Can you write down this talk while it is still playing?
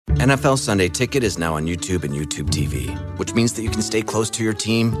NFL Sunday Ticket is now on YouTube and YouTube TV, which means that you can stay close to your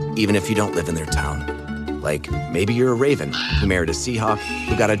team even if you don't live in their town. Like, maybe you're a Raven who married a Seahawk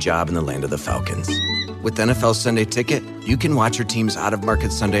who got a job in the land of the Falcons. With NFL Sunday Ticket, you can watch your team's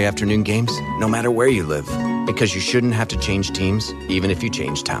out-of-market Sunday afternoon games no matter where you live, because you shouldn't have to change teams even if you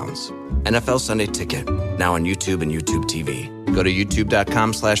change towns. NFL Sunday Ticket, now on YouTube and YouTube TV. Go to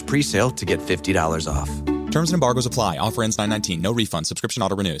youtube.com/presale to get $50 off. Terms and embargoes apply. Offer ends 9/19. No refund. Subscription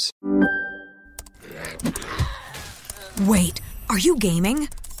auto renews. Wait, are you gaming?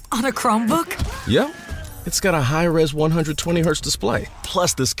 On a Chromebook? Yep. It's got a high-res 120Hz display,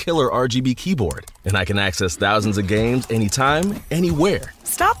 plus this killer RGB keyboard. And I can access thousands of games anytime, anywhere.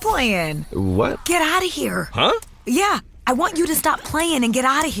 Stop playing. What? Get out of here. Huh? Yeah, I want you to stop playing and get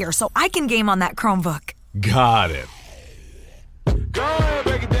out of here so I can game on that Chromebook. Got it.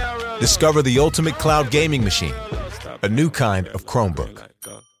 Discover the ultimate cloud gaming machine. A new kind of Chromebook.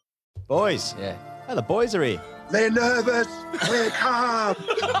 Boys. Yeah. Oh, the boys are here. They're nervous. We're calm.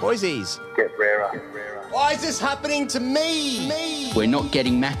 Boysies. Get rarer. Why is this happening to me? We're not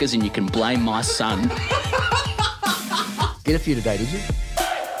getting Maccas and you can blame my son. Get a few today, did you?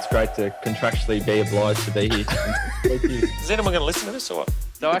 It's great to contractually be obliged to be here. Is anyone going to listen to this or what?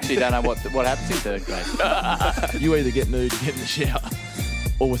 No, I actually don't know what happens in third grade. You either get nude, get in the shower,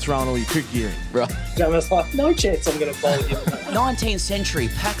 or we're throwing all your cricket gear in. Right. I was like, no chance I'm going to bowl him. 19th century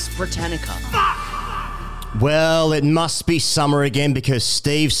Pax Britannica. Well, it must be summer again because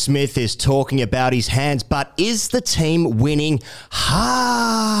Steve Smith is talking about his hands, but is the team winning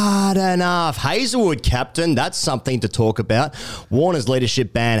hard enough? Hazelwood captain, that's something to talk about. Warner's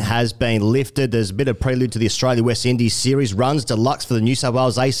leadership ban has been lifted. There's a bit of prelude to the Australia-West Indies series. Runs deluxe for the New South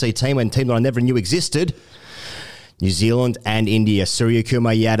Wales AC team, and a team that I never knew existed. New Zealand and India. Surya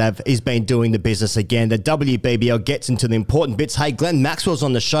Kumar Yadav has been doing the business again. The WBBL gets into the important bits. Hey, Glenn Maxwell's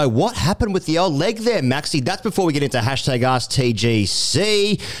on the show. What happened with the old leg there, Maxie? That's before we get into hashtag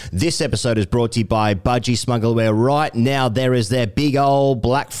AskTGC. This episode is brought to you by Budgie Smuggler, where right now there is their big old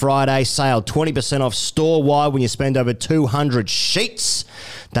Black Friday sale. 20% off store-wide when you spend over 200 sheets.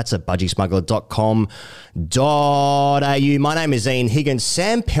 That's at budgiesmuggler.com.au. My name is Ian Higgins.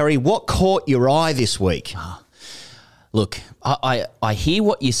 Sam Perry, what caught your eye this week? Look, I hear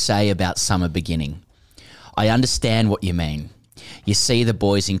what you say about summer beginning. I understand what you mean. You see the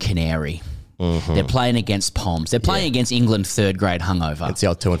boys in Canary. Mm-hmm. They're playing against Poms. They're playing against England third grade hungover. Against the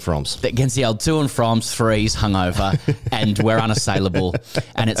old to and froms. Against the old to and froms, threes hungover, and we're unassailable,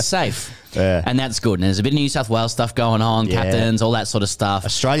 and it's safe. Yeah. And that's good. And there's a bit of New South Wales stuff going on, captains, all that sort of stuff.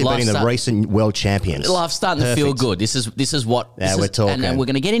 Australia being the recent world champions. Life's starting to feel good. This is what we're talking. And we're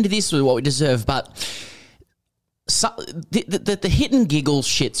going to get into this with what we deserve, but the hit and giggle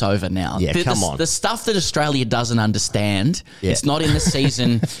shit's over now. Yeah, come on. The stuff that Australia doesn't understand, it's not in the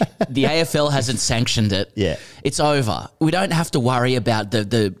season. The AFL hasn't sanctioned it. Yeah. It's over. We don't have to worry about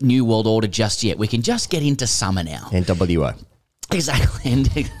the New World Order just yet. We can just get into summer now. NWO.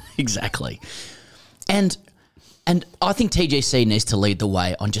 Exactly. Exactly. And I think TGC needs to lead the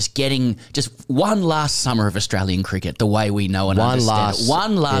way on just getting just one last summer of Australian cricket the way we know and understand it.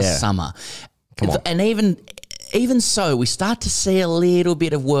 One last summer. Come on. And even so, we start to see a little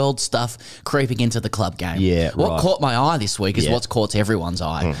bit of world stuff creeping into the club game. Yeah, What caught my eye this week is what's caught everyone's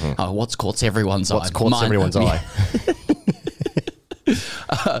eye. Mm-hmm. Oh, what's caught everyone's eye? What's caught everyone's eye?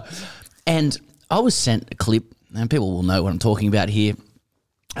 And I was sent a clip, and people will know what I'm talking about here.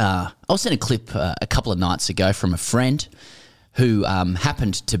 I was sent a clip a couple of nights ago from a friend who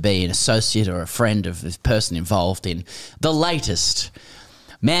happened to be an associate or a friend of the person involved in the latest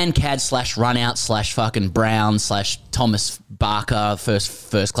Mancad / run out / fucking Brown / Thomas Barker,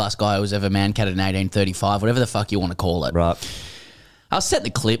 first class guy who was ever Mancad in 1835, whatever the fuck you want to call it. Right. I set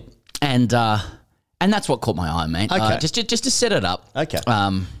the clip, and that's what caught my eye, mate. Okay. Just to set it up. Okay.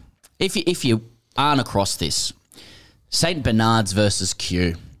 If you aren't across this, St Bernard's versus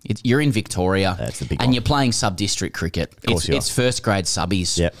Kew. You're in Victoria. That's the big and one. you're playing sub-district cricket. It's first grade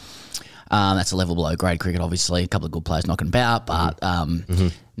subbies. Yep. That's a level below grade cricket, obviously. A couple of good players knocking about, but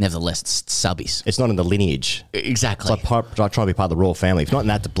nevertheless, it's subbies. It's not in the lineage. Exactly. It's like trying to be part of the royal family. If it's not in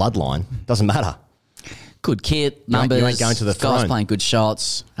that bloodline, doesn't matter. Good kit, numbers. You ain't going to the throne. Guys playing good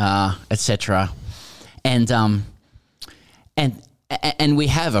shots, etc. And we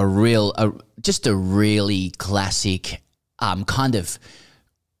have a really classic kind of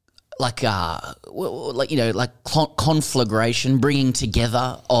conflagration, bringing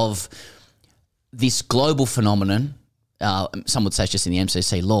together of this global phenomenon. Some would say it's just in the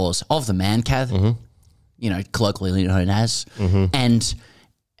MCC laws of the Mancad, colloquially known as,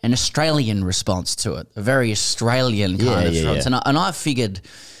 an Australian response to it, a very Australian kind of response. Yeah. And I figured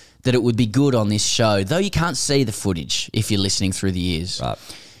that it would be good on this show, though you can't see the footage if you're listening through the ears, Right.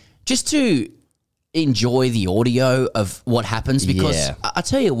 just to enjoy the audio of what happens, because I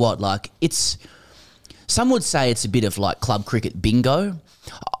tell you what, like, some would say it's a bit of like club cricket bingo.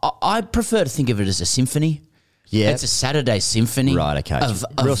 I prefer to think of it as a symphony. Yeah. It's a Saturday symphony. Right, okay. Of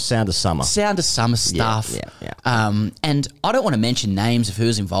real sound of summer. Sound of summer stuff. Yeah. And I don't want to mention names of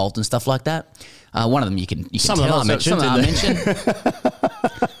who's involved and stuff like that. One of them you can some tell. of them are mentioned. Some are mentioned.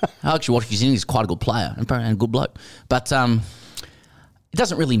 I actually watched his innings. He's quite a good player and a good bloke. But it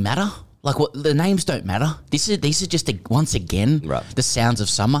doesn't really matter. Like, the names don't matter. These are just, once again, the sounds of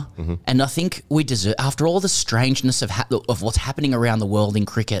summer. Mm-hmm. And I think we deserve, after all the strangeness of what's happening around the world in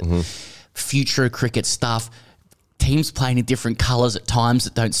cricket, future cricket stuff, teams playing in different colours at times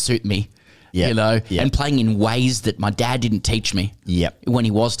that don't suit me, and playing in ways that my dad didn't teach me when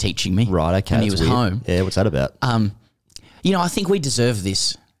he was teaching me. Right, okay. When he was home. Yeah, what's that about? I think we deserve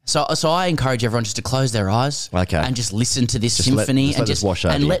this. So I encourage everyone just to close their eyes and just listen to this symphony let this wash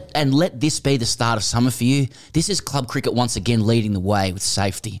over let this be the start of summer for you. This is club cricket once again leading the way with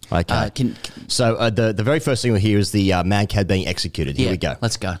safety. Okay. So the very first thing we'll hear is the man cad being executed. Here we go.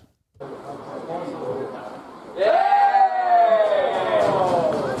 Let's go.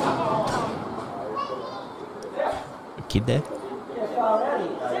 A kid there.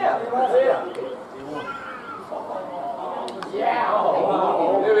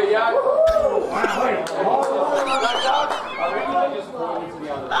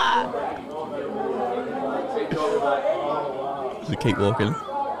 Does it keep walking?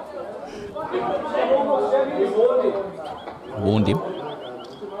 Warned him.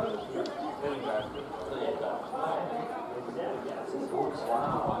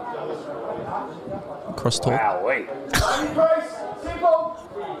 Cross talk. Wow, wait. Very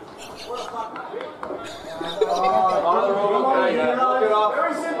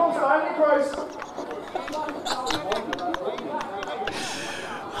simple, Stanley Price.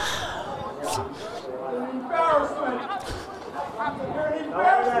 Embarrassment. You're an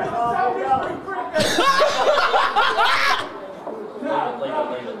embarrassment to Southeastern cricket.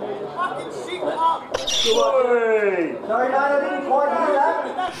 Fucking shit up. Sorry, no, I didn't quite hear that.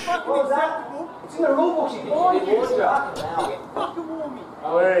 What was that? It's in the rule book. You can fucking warn me.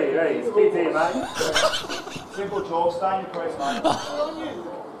 Hey, it's kids here, mate. Simple talk, stay in your press, mate. Good on you.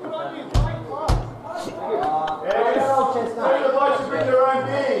 Good on you, mate. Yeah, the blokes who bring their own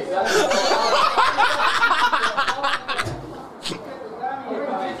beers.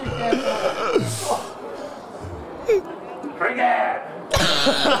 Cricket!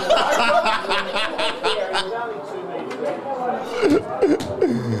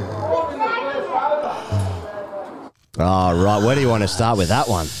 All right, where do you want to start with that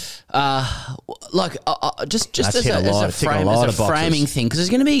one? Just as a framing thing, because there's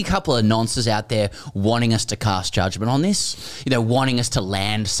going to be a couple of nonces out there wanting us to cast judgment on this, wanting us to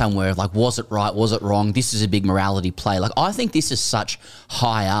land somewhere like, was it right, was it wrong, this is a big morality play. Like, I think this is such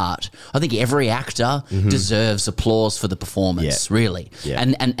high art. I think every actor deserves applause for the performance, really,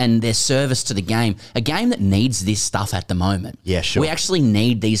 and their service to the game, a game that needs this stuff at the moment. Yeah, sure. We actually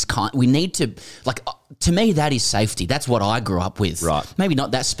need we need to, like, to me, that is safety. That's what I grew up with. Right. Maybe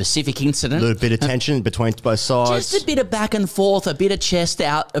not that specific incident. A little bit of tension between both sides. Just a bit of back and forth, a bit of chest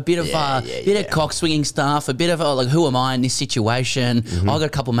out, a bit of of cock swinging stuff, a bit of like, who am I in this situation? I've got a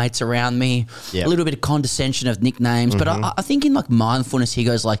couple mates around me. A little bit of condescension of nicknames, but I think in like mindfulness, he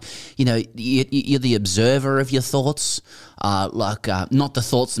goes like, you're the observer of your thoughts. Not the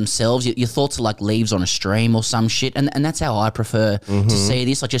thoughts themselves. Your thoughts are like leaves on a stream or some shit, and that's how I prefer to see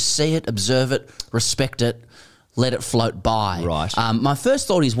this. Like, just see it, observe it, respect it, let it float by. Right. My first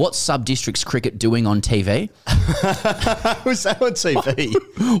thought is, what's sub-districts cricket doing on TV? Was that on TV?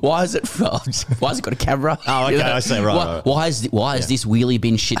 Why is it got a camera? Oh, okay, I see. Right. Why has this wheelie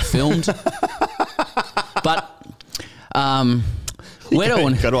bin shit filmed? But we don't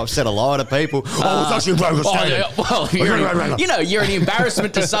want to upset a lot of people. It's actually you're an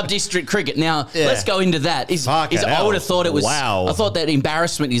embarrassment to sub-district cricket. Now, let's go into that. I would have thought it was. Wow. I thought that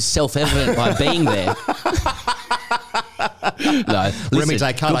embarrassment is self-evident by being there. No, Remy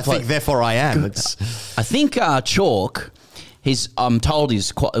Descartes, I think, therefore I am. I think Chalk, I'm told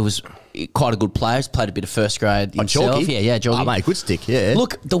was quite a good player. He's played a bit of first grade himself. Chalky? Yeah, Chalky. Oh, mate, good stick, yeah.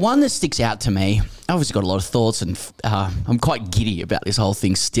 Look, the one that sticks out to me, I've obviously got a lot of thoughts, and I'm quite giddy about this whole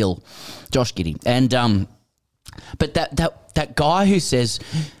thing still. Josh Giddey. And but that guy who says,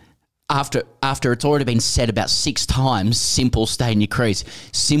 after it's already been said about 6 times, simple, stay in your crease.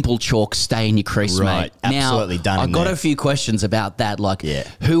 Simple chalk, stay in your crease, Right, mate. absolutely now, done I've in got there. a few questions about that. Like,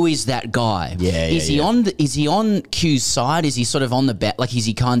 who is that guy? Is he on Q's side? Is he sort of on the bat? Like, is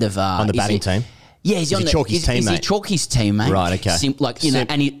he kind of on the batting team? Yeah, is he Chalky's teammate? Is he Chalky's teammate? Right, okay.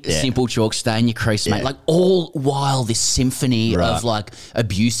 Simple chalk, stay in your crease, mate. Like, all while this symphony of like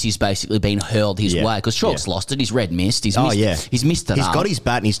abuse is basically being hurled his way because Chalk's lost it. He's red missed. He's missed it. He's got his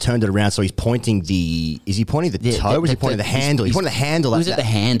bat and he's turned it around, so he's pointing the. Is he pointing the toe? Or is he pointing the handle? He's pointing the handle. He the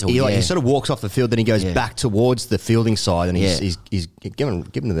handle. He sort of walks off the field, then he goes back towards the fielding side, and he's giving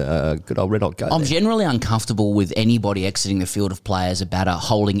the good old red hot go. I'm generally uncomfortable with anybody exiting the field of play as a batter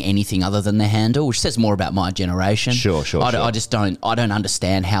holding anything other than the handle, which says more about my generation. Sure. I just don't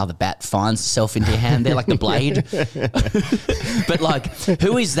understand how the bat finds itself into your hand there, like the blade. But like,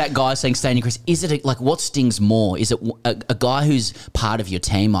 who is that guy saying stay in your crease? Is it what stings more? Is it a guy who's part of your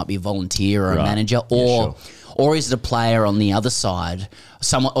team, might be a volunteer or a manager, or is it a player on the other side,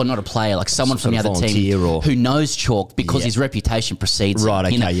 someone, or not a player, like someone from the other team who knows Chalk because his reputation precedes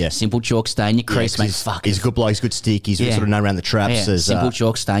him. Simple Chalk, stay in your crease, mate. Fuck, he's a good bloke, he's a good stick, he's sort of known around the traps. As, simple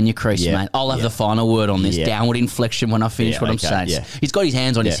Chalk, stay in your crease, mate. I'll have the final word on this. Downward inflection when I finish what I'm saying. He's got his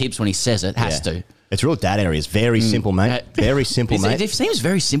hands on his hips when he says it. Has to. It's real dad areas. Very simple, mate. Very simple, mate. It seems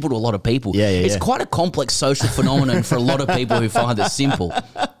very simple to a lot of people. It's quite a complex social phenomenon for a lot of people who find it simple.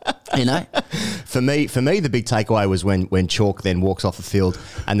 You know, for me, the big takeaway was when Chalk then walks off the field,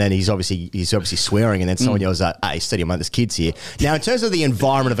 and then he's obviously swearing, and then someone yells out, "Hey, steady, mate, there's kids here." Now, in terms of the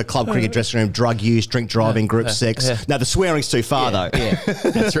environment of a club cricket dressing room, drug use, drink driving, group sex. Now, the swearing's too far, though.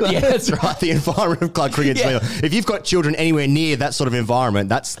 That's right. That's right. The environment of club cricket. If you've got children anywhere near that sort of environment,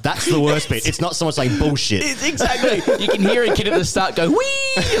 that's the worst bit. It's not someone saying bullshit. Exactly. You can hear a kid at the start go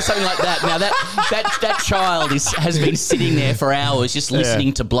wee or something like that. Now that child has been sitting there for hours just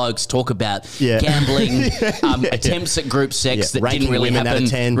listening to blokes talk about gambling, attempts at group sex that ranking didn't really women happen, out of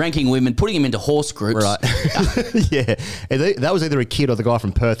 10. ranking women, putting them into horse groups. Right. And that was either a kid or the guy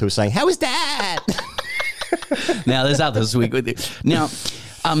from Perth who was saying, "How is that?" Now there's others. Now,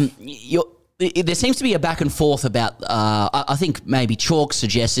 there seems to be a back and forth about. I think maybe Chalk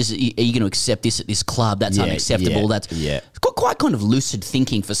suggests: are you going to accept this at this club? That's unacceptable. That's quite kind of lucid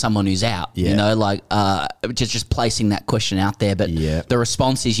thinking for someone who's out. You know, like just placing that question out there. But the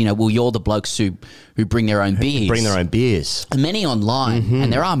response is, well, you're the blokes who bring their own beers. Bring their own beers. And many online,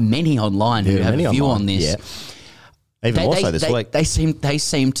 and there are many online who have a view on this. Yeah. Even more so this week. They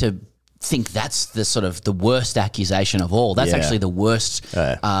seem to think that's the sort of the worst accusation of all. That's actually the worst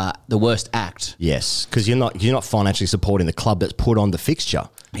act. Yes, because you're not financially supporting the club that's put on the fixture.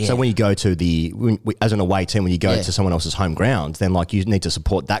 Yeah. So when you go to as an away team, when you go to someone else's home ground, then like you need to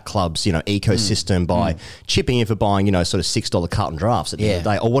support that club's ecosystem by chipping in for buying sort of $6 carton drafts at the end of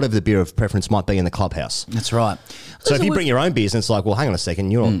the day, or whatever the beer of preference might be in the clubhouse. That's right. So if you bring your own beers, and it's like, well, hang on a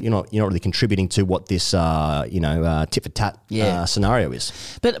second, you're not really contributing to what this tit for tat scenario is.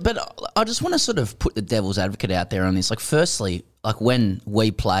 But I just want to sort of put the devil's advocate out there on this. Like, firstly, like when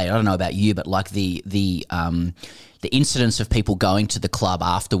we play, I don't know about you, but like the incidence of people going to the club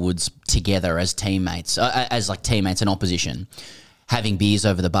afterwards together as teammates, teammates and opposition, having beers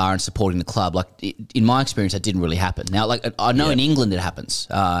over the bar and supporting the club. Like in my experience, that didn't really happen. Now, like I know in England it happens.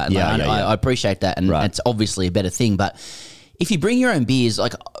 I appreciate that, and it's obviously a better thing. But if you bring your own beers,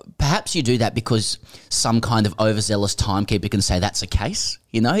 like perhaps you do that because some kind of overzealous timekeeper can say that's a case.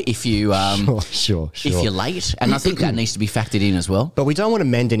 If you sure. if you're late, and I think that needs to be factored in as well. But we don't want to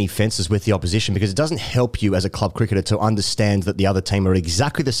mend any fences with the opposition because it doesn't help you as a club cricketer to understand that the other team are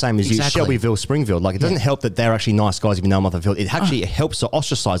exactly the same as you, Shelbyville, Springfield. Like it doesn't help that they're actually nice guys if you know them off the field. It actually helps to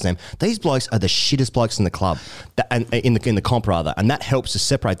ostracize them. These blokes are the shittest blokes in the club, and in the comp rather, and that helps to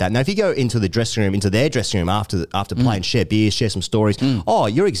separate that. Now, if you go into their dressing room after play and share beers, share some stories,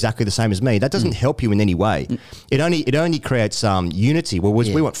 you're exactly the same as me. That doesn't help you in any way. It only creates unity.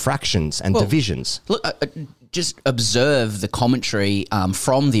 We want fractions and divisions. Look, just observe the commentary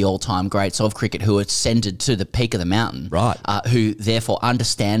from the all-time greats of cricket who are ascended to the peak of the mountain, right? Who therefore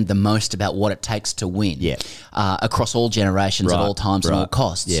understand the most about what it takes to win, across all generations at all times and all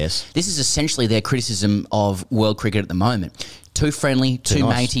costs. Yes, this is essentially their criticism of world cricket at the moment: too friendly, too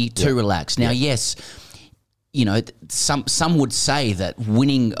matey, too relaxed. Now, yes. Some would say that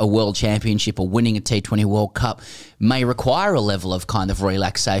winning a world championship or winning a T20 World Cup may require a level of kind of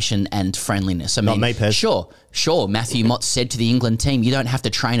relaxation and friendliness. I mean, sure. Matthew Mott said to the England team, you don't have to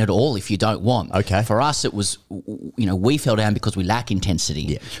train at all if you don't want. Okay. For us, it was, we fell down because we lack intensity.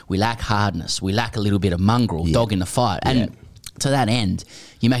 Yeah. We lack hardness. We lack a little bit of mongrel, dog in the fight. And to that end,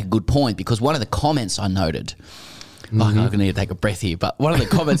 you make a good point because one of the comments I noted Oh, I'm going to take a breath here. But one of the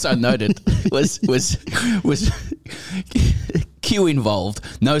comments I noted was Q involved.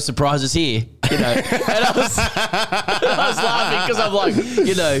 No surprises here. You know, and I was laughing because I'm like,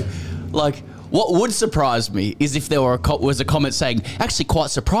 you know, like. What would surprise me is if there was a comment saying, actually quite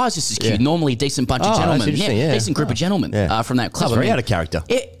surprised this is Q. Normally decent bunch of gentlemen. Decent group of gentlemen from that club. That's very out of character.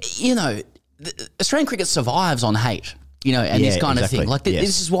 You know, Australian cricket survives on hate, you know, and this kind of thing. Like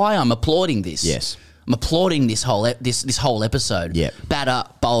this is why I'm applauding this. Yes. I'm applauding this whole episode. Yep. Batter,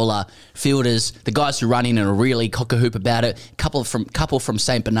 bowler, fielders, the guys who run in and are really cock-a-hoop about it. Couple from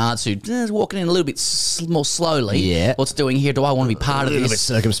St Bernard's who walking in a little bit more slowly. Yeah. What's doing here? Do I want to be part of this? A little bit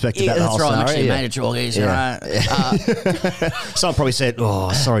circumspect about the whole scenario. I'm actually made of Jorgies. Right. Someone probably said,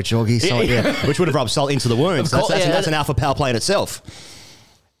 "Oh, sorry, Jorgie," which would have rubbed salt into the wounds. That's an alpha power play in itself.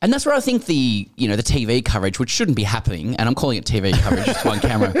 And that's where I think the TV coverage, which shouldn't be happening, and I'm calling it TV coverage, it's one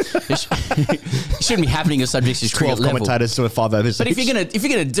camera, it shouldn't be happening as subjects as 12 commentators to a 5 overs. But if you're gonna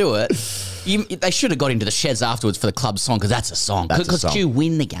do it, they should have got into the sheds afterwards for the club song because that's a song. Because Q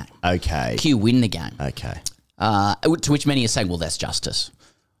win the game. Okay. Q win the game. Okay. To which many are saying, well, that's justice.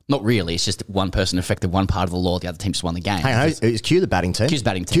 Not really. It's just one person affected one part of the law. The other team just won the game. Hang on, is Q the batting team? Q's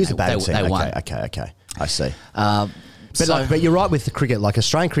batting team. Q's the batting team. They won. Okay. I see. But you're right with the cricket. Like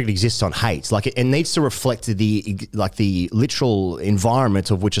Australian cricket exists on hate. Like it needs to reflect the literal environment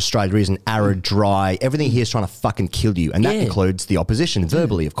of which Australia is, an arid, dry. Everything here is trying to fucking kill you, and that includes the opposition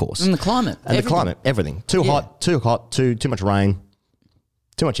verbally, of course, and the climate, everything. Too hot, too much rain,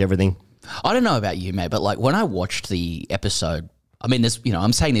 too much everything. I don't know about you, mate, but like when I watched the episode. I mean,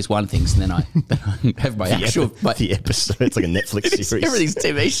 I'm saying these one things, and then I have my the episode. It's like a Netflix series. Everything's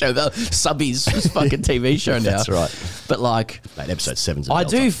TV show. The Subbies fucking TV show now. That's right. But like, mate, episode 7's I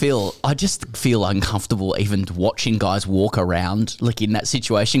just feel uncomfortable even watching guys walk around like in that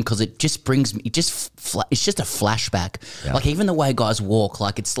situation because it just brings me. It's just a flashback. Yeah. Like even the way guys walk,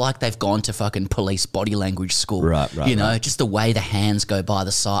 like it's like they've gone to fucking police body language school. Right. You know, just the way the hands go by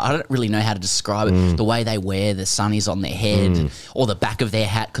the side. I don't really know how to describe it. The way they wear the sunnies on their head. Or the back of their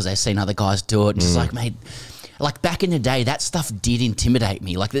hat because they've seen other guys do it. And it's like, mate, like back in the day, that stuff did intimidate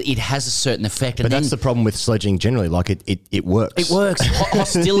me. Like it has a certain effect. But that's the problem with sledging generally. Like it works. It works.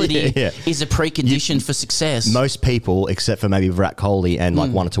 Hostility is a precondition for success. Most people, except for maybe Virat Kohli and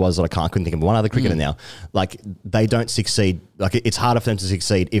like one or two others that I couldn't think of one other cricketer now, like they don't succeed. Like it's harder for them to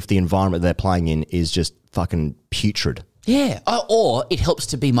succeed if the environment they're playing in is just fucking putrid. Yeah, or it helps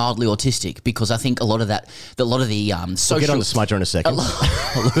to be mildly autistic because I think a lot of the social... We'll get on the smudger in a second.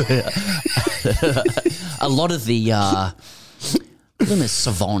 A lot of the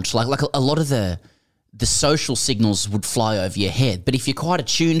savant, like a lot of the social signals would fly over your head. But if you're quite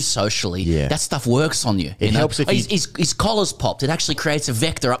attuned socially, that stuff works on you. It helps if his collar's popped. It actually creates a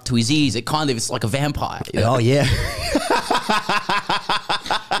vector up to his ears. It's like a vampire. You know? Oh, yeah.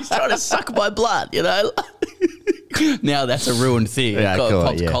 He's trying to suck my blood, you know? Now that's a ruined thing. Yeah,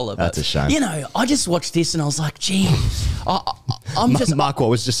 popped collar. That's a shame. You know, I just watched this and I was like, gee, I'm just... Mark, it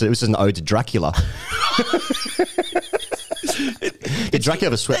was just an ode to Dracula. Did Dracula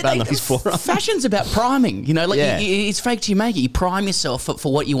have a sweatband on his forearm? Fashion's about priming, you know, like it's fake till you make it. You prime yourself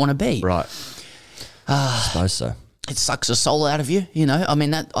for what you want to be. Right. I suppose so. It sucks the soul out of you, you know. I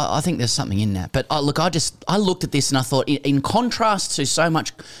mean, I think there's something in that. But I looked at this and I thought, in contrast to so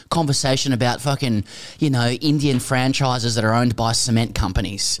much conversation about fucking, you know, Indian franchises that are owned by cement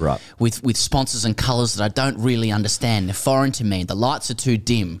companies, right, with sponsors and colours that I don't really understand. They're foreign to me. The lights are too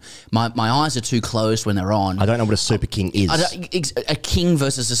dim. My eyes are too closed when they're on. I don't know what a super king is. A king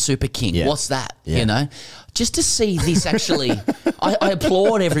versus a super king. Yeah. What's that? Yeah. You know. Just to see this actually, I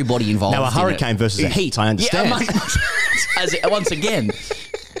applaud everybody involved. Now, a hurricane versus a heat, I understand. Yeah, once again,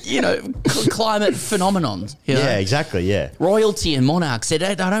 you know, climate phenomenon. You know? Yeah, exactly, yeah. Royalty and monarchs, I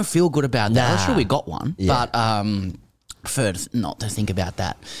don't feel good about that. I'm sure we got one, but prefer not to think about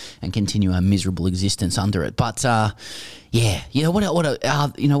that and continue a miserable existence under it. But, yeah, you know,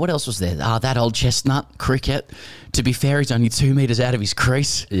 what else was there? That old chestnut, cricket. To be fair, he's only 2 meters out of his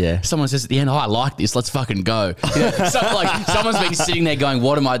crease. Yeah. Someone says at the end, I like this. Let's fucking go. You know, someone's been sitting there going,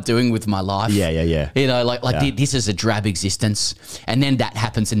 what am I doing with my life? Yeah. You know, this is a drab existence. And then that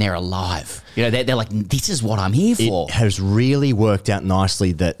happens and they're alive. You know, they're like, this is what I'm here for. It has really worked out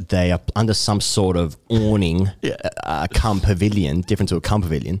nicely that they are under some sort of awning, cum pavilion, different to a cum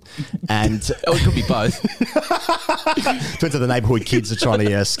pavilion. And it could be both. Depends if the neighbourhood kids are trying to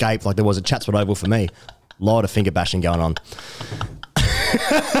escape, like there was at Chatswood Oval for me. A lot of finger bashing going on.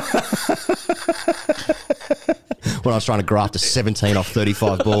 When I was trying to graft a 17 off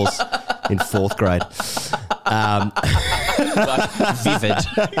 35 balls in 4th grade. Vivid.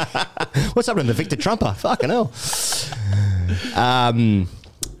 What's happening to Victor Trumper? Fucking hell.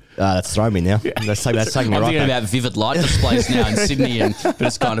 That's throwing me now. That's taking me I'm right thinking back. about vivid light displays now in Sydney, and but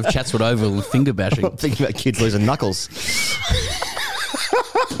it's kind of Chatswood Oval and finger bashing. I'm thinking about kids losing knuckles.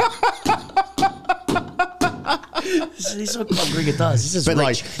 This is what club cricket does. This is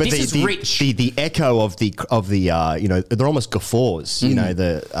rich. Rich. The echo of the they're almost guffaws. You know,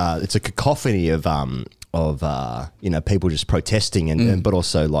 it's a cacophony of people just protesting and but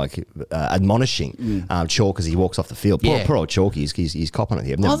also like admonishing Chalk as he walks off the field. Poor old Chalk, he's copping it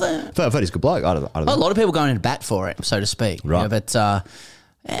here. I've heard he's a good bloke. I don't know. A lot of people going into bat for it, so to speak. Right. You know, but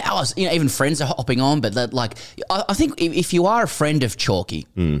even friends are hopping on. But I think if you are a friend of Chalky,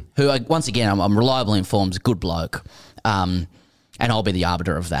 who once again I'm reliably informed is a good bloke, and I'll be the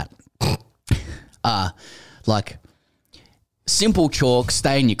arbiter of that. Simple Chalk,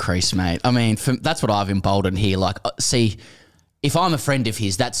 stay in your crease, mate. I mean, that's what I've emboldened here. See, if I'm a friend of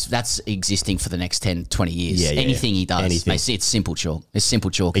his, that's existing for the next 10, 20 years. Anything he does, mate, it's Simple Chalk. It's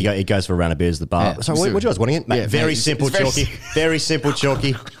Simple Chalk. He goes for a round of beers at the bar. Yeah. So what you guys wanting it? Mate, very simple Chalky. Very simple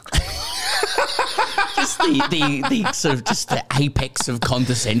Chalky. Just the sort of just the apex of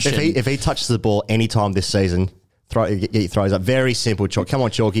condescension. If he touches the ball any time this season, he throws up. Very simple, Chalk. Come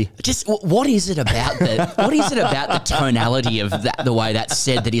on, Chalky. Just what is it about the tonality of that, the way that's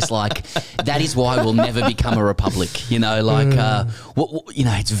said, that is like, that is why we'll never become a republic? You know,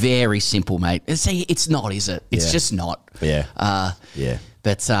 it's very simple, mate. See, it's not, is it? It's just not. Yeah.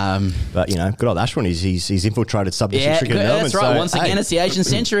 But good old Ashwin, he's infiltrated sub-district cricket in Melbourne. That's right. Once again, it's the Asian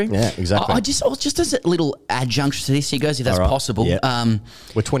century. Yeah, exactly. I just as a little adjunct to this, he goes, if that's possible. Yeah.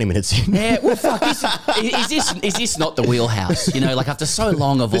 We're 20 minutes in. Yeah, well, fuck. Is this not the wheelhouse? You know, like after so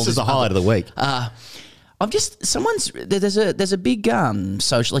long of all this is the highlight of the week. There's a big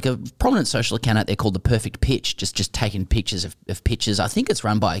social, like a prominent social account out there called The Perfect Pitch, just taking pictures of pitches. I think it's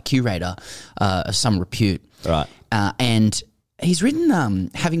run by a curator of some repute. Right. And he's written,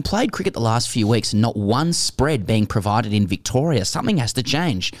 having played cricket the last few weeks and not one spread being provided in Victoria, something has to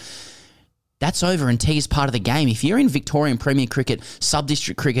change. That's over, and tea is part of the game. If you're in Victorian Premier Cricket,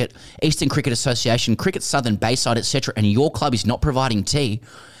 Sub-District Cricket, Eastern Cricket Association, Cricket Southern, Bayside, etc., and your club is not providing tea,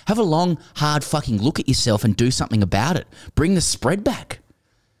 have a long, hard fucking look at yourself and do something about it. Bring the spread back.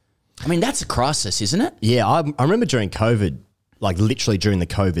 I mean, that's a crisis, isn't it? Yeah, I remember during COVID, like literally during the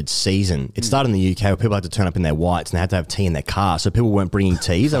COVID season, it started in the UK where people had to turn up in their whites and they had to have tea in their car. So people weren't bringing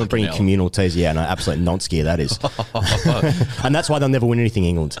teas, they were bringing communal teas. Yeah, no, absolute non-skier that is. And that's why they'll never win anything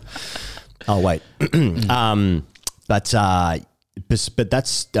in England. Oh, wait. But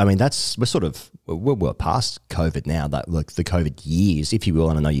that's, I mean, we're past COVID now, like the COVID years, if you will,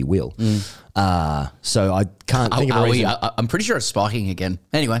 and I know you will. So I can't think of a reason. I'm pretty sure it's spiking again.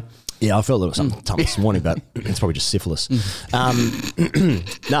 Anyway. Yeah, I felt a little something this morning, but it's probably just syphilis. No,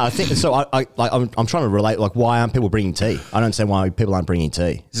 I think so. I'm trying to relate. Like, why aren't people bringing tea? I don't understand why people aren't bringing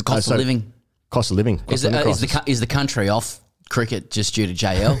tea. Is it cost of living? Cost of living. Is the country off cricket just due to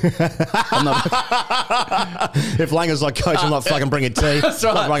JL? If Langer's like, coach, I'm not fucking bringing tea. That's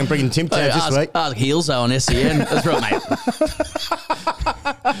right. I'm bringing Tim Tams this week. Ask Heelzo on SEN. That's right, mate.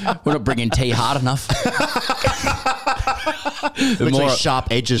 We're not bringing tea hard enough. Literally sharp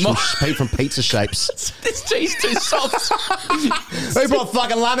edges from pizza shapes. This tea's too soft. Who brought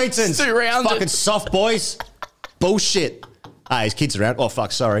fucking Lamingtons? Too rounded. Fucking soft boys. Bullshit. Hey, his kid's around. Oh,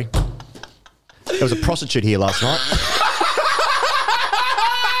 fuck, sorry. There was a prostitute here last night.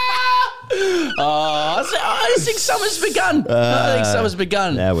 I think summer's begun.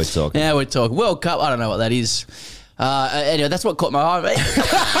 Now we're talking. World Cup, I don't know what that is. Anyway, that's what caught my eye, mate.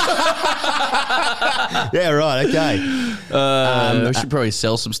 Yeah, right, okay. We should probably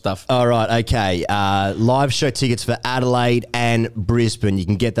sell some stuff. All right, okay. Live show tickets for Adelaide and Brisbane. You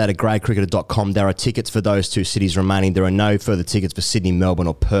can get that at greycricketer.com. There are tickets for those two cities remaining. There are no further tickets for Sydney, Melbourne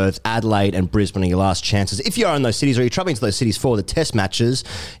or Perth. Adelaide and Brisbane are your last chances. If you are in those cities or you're travelling to those cities for the test matches,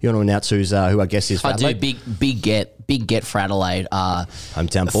 you want to announce who our guest is for Adelaide? Big get for Adelaide.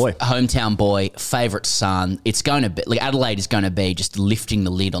 Hometown boy, favourite son. It's going to be, like, Adelaide is going to be just lifting the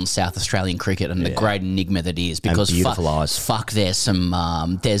lid on South Australian cricket and the great enigma that is, because fuck, there's some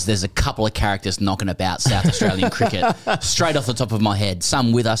there's a couple of characters knocking about South Australian cricket straight off the top of my head.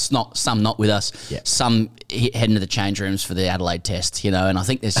 Some with us, some not with us. Yeah. Some heading to the change rooms for the Adelaide Test, you know. And I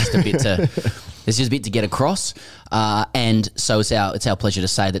think there's just a bit to get across. And so it's our pleasure to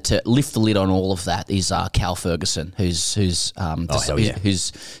say that to lift the lid on all of that is Cal Ferguson, who's said he's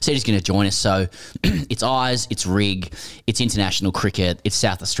going to join us. So it's Eyes, it's Rig, it's international cricket, it's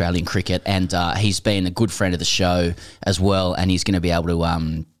South Australian cricket, and he's been a good friend of the show as well. And he's going to be able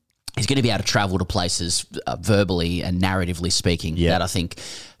to travel to places verbally and narratively speaking that I think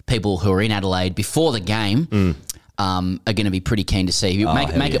people who are in Adelaide before the game are going to be pretty keen to see.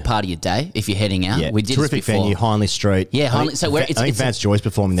 Make it part of your day if you're heading out. Yeah. We did Terrific this before. venue, Hindley Street. Yeah, Hindley. So I think Vance Joy's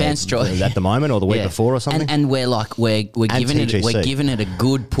performing there at the moment or the week before or something. And we're giving it a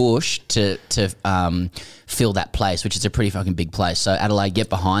good push to fill that place, which is a pretty fucking big place. So Adelaide, get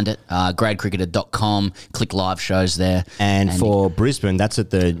behind it. Gradecricketer.com, click live shows there. And for Brisbane, that's at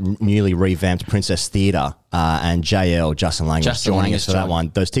the newly revamped Princess Theatre. And JL, Justin Lang, is joining us for that one.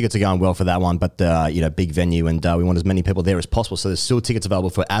 Those tickets are going well for that one, but big venue, and we want as many people there as possible. So there's still tickets available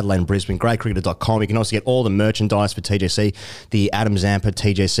for Adelaide and Brisbane. Gradecricketer.com. You can also get all the merchandise for TJC. The Adam Zampa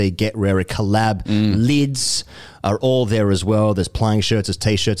TJC Get Rarer collab lids are all there as well. There's playing shirts, there's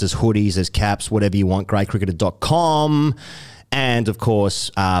t-shirts, there's hoodies, there's caps, whatever you want. Gradecricketer.com. And, of course,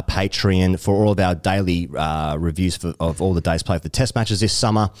 Patreon for all of our daily reviews of all the days play of the test matches this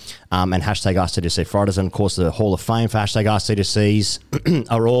summer. And hashtag AskTJC Fridays. And, of course, the Hall of Fame for hashtag AskTJCs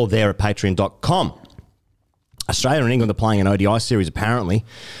are all there at patreon.com. Australia and England are playing an ODI series, apparently.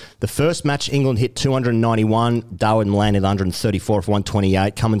 The first match, England hit 291. Darwin landed 134 for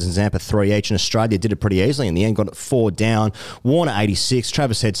 128. Cummins and Zampa 3 each. And Australia did it pretty easily. In the end, got it 4 down. Warner 86.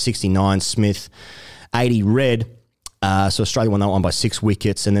 Travis Head 69. Smith 80 red. So Australia won that one by 6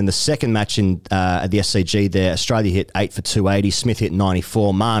 wickets. And then the second match at the SCG there, Australia hit 8 for 280. Smith hit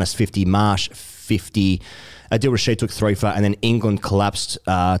 94. Marnus 50. Marsh 50. Adil Rashid took 3 for. And then England collapsed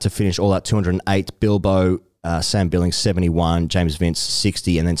to finish all at 208. Bilbo, Sam Billings 71. James Vince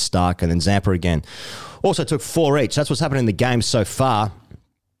 60. And then Stark. And then Zampa again. Also took 4 each. That's what's happened in the game so far.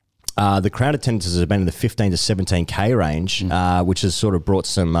 The crowd attendances have been in the 15 to 17K range, which has sort of brought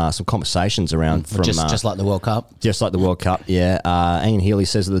some conversations around from just like the World Cup. Just like the World Cup, yeah. Ian Healy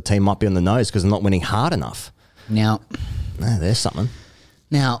says that the team might be on the nose because they're not winning hard enough. Now, there's something.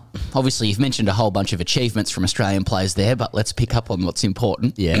 Now, obviously, you've mentioned a whole bunch of achievements from Australian players there, but let's pick up on what's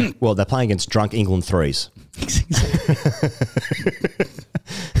important. Yeah. Well, they're playing against drunk England threes.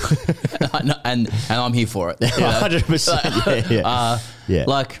 and I'm here for it. 100%. Yeah.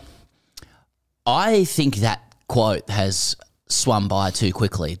 Like, I think that quote has swum by too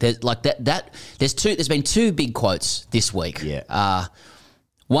quickly. There's been 2 big quotes this week. Yeah.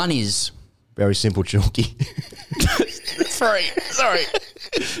 One is very simple, Chalky. 3.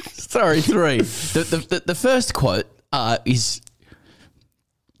 Sorry, 3. The first quote is,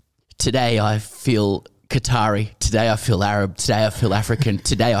 today I feel Qatari, today I feel Arab, today I feel African,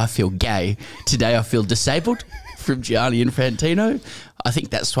 today I feel gay, today I feel disabled, from Gianni Infantino. I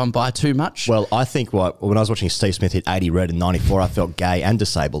think that swung by too much. Well, I think when I was watching Steve Smith hit 80 red and 94, I felt gay and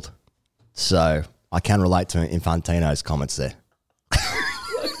disabled. So I can relate to Infantino's comments there.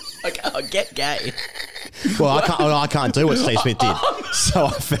 I get gay. Well, I can't do what Steve Smith did. So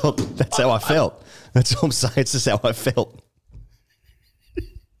I felt, that's how I felt. That's all I'm saying. It's just how I felt.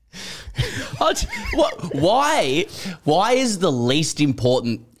 Why is the least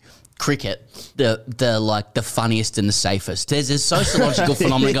important cricket the funniest and the safest? There's a sociological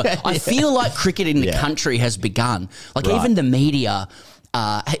phenomenon. I feel like cricket in the country has begun. Even the media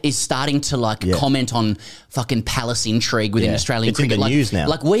is starting to comment on fucking palace intrigue within Australian cricket. It's in the news now.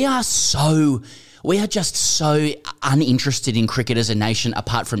 We are just so uninterested in cricket as a nation,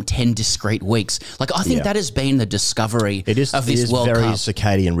 apart from 10 discrete weeks. I think that has been the discovery of this World Cup. It is very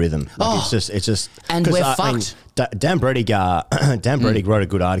circadian rhythm. It's just, and we're fucked. Dan Bredig wrote a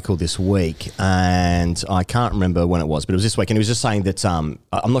good article this week, and I can't remember when it was, but it was this week, and he was just saying that I'm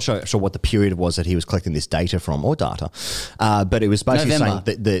not sure what the period was that he was collecting this data from, or data, but it was basically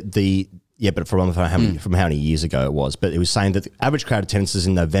November. saying that but from how many years ago it was. But it was saying that the average crowd attendances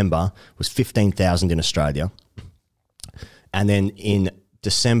in November was 15,000 in Australia. And then in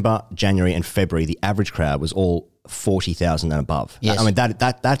December, January and February, the average crowd was all 40,000 and above. Yes. I mean,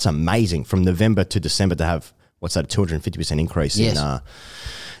 that's amazing. From November to December to have, what's that, 250% increase in...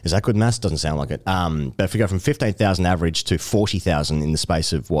 Is that good maths? Doesn't sound like it. But if we go from 15,000 average to 40,000 in the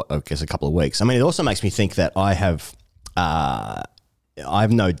space of, a couple of weeks. I mean, it also makes me think that I have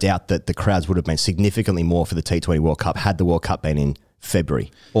no doubt that the crowds would have been significantly more for the T20 World Cup had the World Cup been in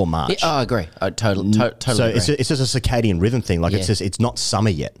February or March. Yeah, I agree. I totally So agree. it's just a circadian rhythm thing. It's not summer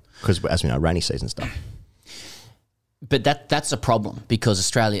yet because, as we know, rainy season stuff. But that's a problem because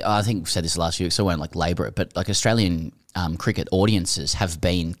Australia, I think we've said this last year, so I won't labour it, but Australian cricket audiences have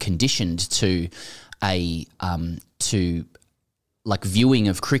been conditioned to viewing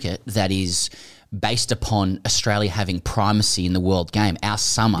of cricket that is based upon Australia having primacy in the world game, our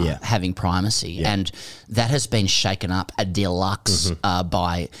summer having primacy, and that has been shaken up a deluxe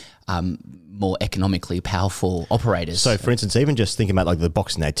by more economically powerful operators. So, for instance, even just thinking about like the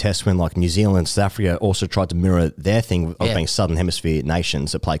Boxing Day test when like New Zealand and South Africa also tried to mirror their thing of being Southern Hemisphere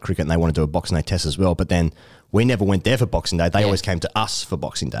nations that play cricket and they want to do a Boxing Day test as well, but then we never went there for Boxing Day. They always came to us for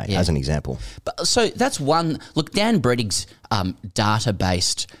Boxing Day, as an example. But, so that's one. Look, Dan Brettig's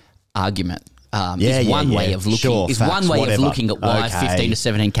data-based argument is one way of looking. One way of looking at why 15 to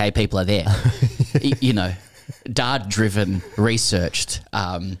 17k people are there. You know, data-driven, researched,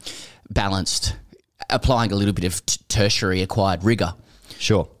 balanced, applying a little bit of tertiary acquired rigor.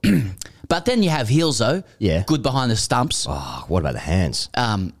 Sure. But then you have Hilzo, good behind the stumps. Oh, what about the hands?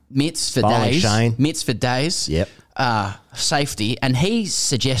 Mitts for Bowling days. Shane. Mitts for days. Yep. Safety. And he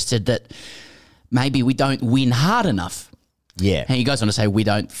suggested that maybe we don't win hard enough. Yeah. And he goes on to say we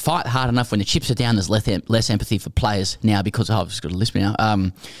don't fight hard enough. When the chips are down, there's less empathy for players now because, I've just got to list me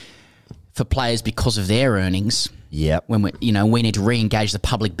now, for players because of their earnings. Yep. When we need to re-engage the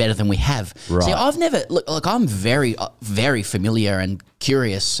public better than we have. Right. See, I've never look. I'm very, very familiar and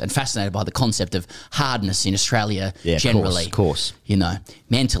curious and fascinated by the concept of hardness in Australia generally. Of course. You know,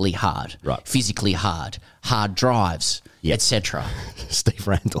 mentally hard, right? Physically hard drives, etc. Steve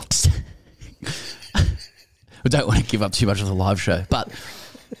Randall. I don't want to give up too much of the live show, but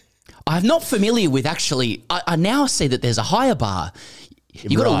I'm not familiar with actually. I now see that there's a higher bar.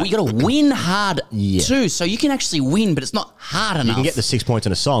 You got to win hard too, so you can actually win, but it's not hard enough. You can get the 6 points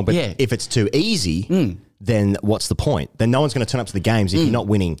in a song, but if it's too easy, then what's the point? Then no one's going to turn up to the games if you're not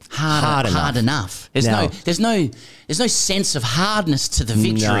winning hard enough. There's no sense of hardness to the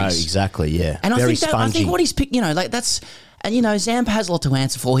victories. No, exactly. Yeah, and very I think what he's picked, that's. And, Zampa has a lot to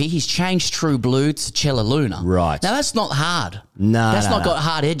answer for here. He's changed True Blue to Cella Luna. Right. Now, that's not hard. No, that's not got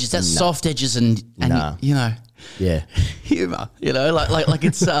hard edges. That's soft edges and yeah, humour. Like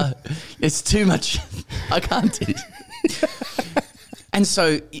it's too much. I can't do it. And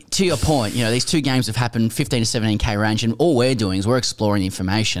so, to your point, these two games have happened 15 to 17k range, and all we're doing is we're exploring the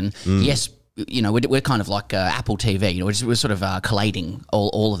information. Yes, we're kind of like Apple TV. We're sort of collating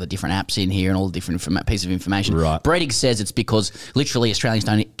all of the different apps in here and all the different pieces of information. Right. Brettig says it's because literally Australians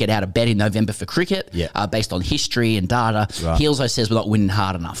don't get out of bed in November for cricket, based on history and data. Right. He also says we're not winning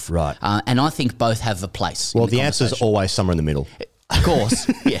hard enough. Right. And I think both have a place. Well, the answer is always somewhere in the middle. Of course,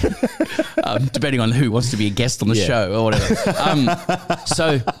 yeah. Depending on who wants to be a guest on the show or whatever.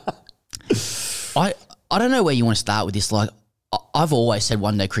 So, I don't know where you want to start with this. Like, I've always said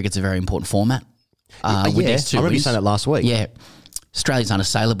one day cricket's a very important format. With these two I remember you wins. saying that last week. Yeah. Australia's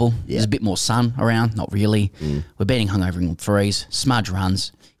unassailable. There's a bit more sun around, not really. We're beating hungover England threes. Smudge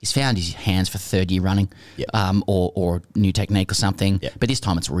runs. He's found his hands for third year running, or new technique or something. Yep. But this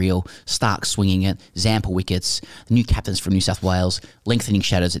time it's real. Stark swinging it. Zampa wickets. The new captains from New South Wales. Lengthening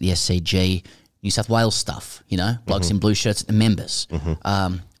shadows at the SCG. New South Wales stuff, blokes in blue shirts at the members.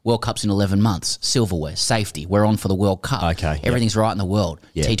 World Cup's in 11 months. Silverware, safety. We're on for the World Cup. Okay. Everything's right in the world.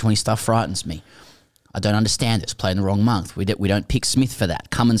 T20 stuff frightens me. I don't understand this. Play in the wrong month. We don't pick Smith for that.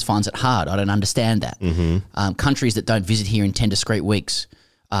 Cummins finds it hard. I don't understand that. Countries that don't visit here in 10 discrete weeks,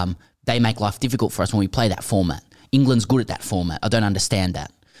 they make life difficult for us when we play that format. England's good at that format. I don't understand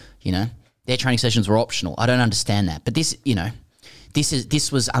that. Their training sessions were optional. I don't understand that. But this,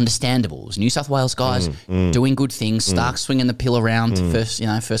 this was understandable. It was New South Wales guys doing good things. Stark swinging the pill around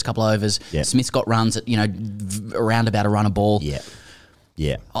first couple of overs. Yep. Smith's got runs at around about a run a ball.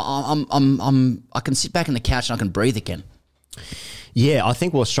 Yeah. I can sit back on the couch and I can breathe again. Yeah, I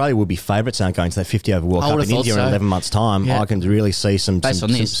think Australia will be favourites now going to that 50 over World Cup in India in 11 months' time. Yeah. I can really see some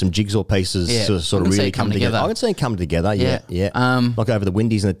jigsaw pieces sort of really come together. I can see them come together. Yeah. Like over the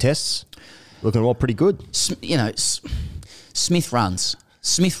Windies and the Tests, looking all pretty good. Smith runs.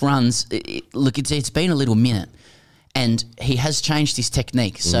 Look, it's been a little minute, and he has changed his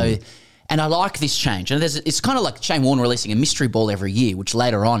technique. So, and I like this change. And it's kind of like Shane Warne releasing a mystery ball every year, which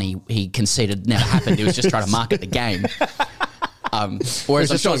later on he conceded never happened. He was just trying to market the game. Whereas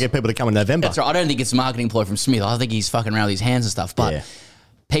just trying to get people to come in November. That's right. I don't think it's a marketing ploy from Smith. I think he's fucking around with his hands and stuff. But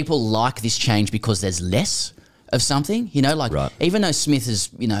people like this change because there's less of something. Even though Smith is,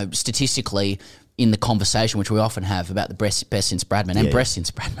 statistically in the conversation, which we often have about the best since Bradman and breast since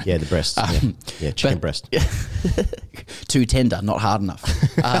Bradman. Yeah, the breast. Chicken breast. Too tender, not hard enough.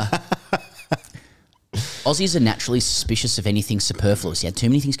 Aussies are naturally suspicious of anything superfluous. He had too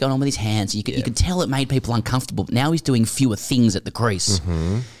many things going on with his hands. You could tell it made people uncomfortable. But now he's doing fewer things at the crease.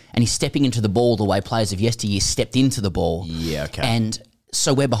 And he's stepping into the ball the way players of yesteryear stepped into the ball. Yeah, okay. And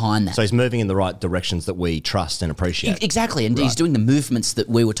So we're behind that. So he's moving in the right directions that we trust and appreciate. Exactly, and he's doing the movements that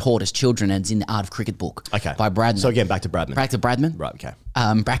we were taught as children, and it's in the Art of Cricket book by Bradman. So again, back to Bradman. Back to Bradman. Right, okay.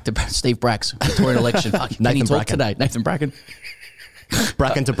 Back to Steve Bracks, Victorian election. Fuck, can he talk today? Nathan Bracken.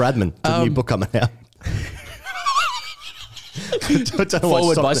 Bracken to Bradman. The new book coming out.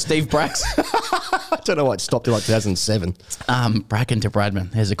 Forward by Steve Bracks. I don't know why it stopped in like 2007. Bracken to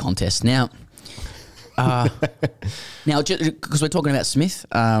Bradman. There's a contest. Now, because we're talking about Smith.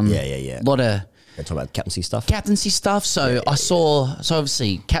 A lot of... Talk about captaincy stuff. So I saw,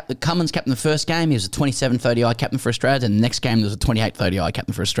 obviously, Cummins captain the first game. He was a 27-30i captain for Australia. And the next game, there was a 28-30i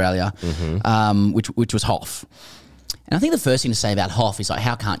captain for Australia, which was Hoff. And I think the first thing to say about Hoff is like,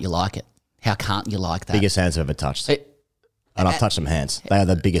 how can't you like it? How can't you like that? Biggest hands I've ever touched. And I've touched some hands. They are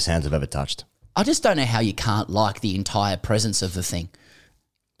the biggest hands I've ever touched. I just don't know how you can't like the entire presence of the thing.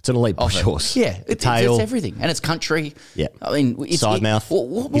 It's an elite bush horse. Yeah, it's everything. And it's country. Yeah. I mean, side mouth.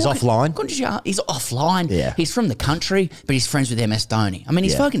 He's offline. He's offline. Yeah. He's from the country, but he's friends with MS Dhoni. I mean,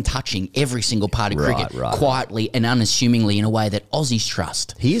 he's fucking touching every single part of cricket quietly and unassumingly in a way that Aussies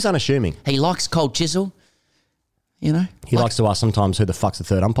trust. He is unassuming. He likes cold chisel. You know? He likes to ask sometimes who the fuck's the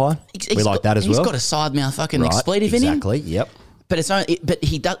third umpire. We like that as well. He's got a side mouth fucking expletive in him. Exactly, yep. But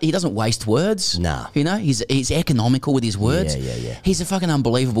he doesn't waste words. Nah. You know, he's economical with his words. Yeah. He's a fucking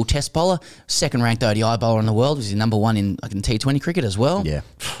unbelievable test bowler. Second ranked ODI bowler in the world. He's number one in T20 cricket as well. Yeah.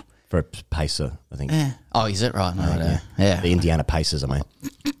 For a pacer, I think. Yeah. Oh, is it? Right. No, yeah. The Indiana Pacers, I mean.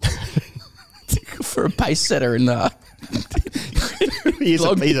 For a pace setter in he's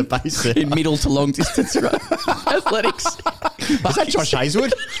a pace setter. In middle to long distance athletics. Is that Josh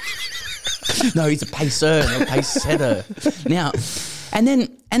Hazlewood? No, he's a pacer, not a pace setter. Now,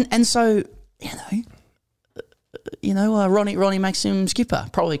 so Ronnie makes him skipper.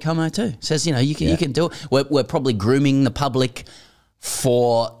 Probably Como too. Says you can do it. We're probably grooming the public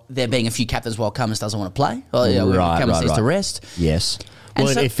for there being a few captains while Cummins doesn't want to play. Cummins needs to rest. Yes.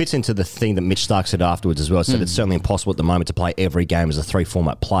 Well, it fits into the thing that Mitch Stark said afterwards as well. Said it's certainly impossible at the moment to play every game as a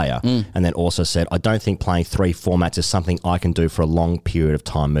 3-format player. And then also said, I don't think playing 3 formats is something I can do for a long period of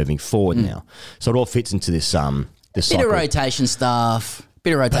time moving forward now. So it all fits into this bit cycle. of rotation stuff.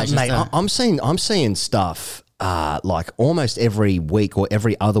 Mate, I'm seeing stuff like almost every week or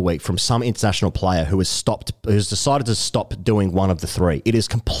every other week from some international player who's decided to stop doing one of the 3. It is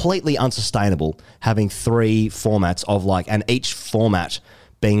completely unsustainable having 3 formats of and each format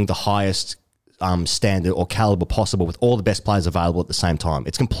being the highest standard or caliber possible with all the best players available at the same time.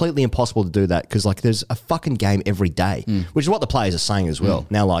 It's completely impossible to do that because there's a fucking game every day, which is what the players are saying as well.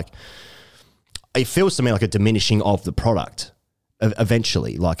 Now, it feels to me like a diminishing of the product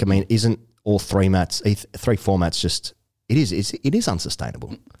eventually. Isn't all 3 formats just it is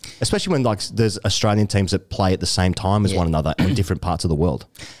unsustainable, especially when there's Australian teams that play at the same time as one another in different parts of the world.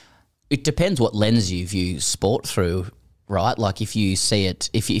 It depends what lens you view sport through, right? If you see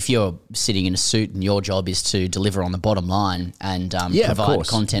it, if you're sitting in a suit and your job is to deliver on the bottom line and provide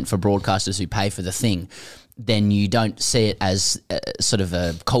content for broadcasters who pay for the thing, then you don't see it as sort of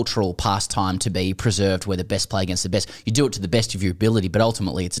a cultural pastime to be preserved where the best play against the best. You do it to the best of your ability, but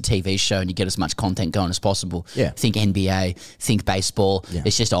ultimately it's a TV show and you get as much content going as possible. Yeah. Think NBA, think baseball. Yeah.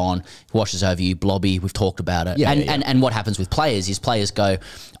 It's just on, washes over you, blobby, we've talked about it. And what happens with players is players go,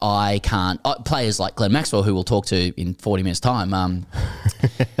 I can't... players like Glenn Maxwell, who we'll talk to in 40 minutes' time,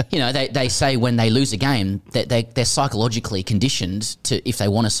 they say when they lose a game that they're psychologically conditioned to, if they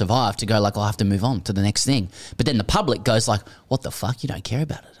want to survive, to go I'll have to move on to the next thing. But then the public goes what the fuck? You don't care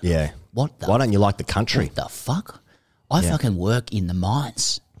about it. Yeah. Why don't you like the country? What the fuck? I fucking work in the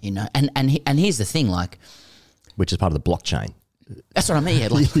mines, And here's the thing, which is part of the blockchain. That's what I mean.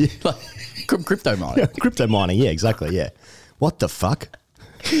 Crypto mining. Yeah, crypto mining. Yeah, exactly. Yeah. What the fuck?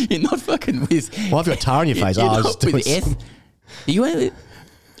 You're not fucking with. Well, I've got tar on your face. You're not with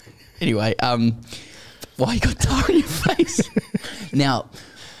Anyway, why you got tar on your face? Now,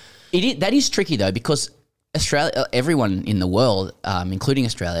 that is tricky though, because Australia, everyone in the world, including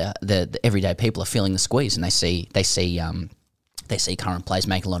Australia, the everyday people are feeling the squeeze, and they see current players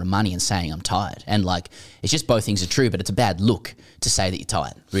making a lot of money and saying I'm tired, and it's just both things are true, but it's a bad look to say that you're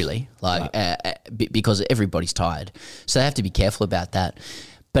tired, really, because everybody's tired, so they have to be careful about that.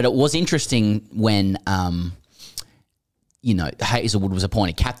 But it was interesting when Hazlewood was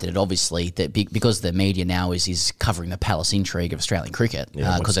appointed captain. Obviously, that because the media now is covering the palace intrigue of Australian cricket,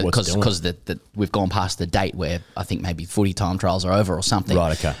 because we've gone past the date where I think maybe footy time trials are over or something.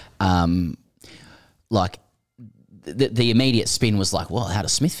 Right. Okay. The immediate spin was well, how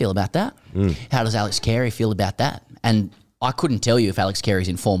does Smith feel about that? How does Alex Carey feel about that? And I couldn't tell you if Alex Carey's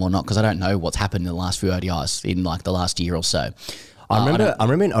in form or not because I don't know what's happened in the last few ODIs in the last year or so. I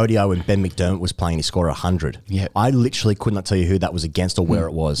remember in ODI when Ben McDermott was playing, he scored 100. Yeah. I literally could not tell you who that was against or where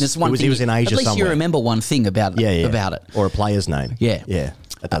it was. He was in Asia at least somewhere. you remember one thing about it. Or a player's name. Yeah. Yeah,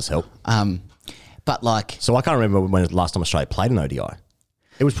 that does help. But like... So I can't remember when the last time Australia played an ODI.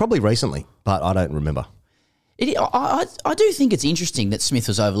 It was probably recently, but I don't remember. I do think it's interesting that Smith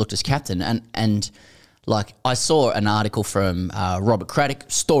was overlooked as captain, and like I saw an article from Robert Craddock,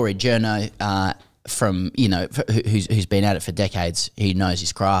 story journo, from who's been at it for decades. He knows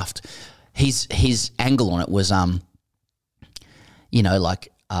his craft. His angle on it was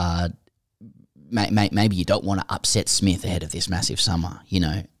maybe you don't want to upset Smith ahead of this massive summer.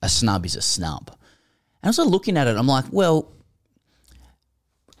 A snub is a snub. And I was looking at it, I'm like, well,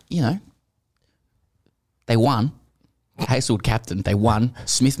 they won. Hazelwood captain, they won.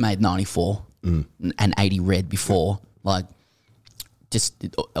 Smith made 94 and 80 red before. Like, just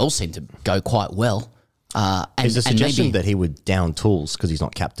it all seemed to go quite well. Is the suggestion that he would down tools because he's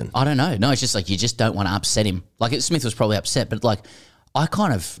not captain? I don't know. No, it's just like you just don't want to upset him. Like Smith was probably upset, but like I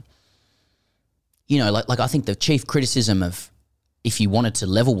kind of, like I think the chief criticism of if you wanted to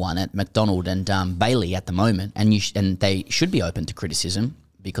level one at McDonald and Bailey at the moment, and they should be open to criticism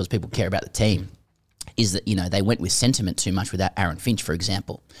because people care about the team, is that they went with sentiment too much without Aaron Finch, for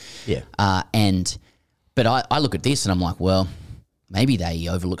example. Yeah. But I look at this and I'm like, well, maybe they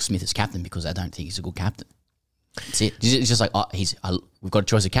overlook Smith as captain because they don't think he's a good captain. That's it. It's just like we've got a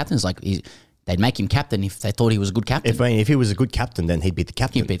choice of captains. Like they'd make him captain if they thought he was a good captain. If he was a good captain, then he'd be the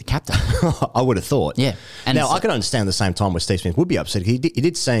captain. He'd be the captain. I would have thought. Yeah. And now I can understand at the same time where Steve Smith would be upset. He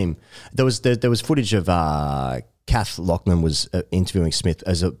did seem there was footage of Kath Loughnan was interviewing Smith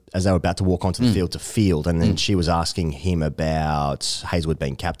as they were about to walk onto the field, and then she was asking him about Hazelwood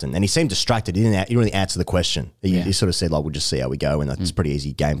being captain, and he seemed distracted. He didn't really answer the question. He sort of said, like, we'll just see how we go, and that's a pretty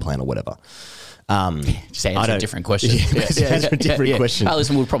easy game plan or whatever. Just answer a different question. Answer a different question. Oh,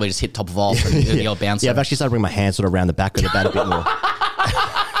 listen, we'll probably just hit top of off and the old bouncer. Yeah, I've actually started bringing my hands sort of around the back of the bat a bit more.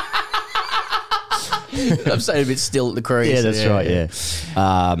 I'm staying a bit still at the crease. Yeah, that's right, yeah.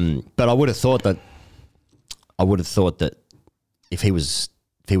 But I would have thought that if he was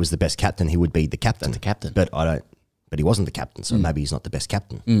the best captain, he would be the captain. The captain. But he wasn't the captain, so maybe he's not the best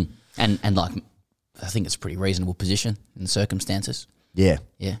captain. And like I think it's a pretty reasonable position in the circumstances. Yeah.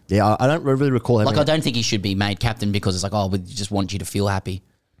 Yeah. Yeah, I don't really recall having I don't think he should be made captain because it's like, we just want you to feel happy.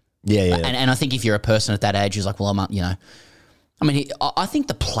 Yeah, yeah. And I think if you're a person at that age who's like, well, I think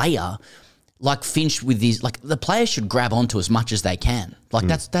the player, like Finch with these, like the players should grab onto as much as they can. Like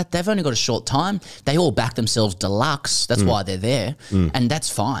they've only got a short time. They all back themselves deluxe. That's why they're there. And that's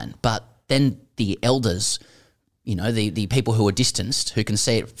fine. But then the elders, the people who are distanced, who can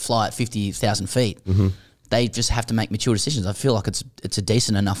see it fly at 50,000 feet, they just have to make mature decisions. I feel like it's a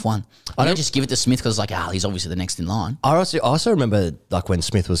decent enough one. I don't just give it to Smith because it's like, he's obviously the next in line. I also remember like when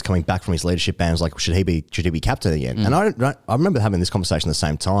Smith was coming back from his leadership ban, I was like, should he be captain again? And I remember having this conversation at the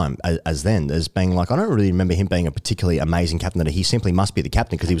same time as being like, I don't really remember him being a particularly amazing captain. That he simply must be the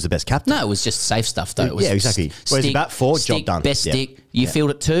captain because he was the best captain. No, it was just safe stuff though. It was exactly. Whereas about job done. Best stick. You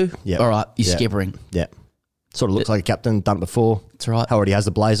field it too. Yeah. All right, you're skippering. Yeah. Sort of looks like a captain. Done it before. That's right. Already has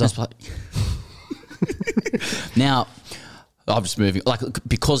the blazer. Now, I'm just moving,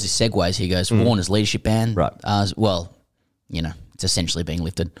 because this segues, he goes, Warner's leadership ban. Right. It's essentially being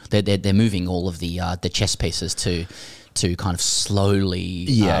lifted. They're moving all of the chess pieces to kind of slowly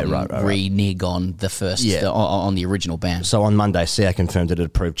renege on the first, on the original ban. So on Monday, CA confirmed that it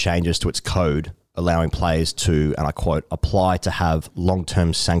approved changes to its code, allowing players to, and I quote, apply to have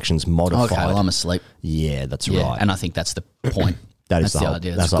long-term sanctions modified. Okay, well, I'm asleep. Yeah, that's right. And I think that's the point. That's the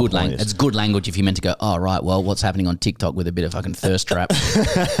idea. It's good language. It's good language if you're meant to go, oh, right, well, what's happening on TikTok with a bit of fucking thirst trap?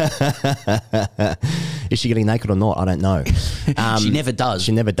 Is she getting naked or not? I don't know. She never does.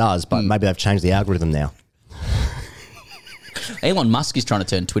 She never does, but maybe they've changed the algorithm now. Elon Musk is trying to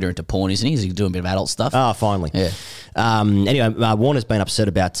turn Twitter into porn, isn't he? He's doing a bit of adult stuff. Oh, finally. Yeah. Anyway, Warner's been upset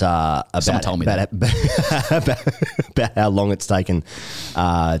about Someone told me about how long it's taken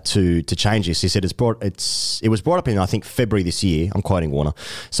to change this. He said it was brought up in, I think, February this year. I'm quoting Warner.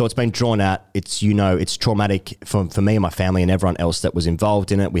 So it's been drawn out. It's traumatic for me and my family and everyone else that was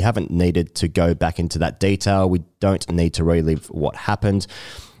involved in it. We haven't needed to go back into that detail. We don't need to relive what happened.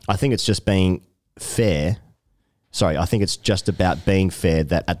 I think it's just being fair. Sorry, I think it's just about being fair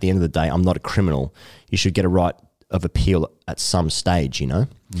that at the end of the day, I'm not a criminal. You should get a right of appeal at some stage, you know,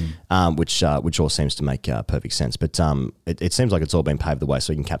 which all seems to make perfect sense. But it seems like it's all been paved the way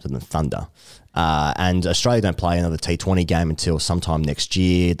so he can captain the Thunder. And Australia don't play another T20 game until sometime next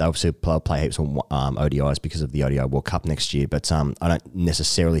year. They obviously play heaps of ODIs because of the ODI World Cup next year. But I don't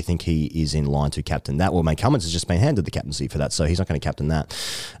necessarily think he is in line to captain that. Well, Mate Cummins has just been handed the captaincy for that, so he's not going to captain that.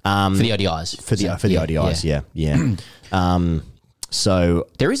 For the ODIs. For the ODIs, yeah. So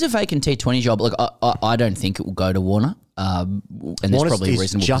there is a vacant T20 job. Look, I don't think it will go to Warner. And there's probably a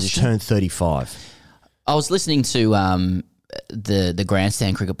reasonable just position. turned 35. I was listening to the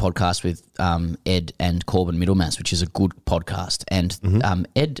Grandstand Cricket podcast with Ed and Corbin Middlemass, which is a good podcast. And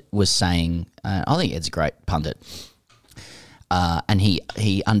Ed was saying, I think Ed's a great pundit, and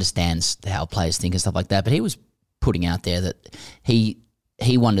he understands how players think and stuff like that. But he was putting out there that he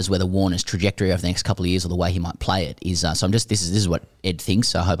wonders whether Warner's trajectory over the next couple of years or the way he might play it is. So this is what Ed thinks.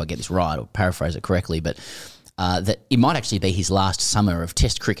 So I hope I get this right or paraphrase it correctly, but. That it might actually be his last summer of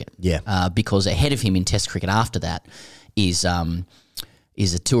Test cricket. Yeah. Because ahead of him in Test cricket after that is a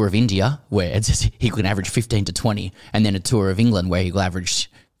tour of India where he could average 15 to 20, and then a tour of England where he'll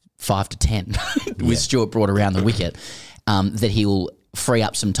average 5 to 10 with Stuart Broad around the wicket. That he'll free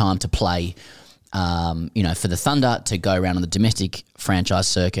up some time to play, for the Thunder, to go around on the domestic franchise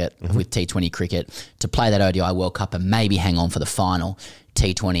circuit with T20 cricket, to play that ODI World Cup and maybe hang on for the final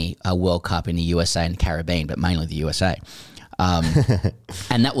T20 World Cup in the USA and Caribbean, but mainly the USA.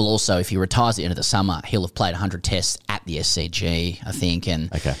 And that will also, if he retires at the end of the summer, he'll have played 100 tests at the SCG, I think. And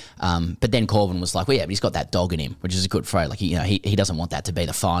but then Corbin was like, well, yeah, but he's got that dog in him, which is a good phrase. Like, he doesn't want that to be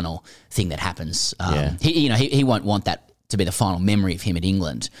the final thing that happens. He won't want that to be the final memory of him at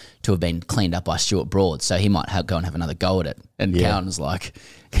England to have been cleaned up by Stuart Broad. So he might go and have another go at it. And Cowan's like,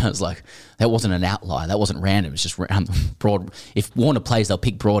 that wasn't an outlier. That wasn't random. It's just Broad. If Warner plays, they'll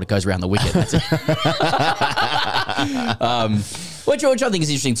pick Broad. It goes around the wicket. That's it. Which I think is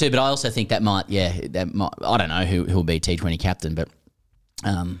interesting too. But I also think that might. I don't know who will be T20 captain, but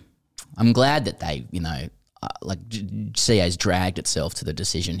I'm glad that they, CA's dragged itself to the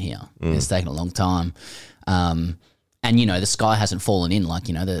decision here. It's taken a long time. And, the sky hasn't fallen in,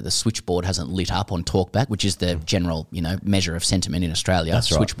 the switchboard hasn't lit up on talkback, which is the general, measure of sentiment in Australia.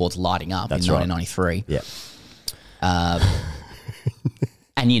 That's right. Switchboard's lighting up in 1993. Yeah.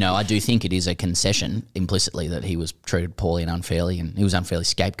 And, I do think it is a concession implicitly that he was treated poorly and unfairly, and he was unfairly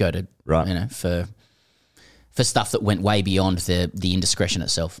scapegoated, right. For stuff that went way beyond the indiscretion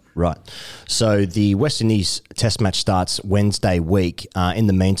itself. Right. So the West Indies test match starts Wednesday week. In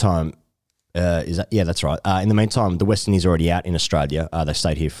the meantime... that's right. In the meantime, the West Indies are already out in Australia. They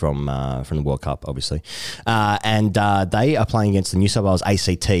stayed here from the World Cup, obviously, and they are playing against the New South Wales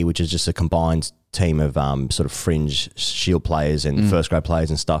ACT, which is just a combined team of sort of fringe Shield players and first grade players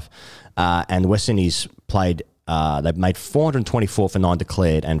and stuff. And the West Indies played. They've made 424 for 9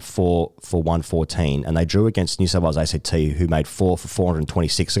 declared and 4 for 114, and they drew against New South Wales ACT, who made 4 for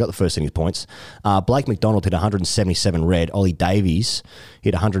 426. They got the first innings points. Blake McDonald hit 177 red. Ollie Davies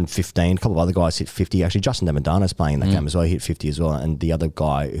hit 115. A couple of other guys hit 50. Actually, Justin Damadano's playing in that game as well. He hit 50 as well, and the other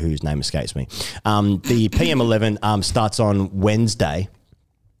guy whose name escapes me. The PM11 starts on Wednesday.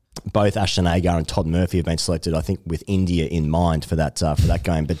 Both Ashton Agar and Todd Murphy have been selected, I think, with India in mind for that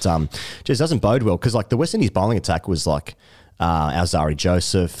game. But just doesn't bode well because the West Indies bowling attack was Alzari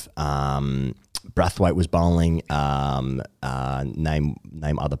Joseph, Brathwaite was bowling. Name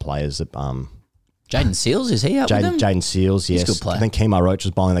other players that. Jaden Seals, is he out with them? Jaden Seals, yes. He's a good player. I think Kemar Roach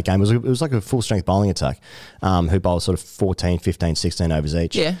was bowling that game. It was like a full-strength bowling attack who bowled sort of 14, 15, 16 overs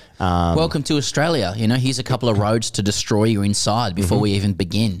each. Yeah. Welcome to Australia. Here's a couple of roads to destroy you inside before we even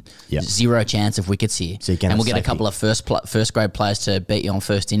begin. Yep. Zero chance of wickets here. So and we'll get a couple of first grade players to beat you on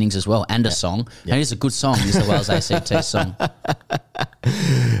first innings as well, and a song. Yep. And it's a good song, New South Wales ACT song.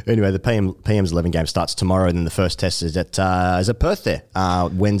 Anyway, the PM's 11 game starts tomorrow, and then the first test is at Perth there,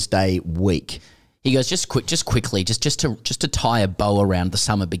 Wednesday week. He goes, just quickly, just to tie a bow around the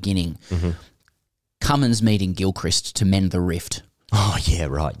summer beginning. Cummins meeting Gilchrist to mend the rift. Oh yeah,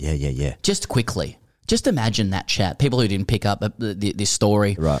 right, yeah. Just quickly, just imagine that chat. People who didn't pick up this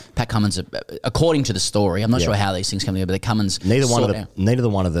story, right? Pat Cummins, according to the story, I'm not sure how these things come together, but the Cummins. Neither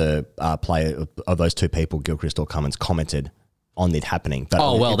one of the player of those two people, Gilchrist or Cummins, commented on it happening. But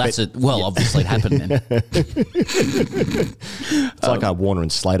obviously it happened then. It's like Warner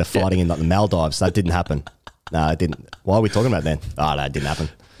and Slater fighting in the Maldives. That didn't happen. No, it didn't. Why are we talking about then? Oh, no, it didn't happen.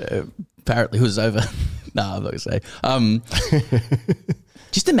 Apparently it was over. No, I'm not going to say.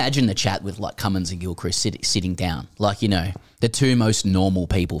 Just imagine the chat with Cummins and Gilchrist sitting down. The two most normal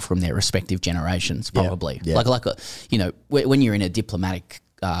people from their respective generations, probably. Yeah. When you're in a diplomatic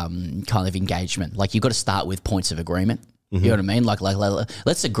kind of engagement. Like you've got to start with points of agreement. You know what I mean? Like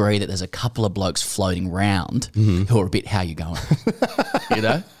let's agree that there's a couple of blokes floating around who are a bit how you going, you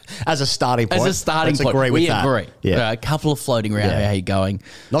know? As a starting point. Let's agree with that. Agree. Yeah. A couple of floating around how you going.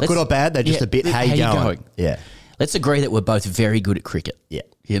 Not good or bad, they're just a bit how you going. Yeah. Let's agree that we're both very good at cricket. Yeah.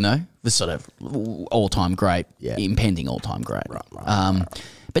 You know? The sort of all-time great, impending all-time great. Right.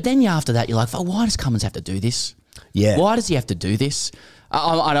 But then after that, you're like, oh, why does Cummins have to do this? Yeah. Why does he have to do this?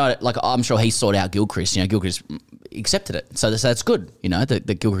 I know, like, I'm sure he sought out Gilchrist. You know, Gilchrist accepted it. So that's good, you know,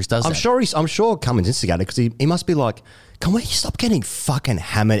 that Gilchrist does that. I'm sure Cummins instigated because he must be like, can we stop getting fucking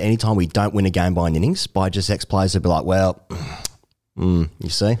hammered anytime we don't win a game by an innings by just ex-players who'd be like, well, you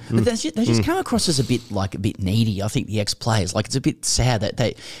see? But they just come across as a bit needy, I think, the ex-players. Like, it's a bit sad that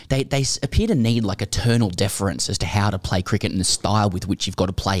they appear to need, like, eternal deference as to how to play cricket and the style with which you've got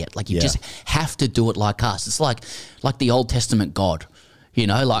to play it. Like, you just have to do it like us. It's like the Old Testament God. You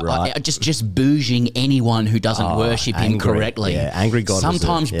know, like just bouging anyone who doesn't worship him correctly. Yeah, angry God.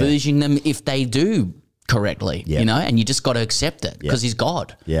 Sometimes bouging them if they do correctly, you know, and you just got to accept it because he's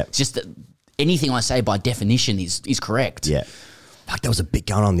God. Yeah. It's just that anything I say by definition is correct. Yeah. Fuck, there was a bit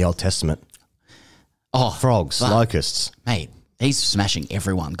going on in the Old Testament. Oh. Frogs, locusts. Mate, he's smashing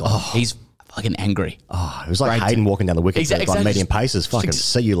everyone, God. He's fucking angry. Oh, it was like Hayden walking down the wicket by medium paces. Fucking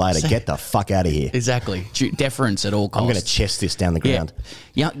see you later. Get the fuck out of here. Exactly. Deference at all costs. I'm going to chest this down the ground.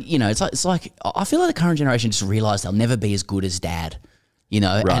 Yeah, you know, it's like I feel like the current generation just realised they'll never be as good as Dad, you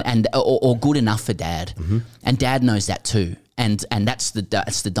know, or good enough for Dad, and Dad knows that too. And that's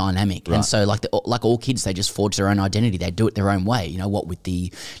the dynamic. Right. And so like all kids, they just forge their own identity. They do it their own way. You know what, with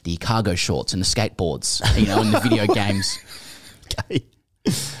the cargo shorts and the skateboards, you know, and the video games. Okay.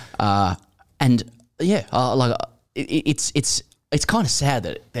 And yeah, it's kind of sad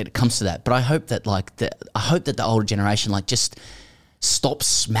that it comes to that. But I hope that the older generation like just stops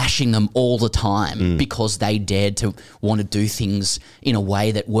smashing them all the time because they dared to want to do things in a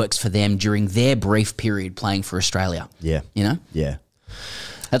way that works for them during their brief period playing for Australia. Yeah, you know. Yeah.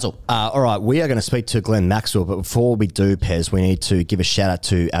 That's all. All right, we are going to speak to Glenn Maxwell, but before we do, Pez, we need to give a shout out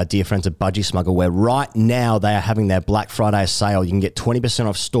to our dear friends at Budgie Smuggle, where right now they are having their Black Friday sale. You can get 20%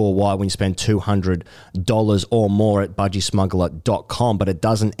 off store-wide when you spend $200 or more at budgiesmuggler.com, but it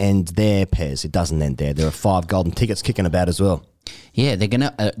doesn't end there, Pez. It doesn't end there. There are 5 golden tickets kicking about as well. Yeah, they're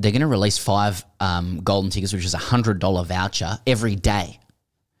gonna release 5 golden tickets, which is a $100 voucher every day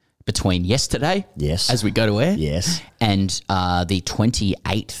between yesterday, as we go to air, and the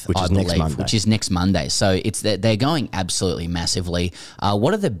 28th, which is next Monday. Which is next Monday. So they're going absolutely massively.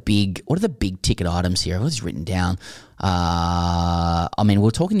 What are the big ticket items here? What is written down? I mean, we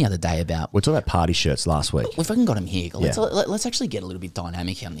were talking the other day about party shirts last week. We've fucking got them here. Let's actually get a little bit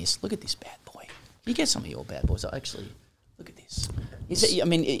dynamic on this. Look at this bad boy. You get some of your bad boys. Actually, look at this. I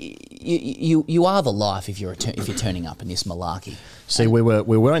mean, you are the life if you're turning up in this malarkey. See, we were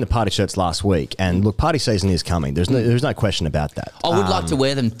wearing the party shirts last week, and look, party season is coming. There's no question about that. I would like to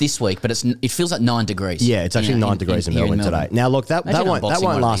wear them this week, but it feels like 9 degrees. Yeah, it's actually 9 degrees in Melbourne today. Now, look, that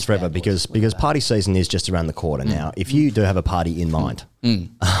won't last forever because party season is just around the corner now. If you do have a party in mind,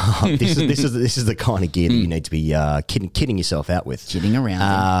 this is the kind of gear that you need to be kidding yourself out with. Kidding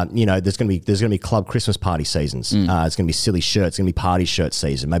around. You know, there's going to be club Christmas party seasons. It's going to be silly shirts. It's going to be party shirt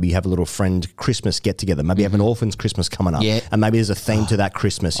season. Maybe you have a little friend Christmas get together. Maybe you have an orphans Christmas coming up. Yeah. And maybe there's a theme to that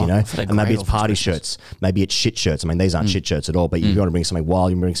Christmas, you know. And maybe it's party shirts. Maybe it's shit shirts. I mean, these aren't shit shirts at all, but you want to bring something wild,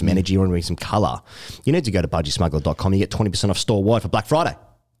 you want to bring some energy, you want to bring some colour. You need to go to budgiesmuggler.com. You get 20% off store wide for Black Friday.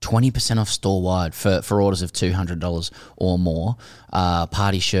 20% off store-wide for orders of $200 or more,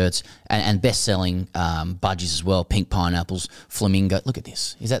 party shirts, and best-selling budgies as well, pink pineapples, flamingo. Look at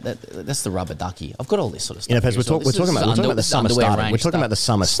this. That's the rubber ducky. I've got all this sort of stuff. You know, Pez, we're talking about the summer starting. We're talking about the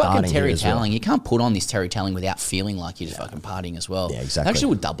summer starting fucking terry here as well. toweling. You can't put on this terry toweling without feeling like you're just fucking partying as well. Yeah, exactly. Actually,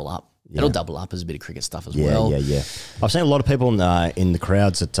 would double up. Yeah. It'll double up as a bit of cricket stuff as well. Yeah. I've seen a lot of people in the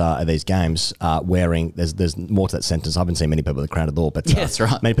crowds at these games wearing. There's more to that sentence. I haven't seen many people at the crowd at all, but that's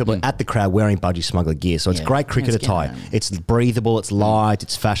right. Many people at the crowd wearing Budgie Smuggler gear. So it's great cricket attire. It's breathable. It's light.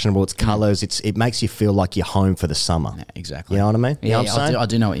 It's fashionable. It's colours. It makes you feel like you're home for the summer. Yeah, exactly. You know what I mean? Yeah, you know what I'm saying? I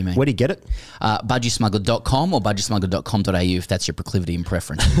do know what you mean. Where do you get it? Budgiesmuggler.com or budgiesmuggler.com.au if that's your proclivity and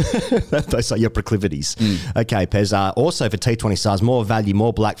preference. Those are your proclivities. Okay, Pez. Also for T20 Stars, more value,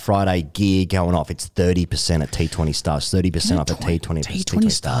 more Black Friday gear going off. It's 30% at T20 Stars, 30% off at T20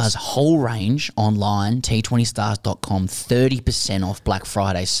 T20 Stars, whole range online, T20stars.com, 30% off Black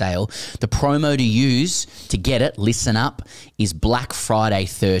Friday sale. The promo to use to get it, listen up, is Black Friday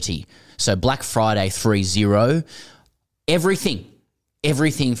 30. So Black Friday 30, everything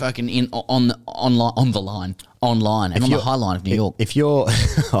fucking on the line. online and on the High Line of New York. If you're,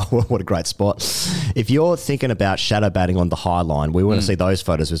 oh, what a great spot. If you're thinking about shadow batting on the High Line, we want to see those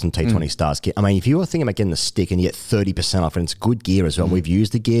photos with some T20 Stars kit. I mean, if you're thinking about getting the stick and you get 30% off, and it's good gear as well. We've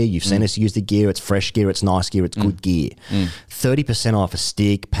used the gear. You've seen us use the gear. It's fresh gear. It's nice gear. It's good gear. 30% off a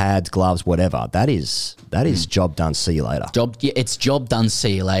stick, pads, gloves, whatever. That is job done. See you later. It's job done.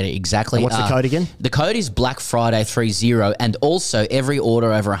 See you later. Exactly. And what's the code again? The code is Black Friday 30, and also every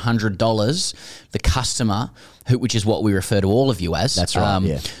order over $100, the customer, which is what we refer to all of you as, that's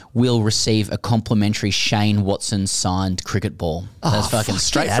right, will receive a complimentary Shane Watson signed cricket ball. That's fucking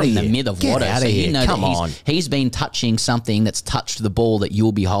straight from the mid of water. So you know that he's been touching something that's touched the ball that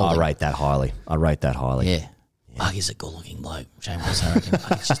you'll be holding. I rate that highly. Yeah. Oh, he's a good-looking bloke, Shane Watson. I reckon.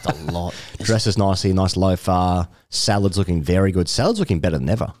 It's just a lot. Dresses nicely, nice loafer. Salad's looking very good. Salad's looking better than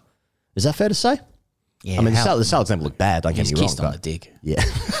ever. Is that fair to say? Yeah. I mean, the salad's never looked bad. Don't get me wrong. He's kissed on the dick. Yeah.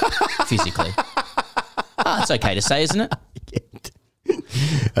 Physically. It's okay to say, isn't it?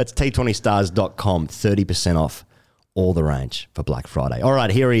 That's T20stars.com. 30% off all the range for Black Friday. All right,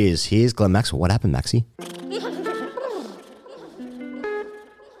 here he is. Here's Glenn Maxwell. What happened, Maxie?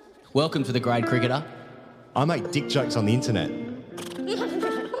 Welcome to the Grade Cricketer. I make dick jokes on the internet.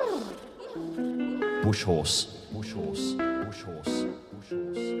 Bush horse. Bush horse. Bush horse. Bush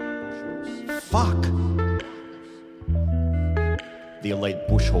horse. Bush horse. Fuck. The elite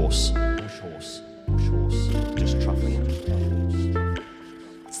bush horse. Bush horse. Bush horse. Just truffling.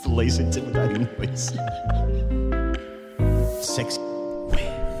 It's the least intimidating noise. Sex.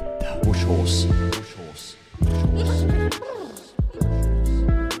 Bush horse. Bush horse. Bush horse.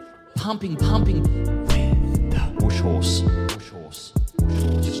 Pumping. Bush horse. Bush horse.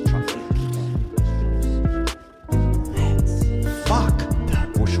 Just truffling. Fuck.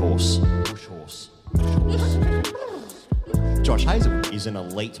 Bush horse. Bush horse. Josh Hazelwood is an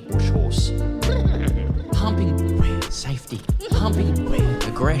elite bush horse. Pumping. Safety. Pumping.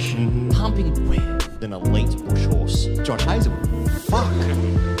 Aggression. Pumping. An elite bush horse. Josh Hazelwood. Fuck.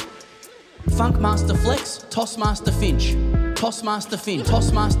 Funkmaster Flex. Tossmaster Finch. Tossmaster Finch.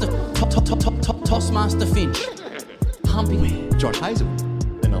 Tossmaster. Tossmaster Finch. Pumping. Josh Hazelwood.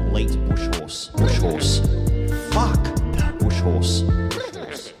 An elite bush horse. Bush horse. Fuck. Bush horse. Bush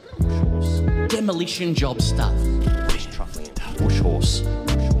horse. Bush horse. Demolition job stuff. Bush horse.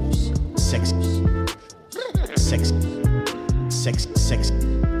 Bush horse. Sex.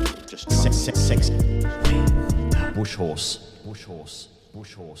 Just sex. Bush horse. Bush horse.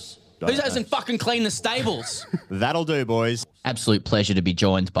 Bush horse. Who hasn't fucking cleaned the stables? That'll do, boys. Absolute pleasure to be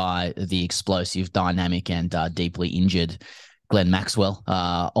joined by the explosive, dynamic, and deeply injured Glenn Maxwell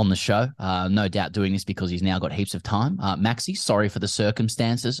on the show. No doubt doing this because he's now got heaps of time. Maxie, sorry for the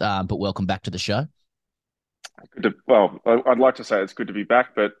circumstances, but welcome back to the show. I'd like to say it's good to be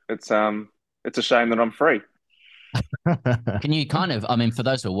back, but it's a shame that I'm free. Can you for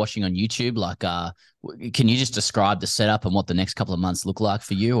those who are watching on YouTube, can you just describe the setup and what the next couple of months look like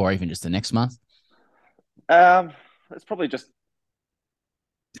for you, or even just the next month? It's probably just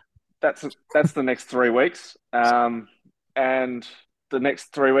that's the next 3 weeks, and the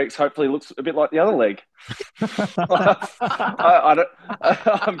next 3 weeks hopefully looks a bit like the other leg.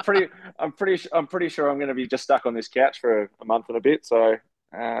 I'm pretty sure I'm going to be just stuck on this couch for a month and a bit. So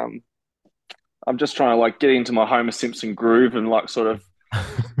I'm just trying to get into my Homer Simpson groove and sort of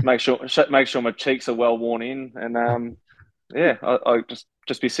make sure my cheeks are well worn in, and I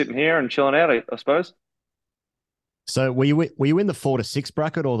just be sitting here and chilling out, I suppose. So were you in the 4 to 6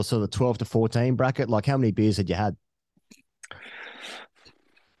 bracket or the sort of 12 to 14 bracket? How many beers had you had?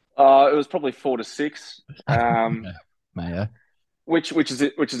 It was probably 4 to 6, Mayo. which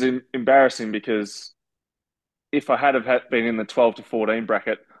is embarrassing because if I had been in the 12 to 14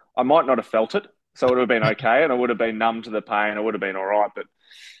 bracket, I might not have felt it, so it would have been okay, and I would have been numb to the pain. I would have been all right, but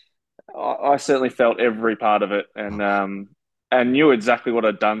I certainly felt every part of it, and knew exactly what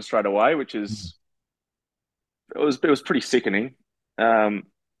I'd done straight away, which is it was pretty sickening. And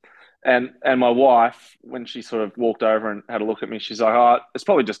my wife, when she sort of walked over and had a look at me, she's like, "Oh, it's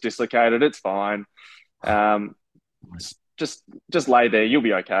probably just dislocated. It's fine. Just lay there. You'll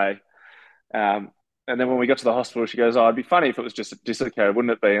be okay." And then when we got to the hospital, she goes, "Oh, it'd be funny if it was just dislocated,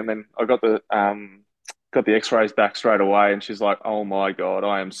 wouldn't it be?" And then I got the X-rays back straight away, and she's like, "Oh my God,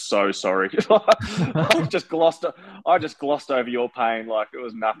 I am so sorry. I just glossed over your pain like it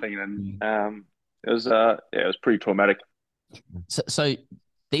was nothing." And it was pretty traumatic. So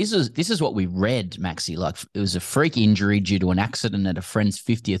this is what we read, Maxie. It was a freak injury due to an accident at a friend's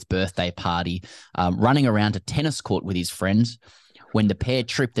 50th birthday party, running around a tennis court with his friends, when the pair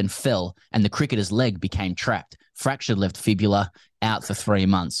tripped and fell and the cricketer's leg became trapped. Fractured left fibula, out for 3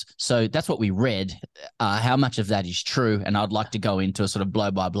 months. So that's what we read. How much of that is true? And I'd like to go into a sort of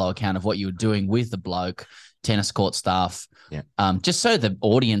blow-by-blow account of what you were doing with the bloke, tennis court staff, just so the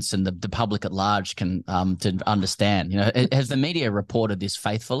audience and the public at large can to understand. Has the media reported this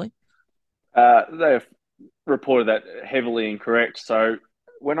faithfully? They've reported that heavily incorrect. So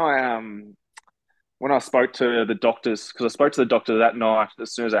when I spoke to the doctors, because I spoke to the doctor that night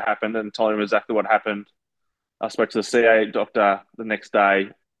as soon as it happened and told him exactly what happened. I spoke to the CA doctor the next day,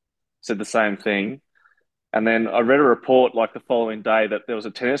 said the same thing. And then I read a report like the following day that there was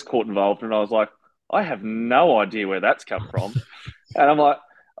a tennis court involved. And I was like, I have no idea where that's come from. And I'm like,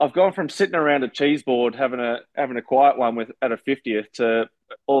 I've gone from sitting around a cheese board having a quiet one at a 50th to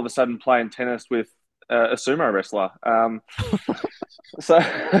all of a sudden playing tennis with a sumo wrestler. So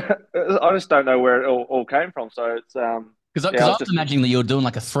I just don't know where it all came from. So it's because I was just imagining that you were doing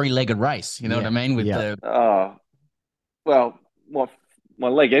like a 3-legged race. You know what I mean? Well, my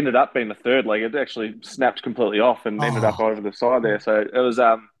leg ended up being the third leg. It actually snapped completely off and ended up over the side there. So it was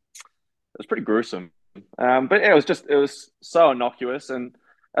pretty gruesome. But yeah, it was so innocuous. And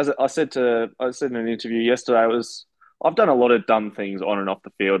as I said in an interview yesterday, I've done a lot of dumb things on and off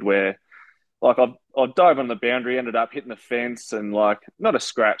the field where, like, I dove on the boundary, ended up hitting the fence, and like not a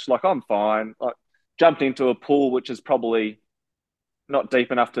scratch. Like, I'm fine. Like, jumped into a pool which is probably not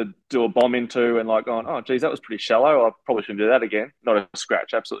deep enough to do a bomb into, and like going, oh geez, that was pretty shallow. I probably shouldn't do that again. Not a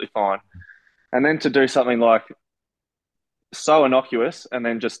scratch, absolutely fine. And then to do something like so innocuous and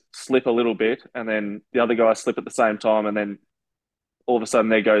then just slip a little bit, and then the other guy slip at the same time, and then all of a sudden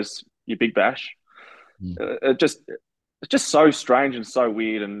there goes your big bash. It's just so strange and so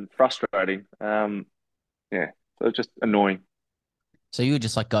weird and frustrating. So it's just annoying. So you were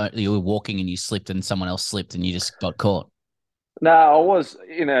just like you were walking and you slipped and someone else slipped and you just got caught? No, I was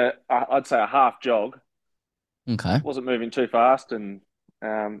in I'd say a half jog. Okay. Wasn't moving too fast, and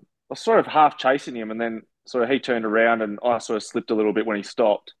I was sort of half chasing him, and then sort of he turned around and I sort of slipped a little bit when he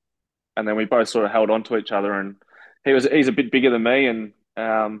stopped, and then we both sort of held on to each other, and he's a bit bigger than me, and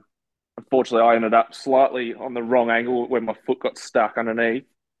unfortunately I ended up slightly on the wrong angle where my foot got stuck underneath,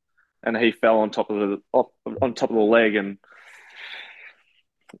 and he fell on top of the leg, and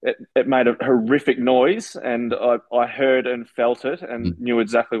it made a horrific noise, and I heard and felt it and knew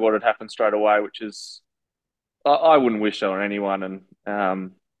exactly what had happened straight away, which is I wouldn't wish that on anyone.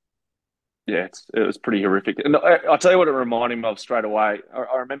 And it was pretty horrific. And I'll tell you what it reminded me of straight away.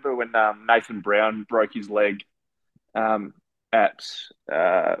 I remember when Nathan Brown broke his leg at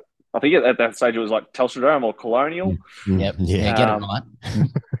I think at that stage it was like Telstra or Colonial. Yep. Yeah, get it right.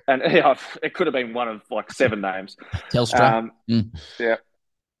 And it could have been one of like 7 names. Telstra. Yeah.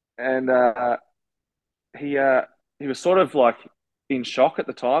 And he was sort of like in shock at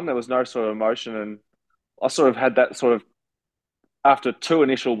the time. There was no sort of emotion, and I sort of had that sort of, after 2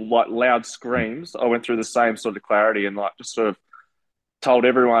 initial like loud screams, I went through the same sort of clarity and like just sort of told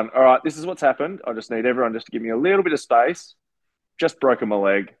everyone, all right, this is what's happened. I just need everyone just to give me a little bit of space. Just broken my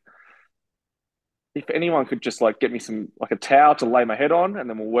leg. If anyone could just like get me some like a towel to lay my head on, and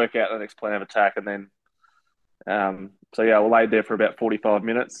then we'll work out the next plan of attack. And then we laid there for about 45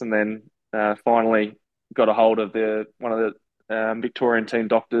 minutes, and then finally got a hold of one of the Victorian team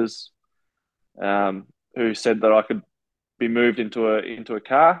doctors, who said that I could be moved into a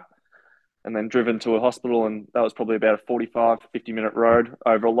car and then driven to a hospital, and that was probably about a 45 to 50-minute road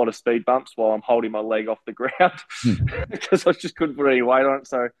over a lot of speed bumps while I'm holding my leg off the ground because I just couldn't put any weight on it.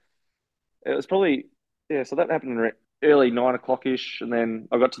 So it was probably so that happened early 9 o'clock-ish, and then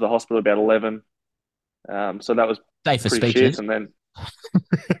I got to the hospital about 11. So that was day for pretty speeches. shit, and then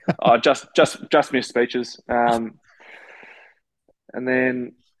I just missed speeches. And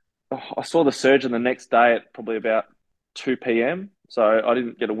then I saw the surgeon the next day at probably about 2 p.m. So I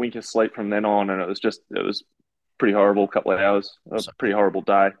didn't get a wink of sleep from then on, and it was pretty horrible couple of hours, a pretty horrible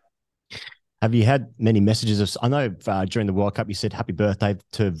day. Have you had many messages I know during the World Cup you said happy birthday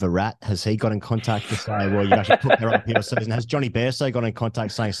to Virat. Has he got in contact to say, well, you actually put their IPL season? Has Johnny Bairstow got in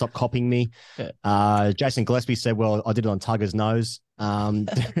contact saying, stop copying me? Yeah. Jason Gillespie said, well, I did it on Tugger's nose. Have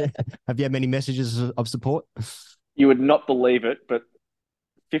you had many messages of support? You would not believe it, but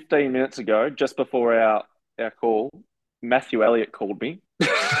 15 minutes ago, just before our call, Matthew Elliott called me.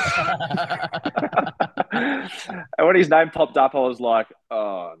 And when his name popped up, I was like,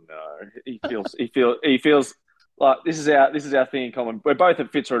 "Oh no!" He feels like this is our thing in common. We're both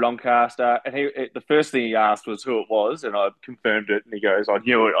at Fitzroy Doncaster, and the first thing he asked was who it was, and I confirmed it. And he goes, "I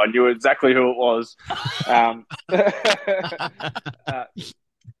knew it. I knew exactly who it was."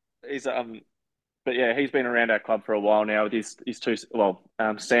 But yeah, he's been around our club for a while now with his two.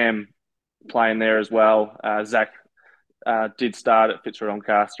 Sam playing there as well. Zach did start at Fitzroy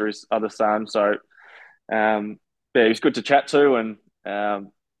Doncaster, his other son. So, yeah, he was good to chat to. And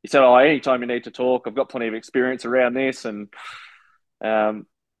he said, "Oh, anytime you need to talk, I've got plenty of experience around this." And yeah,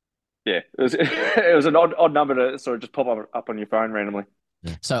 it was it was an odd number to sort of just pop up on your phone randomly.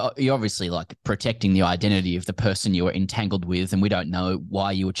 So you're obviously like protecting the identity of the person you were entangled with, and we don't know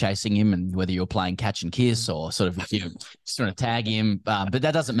why you were chasing him and whether you were playing catch and kiss or sort of just trying to tag him. But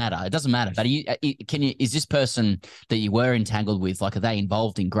that doesn't matter. It doesn't matter. But is this person that you were entangled with, like, are they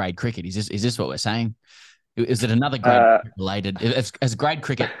involved in grade cricket? Is this what we're saying? Is it another grade related? Has grade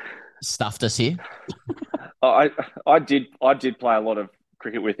cricket stuffed us here? I did play a lot of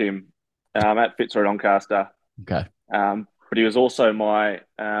cricket with him at Fitzroy Doncaster. Okay. But he was also my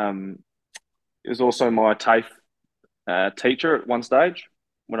TAFE teacher at one stage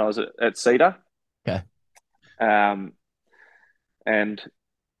when I was at Cedar. Okay. And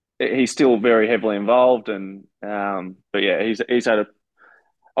he's still very heavily involved. And but yeah, he's had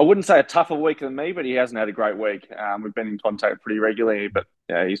I wouldn't say a tougher week than me, but he hasn't had a great week. We've been in contact pretty regularly, but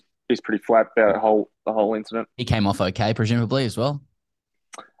yeah, he's pretty flat about the whole incident. He came off okay, presumably, as well.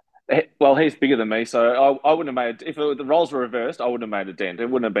 Well, he's bigger than me, so I wouldn't have made. If the roles were reversed, I wouldn't have made a dent. It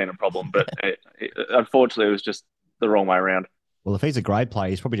wouldn't have been a problem, but unfortunately, it was just the wrong way around. Well, if he's a grade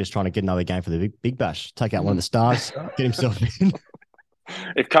player, he's probably just trying to get another game for the Big Bash, take out one of the stars, get himself in.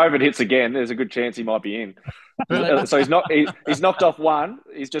 If COVID hits again, there's a good chance he might be in. So he's knocked off one.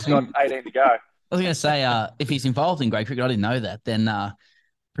 He's just got 18 to go. I was going to say, if he's involved in grade cricket, I didn't know that. Then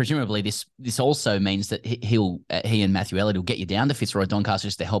presumably this also means that he and Matthew Elliott will get you down to Fitzroy Doncaster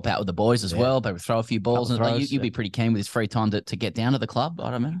just to help out with the boys as well, but throw a few balls. You'd be pretty keen with his free time to get down to the club,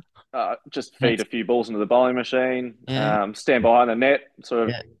 I don't know. Just feed a few balls into the bowling machine, stand behind the net, sort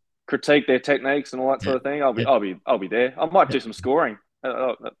of critique their techniques and all that sort of thing. I'll be there. I might do some scoring.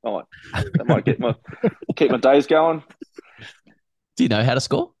 That might keep my days going. Do you know how to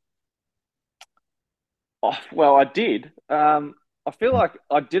score? Oh, well, I did. I feel like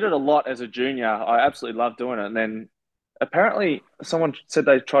I did it a lot as a junior. I absolutely loved doing it. And then apparently someone said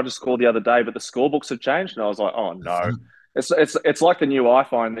they tried to score the other day, but the scorebooks had changed. And I was like, oh, no. It's like the new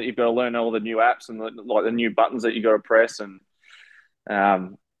iPhone that you've got to learn all the new apps and the new buttons that you got to press. And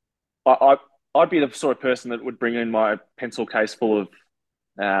I'd be the sort of person that would bring in my pencil case full of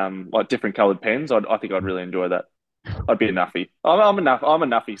like different coloured pens. I think I'd really enjoy that. I'd be a nuffy. I'm a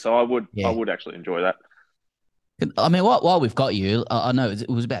nuffy, so I would actually enjoy that. I mean, while we've got you, I know it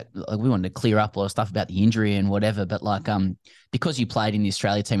was about we wanted to clear up a lot of stuff about the injury and whatever, but because you played in the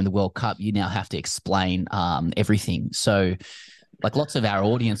Australia team in the World Cup, you now have to explain everything. So, lots of our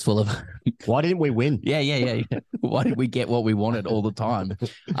audience will have. Why didn't we win? Yeah. Why did we get what we wanted all the time?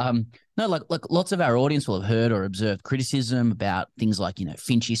 No, lots of our audience will have heard or observed criticism about things like,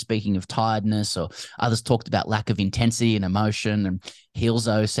 Finchy speaking of tiredness, or others talked about lack of intensity and emotion. And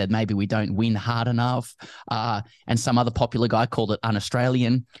Hilzo said maybe we don't win hard enough. And some other popular guy called it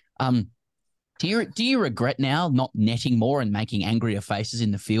un-Australian. Do you regret now not netting more and making angrier faces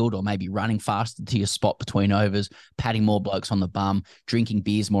in the field, or maybe running faster to your spot between overs, patting more blokes on the bum, drinking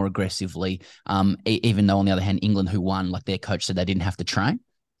beers more aggressively, even though, on the other hand, England, who won, their coach said they didn't have to train?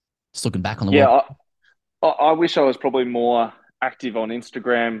 Just looking back on the World. I wish I was probably more active on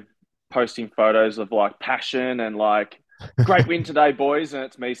Instagram, posting photos of passion and great win today, boys, and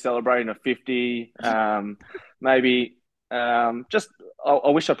it's me celebrating a 50. Maybe just I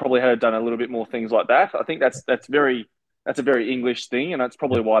wish I probably had done a little bit more things like that. I think that's a very English thing, and that's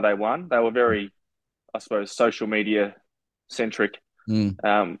probably why they won. They were very, I suppose, social media centric.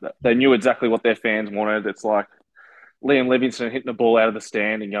 They knew exactly what their fans wanted. It's like Liam Livingstone hitting the ball out of the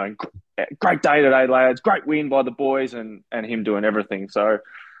stand and going, "Great day today, lads! Great win by the boys," and him doing everything. So,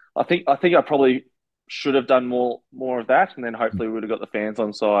 I think I probably should have done more of that, and then hopefully we would have got the fans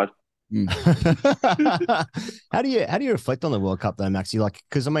on side. How do you reflect on the World Cup though, Maxie?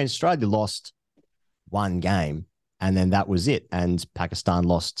 Because Australia lost one game and then that was it, and Pakistan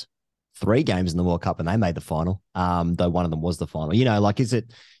lost 3 games in the World Cup and they made the final. Though one of them was the final.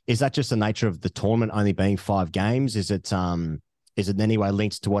 Is that just the nature of the tournament only being 5 games? Is it in any way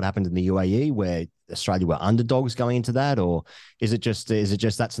linked to what happened in the UAE where Australia were underdogs going into that, or is it just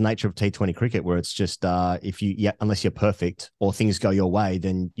that's the nature of T20 cricket where it's just unless you're perfect or things go your way,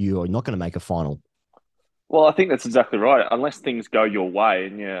 then you're not going to make a final? Well, I think that's exactly right. Unless things go your way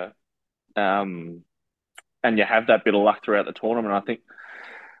and you have that bit of luck throughout the tournament, I think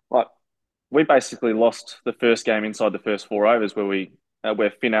we basically lost the first game inside the first 4 overs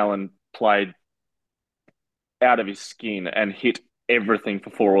where Finn Allen played out of his skin and hit everything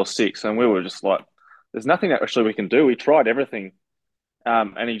for 4 or 6, and we were just there's nothing that actually we can do. We tried everything,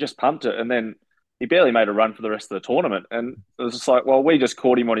 and he just pumped it. And then he barely made a run for the rest of the tournament. And it was just like, well, we just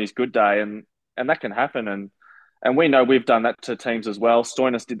caught him on his good day, and that can happen. And we know we've done that to teams as well.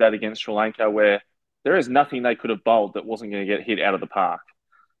 Stoinis did that against Sri Lanka, where there is nothing they could have bowled that wasn't going to get hit out of the park.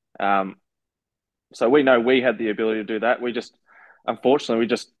 So we know we had the ability to do that. Unfortunately, we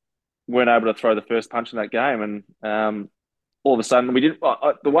just weren't able to throw the first punch in that game. And all of a sudden, we didn't.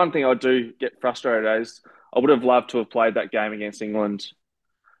 The one thing I do get frustrated at is I would have loved to have played that game against England.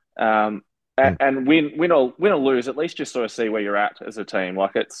 And win or lose, at least just sort of see where you're at as a team.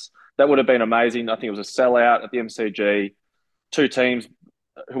 Like that would have been amazing. I think it was a sellout at the MCG. Two teams,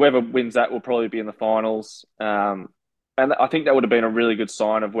 whoever wins that will probably be in the finals. And I think that would have been a really good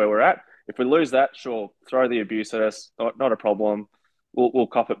sign of where we're at. If we lose that, sure, throw the abuse at us. Not a problem. We'll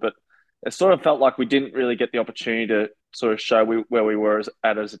cop it. But it sort of felt like we didn't really get the opportunity to sort of show where we were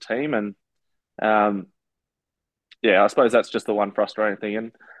as a team. And I suppose that's just the one frustrating thing.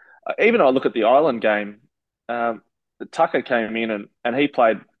 And even I look at the Ireland game, Tucker came in and he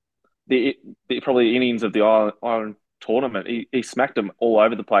played the probably innings of the Ireland tournament. He smacked them all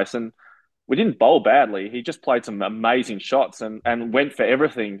over the place, and we didn't bowl badly. He just played some amazing shots and went for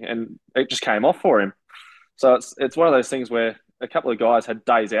everything, and it just came off for him. So it's one of those things where a couple of guys had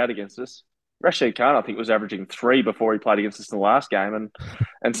days out against us. Rashid Khan, I think, was averaging 3 before he played against us in the last game,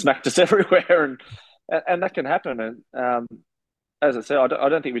 and smacked us everywhere, and that can happen. And as I said, I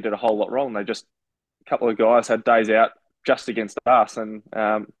don't think we did a whole lot wrong. A couple of guys had days out just against us, and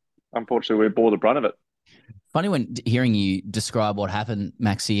unfortunately, we bore the brunt of it. Funny when hearing you describe what happened,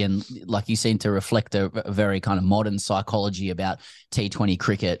 Maxie, and like you seem to reflect a very kind of modern psychology about T20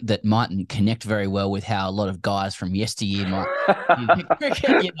 cricket that mightn't connect very well with how a lot of guys from yesteryear might use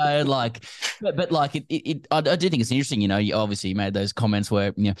cricket, you know, like, but like I do think it's interesting, you know, you obviously made those comments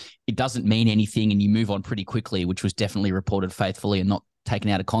where, you know, it doesn't mean anything and you move on pretty quickly, which was definitely reported faithfully and not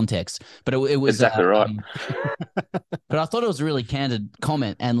taken out of context. But it was exactly right. But I thought it was a really candid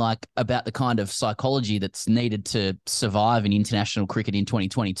comment and like about the kind of psychology that's needed to survive in international cricket in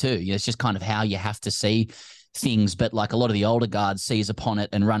 2022. You know, it's just kind of how you have to see things. But like a lot of the older guards seize upon it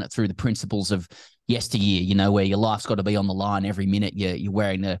and run it through the principles of yesteryear, you know, where your life's got to be on the line every minute. You're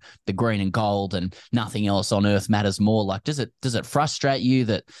wearing the green and gold and nothing else on earth matters more. Like, does it frustrate you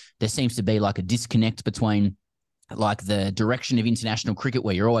that there seems to be like a disconnect between like the direction of international cricket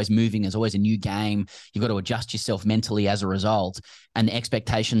where you're always moving, there's always a new game, you've got to adjust yourself mentally as a result, and the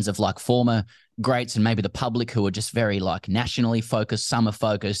expectations of like former greats and maybe the public who are just very like nationally focused, summer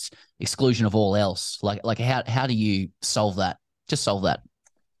focused, exclusion of all else? Like how do you solve that? Just solve that.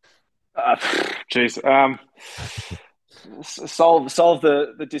 Solve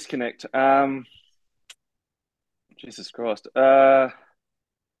the disconnect. Jesus Christ.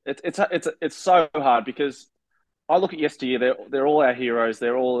 It's so hard because I look at yesteryear, they're all our heroes.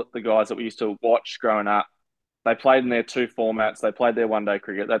 They're all the guys that we used to watch growing up. They played in their 2 formats. They played their one-day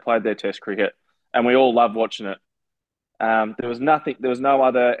cricket. They played their test cricket. And we all loved watching it. There was no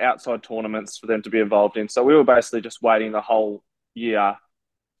other outside tournaments for them to be involved in. So we were basically just waiting the whole year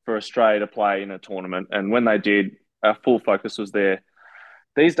for Australia to play in a tournament. And when they did, our full focus was there.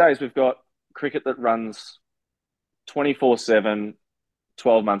 These days, we've got cricket that runs 24/7,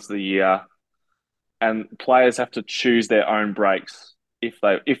 12 months of the year. And players have to choose their own breaks if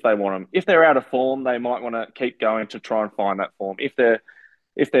they want them. If they're out of form, they might want to keep going to try and find that form. If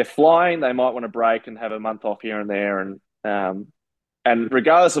they're flying, they might want to break and have a month off here and there. And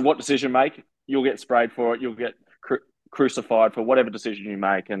regardless of what decision you make, you'll get sprayed for it. You'll get crucified for whatever decision you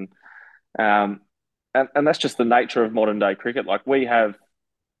make. And that's just the nature of modern day cricket. Like, we have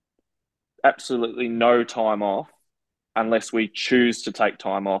absolutely no time off unless we choose to take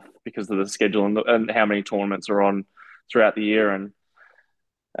time off because of the schedule and how many tournaments are on throughout the year.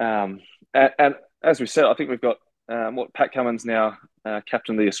 And as we said, I think we've got Pat Cummins now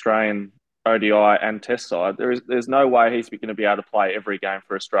captain the Australian ODI and Test side. There's no way he's going to be able to play every game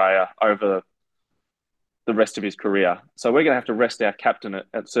for Australia over the rest of his career. So we're going to have to rest our captain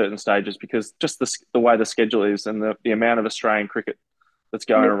at certain stages because just the way the schedule is and the amount of Australian cricket that's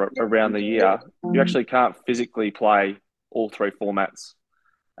going around the year, you actually can't physically play all 3 formats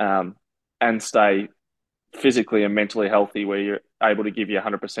and stay physically and mentally healthy where you're able to give you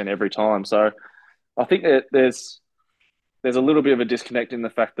 100% every time. So I think that there's a little bit of a disconnect in the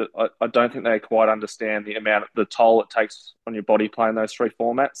fact that I don't think they quite understand the toll it takes on your body playing those 3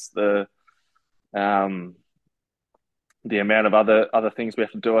 formats, the amount of other things we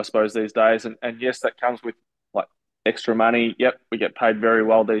have to do, I suppose, these days. And yes, that comes with like extra money. Yep, we get paid very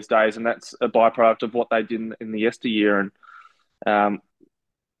well these days, and that's a byproduct of what they did in the yesteryear. And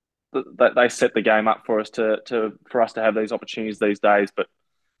they set the game up for us to have these opportunities these days. But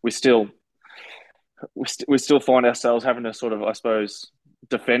we still, we still find ourselves having to sort of, I suppose,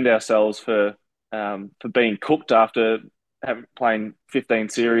 defend ourselves for being cooked after playing 15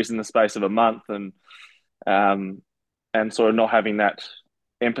 series in the space of a month, and sort of not having that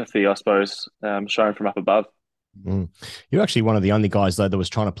empathy, I suppose, shown from up above. Mm. You're actually one of the only guys though that was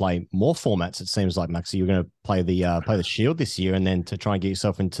trying to play more formats. It seems like, Maxie, you're going to play the Shield this year, and then to try and get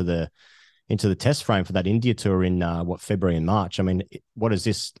yourself into the test frame for that India tour in February and March. I mean, what does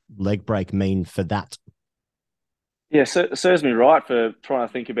this leg break mean for that? Yeah, so serves me right for trying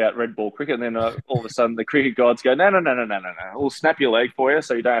to think about red ball cricket, and then all of a sudden the cricket gods go, no, we'll snap your leg for you,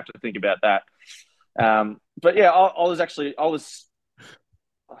 so you don't have to think about that. But yeah,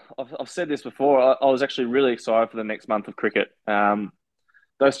 I've said this before. I was actually really excited for the next month of cricket.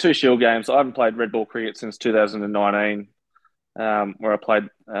 Those 2 Shield games, I haven't played red ball cricket since 2019, where I played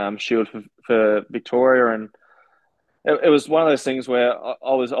Shield for Victoria, and it was one of those things where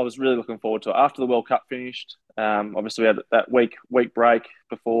I was really looking forward to it. After the World Cup finished. Obviously, we had that week break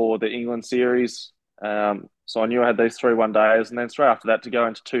before the England series, so I knew I had these 3 1-days, and then straight after that to go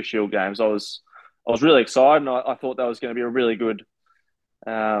into 2 Shield games. I was really excited, and I thought that was going to be a really good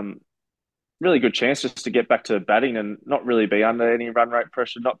chance just to get back to batting and not really be under any run rate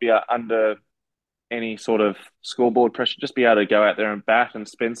pressure, not be under any sort of scoreboard pressure, just be able to go out there and bat and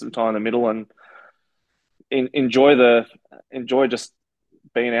spend some time in the middle and enjoy just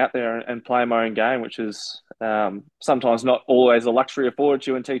being out there and playing my own game, which is sometimes not always a luxury afforded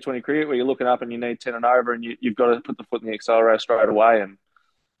to you in T20 cricket, where you're looking up and you need 10 and over, and you've got to put the foot in the accelerator straight away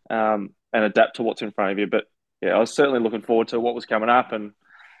and adapt to what's in front of you. But yeah, I was certainly looking forward to what was coming up, and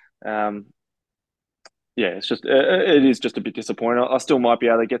it is just a bit disappointing. I still might be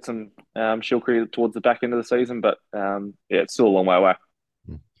able to get some Shield cricket towards the back end of the season, but it's still a long way away.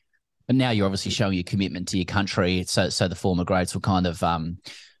 But now you're obviously showing your commitment to your country, so the former greats will kind of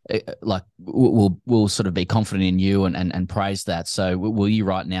will sort of be confident in you and praise that. So will you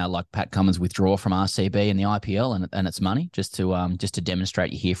right now, like Pat Cummins, withdraw from RCB and the IPL and its money just to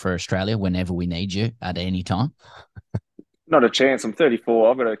demonstrate you're here for Australia whenever we need you at any time? Not a chance. I'm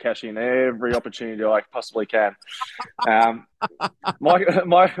 34. I've got to cash in every opportunity I possibly can. My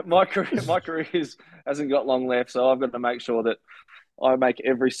career hasn't got long left, so I've got to make sure that I make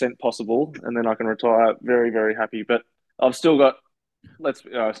every cent possible, and then I can retire very, very happy. But I've still got, let's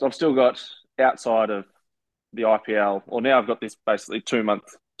be honest, outside of the IPL, or now I've got this basically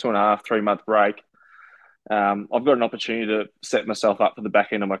 2-month, 2.5, 3-month break. I've got an opportunity to set myself up for the back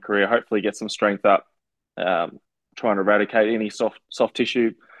end of my career, hopefully get some strength up, trying to eradicate any soft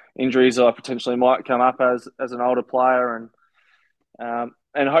tissue injuries I potentially might come up as an older player,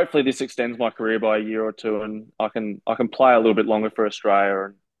 and hopefully this extends my career by a year or two, and I can play a little bit longer for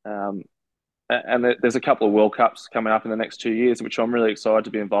Australia. And there's a couple of World Cups coming up in the next 2 years, which I'm really excited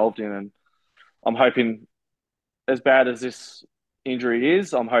to be involved in. And I'm hoping, as bad as this injury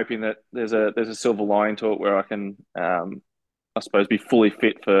is, I'm hoping that there's a silver lining to it where I can, I suppose, be fully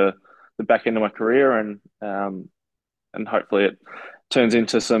fit for the back end of my career, and hopefully it turns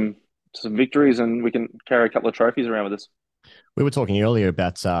into some victories, and we can carry a couple of trophies around with us. We were talking earlier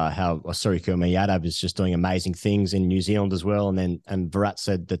about how Suryakumar Yadav is just doing amazing things in New Zealand as well. And Virat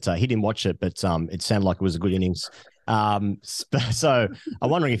said that he didn't watch it, but it sounded like it was a good innings. So I'm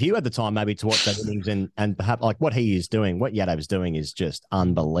wondering if you had the time maybe to watch that innings and perhaps like what he is doing, what Yadav is doing is just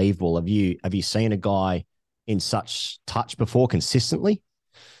unbelievable. Have you seen a guy in such touch before consistently?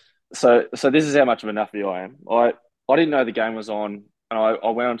 So this is how much of a nuffy I am. I didn't know the game was on, and I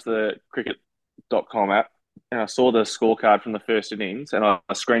went onto the cricket.com app, and I saw the scorecard from the first innings, and I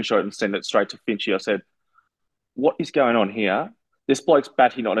screenshot and sent it straight to Finchy. I said, what is going on here? This bloke's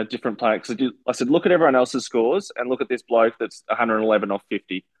batting on a different planet. I said, look at everyone else's scores and look at this bloke that's 111 off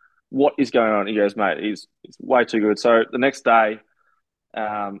 50. What is going on? He goes, mate, he's way too good. So the next day,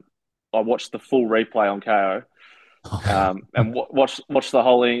 I watched the full replay on KO and watched the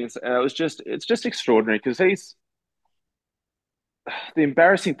whole innings. And it's just extraordinary because the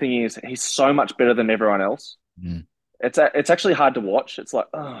embarrassing thing is he's so much better than everyone else. Mm. It's actually hard to watch. It's like,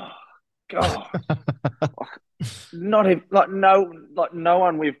 oh God, no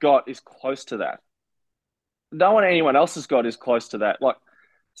one we've got is close to that. No one anyone else has got is close to that. Like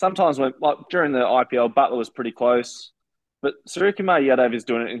sometimes during the IPL, Butler was pretty close, but Suryakumar Yadav is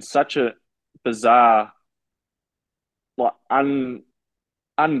doing it in such a bizarre, like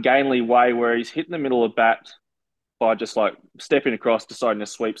ungainly way where he's hitting the middle of bat by just like stepping across, deciding to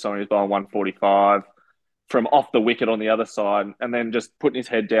sweep someone who's bowling 145 from off the wicket on the other side, and then just putting his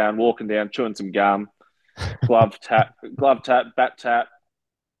head down, walking down, chewing some gum, glove tap, bat tap,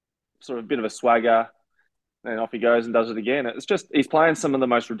 sort of a bit of a swagger. and off he goes and does it again. It's just he's playing some of the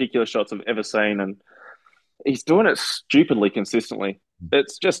most ridiculous shots I've ever seen, and he's doing it stupidly consistently.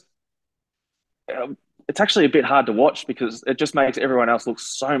 It's just it's actually a bit hard to watch because it just makes everyone else look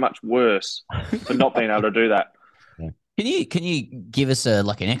so much worse for not being able to do that. Can you give us an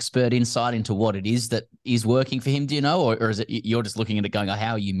expert insight into what it is that is working for him? Do you know, or is it you're just looking at it going, oh,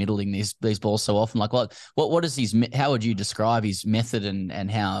 how are you middling these balls so often? Like what is his? How would you describe his method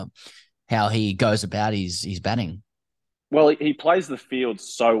and how he goes about his batting? Well, he plays the field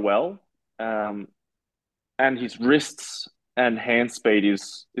so well, and his wrists and hand speed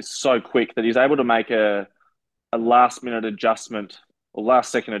is so quick that he's able to make a last minute adjustment or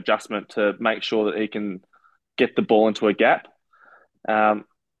last second adjustment to make sure that he can get the ball into a gap. I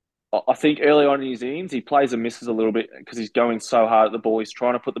think early on in his innings, he plays and misses a little bit because he's going so hard at the ball. He's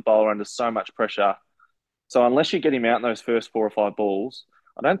trying to put the bowler under so much pressure. So unless you get him out in those first 4 or 5 balls,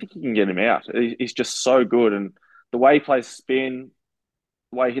 I don't think you can get him out. He's just so good. And the way he plays spin,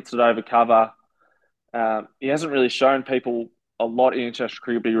 the way he hits it over cover, he hasn't really shown people a lot in international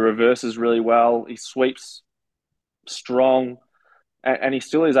cricket, but he reverses really well. He sweeps strong, and he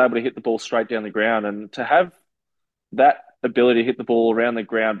still is able to hit the ball straight down the ground. And to have that ability to hit the ball around the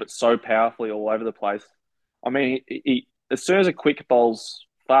ground, but so powerfully all over the place. I mean, he as soon as a quick bowls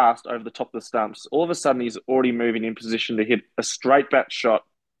fast over the top of the stumps, all of a sudden he's already moving in position to hit a straight bat shot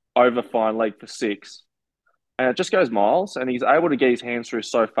over fine leg for 6. And it just goes miles, and he's able to get his hands through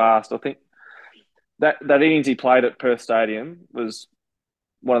so fast. I think that innings he played at Perth Stadium was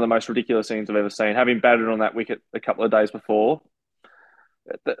one of the most ridiculous innings I've ever seen. Having batted on that wicket a couple of days before,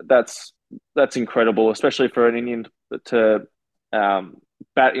 that's incredible, especially for an Indian to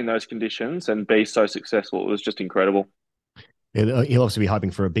bat in those conditions and be so successful. It was just incredible. Yeah, he'll obviously be hoping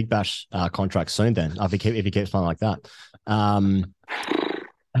for a Big Bash contract soon. Then, if he keeps playing like that,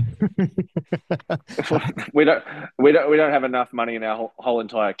 we don't have enough money in our whole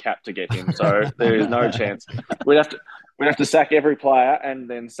entire cap to get him, so there is no chance. We'd have to sack every player and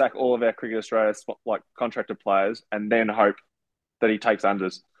then sack all of our Cricket Australia contracted players, and then hope that he takes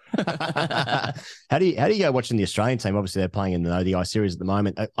unders. How do you go watching the Australian team? Obviously, they're playing in the ODI series at the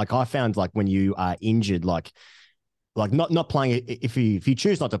moment. I found when you are injured, not playing. If you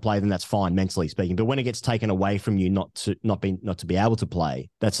choose not to play, then that's fine, mentally speaking. But when it gets taken away from you, not to be able to play,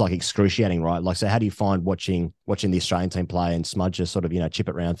 that's excruciating, right? So how do you find watching the Australian team play and Smudge just sort of chip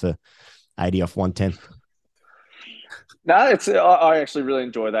it around for 80 off 110? No, I actually really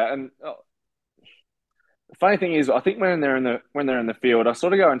enjoy that. And the funny thing is, I think when they're in the field, I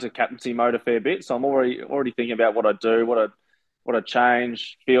sort of go into captaincy mode a fair bit. So I'm already thinking about what I'd do, what I'd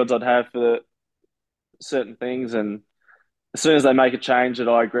change, fields I'd have for certain things. And as soon as they make a change that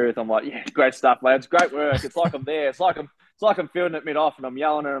I agree with, I'm like, yeah, great stuff, lads, great work. It's like I'm there. It's like I'm fielding it mid off, and I'm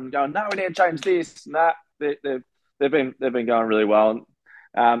yelling at them, going, no, we need to change this. Nah, they've been going really well.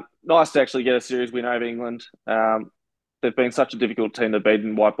 And nice to actually get a series win over England. They've been such a difficult team to beat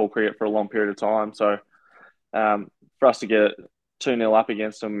in white ball cricket for a long period of time. So for us to get 2-0 up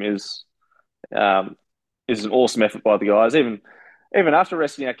against them is an awesome effort by the guys. Even after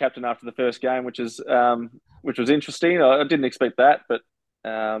resting our captain after the first game, which was interesting. I didn't expect that, but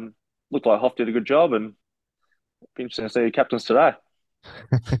looked like Hoff did a good job, and it'd be interesting to see your captains today.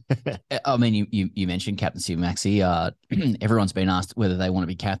 I mean, you mentioned captaincy, Maxie. Everyone's been asked whether they want to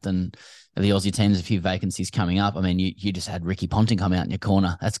be captain of the Aussie team. There's a few vacancies coming up. I mean, you just had Ricky Ponting come out in your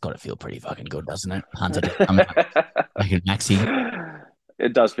corner. That's got to feel pretty fucking good, doesn't it? Hunter come out, Maxie.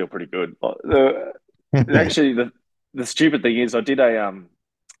 It does feel pretty good. Actually, the stupid thing is, I did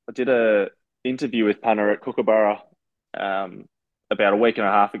a interview with Punter at Kookaburra about a week and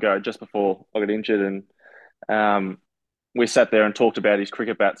a half ago, just before I got injured, and we sat there and talked about his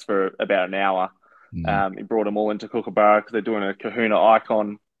cricket bats for about an hour. He brought them all into Kookaburra because they're doing a Kahuna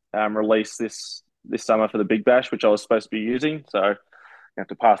Icon release this summer for the Big Bash, which I was supposed to be using. So I have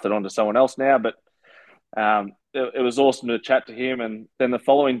to pass that on to someone else now. But it was awesome to chat to him. And then the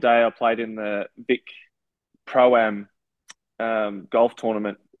following day, I played in the Vic Pro-Am golf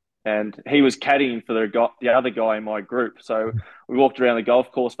tournament, and he was caddying for the other guy in my group. So we walked around the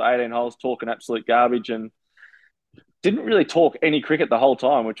golf course for 18 holes talking absolute garbage, and didn't really talk any cricket the whole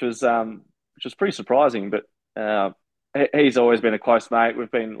time, which was pretty surprising. But he's always been a close mate.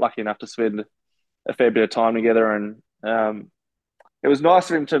 We've been lucky enough to spend a fair bit of time together, and it was nice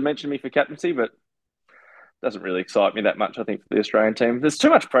of him to mention me for captaincy, but doesn't really excite me that much, I think, for the Australian team. There's too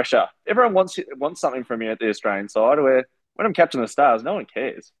much pressure. Everyone wants something from you at the Australian side, where when I'm captain of the Stars, no one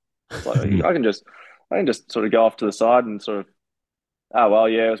cares. It's like, I can just sort of go off to the side and sort of, oh, well,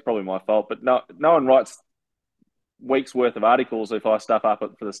 yeah, it was probably my fault. But no one writes weeks worth of articles if I stuff up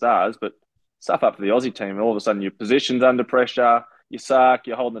for the Stars, but stuff up for the Aussie team. And all of a sudden, your position's under pressure. You suck.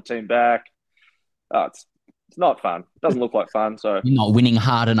 You're holding the team back. Oh, it's not fun. It doesn't look like fun. So You're not winning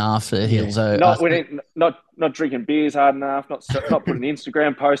hard enough. not winning, not drinking beers hard enough. Not putting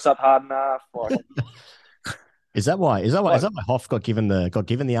Instagram posts up hard enough. Like, Is that why Hoff got given the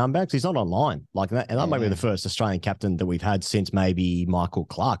armbags? He's not online like that, and that might be the first Australian captain that we've had since maybe Michael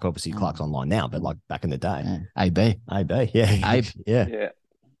Clark. Obviously, Clark's online now, but like back in the day, AB, yeah. Yeah.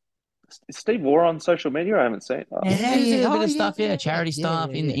 Is Steve Waugh on social media? I haven't seen. A bit of stuff, charity stuff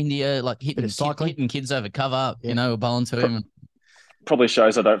in India, like hitting kids over cover, bowling to him. Probably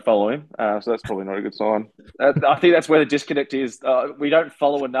shows I don't follow him, so that's probably not a good sign. I think that's where the disconnect is. We don't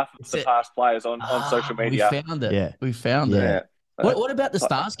follow enough of the past players on social media. We found it. Yeah. We found it. What about the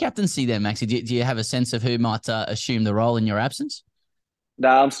Stars captaincy then, Maxie? Do you have a sense of who might assume the role in your absence? No,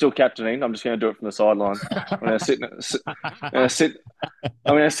 I'm still captaining. I'm just going to do it from the sideline. I'm going to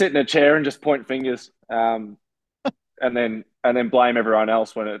sit in a chair and just point fingers, and then blame everyone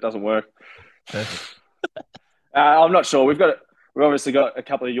else when it doesn't work. Perfect. I'm not sure. We've obviously got a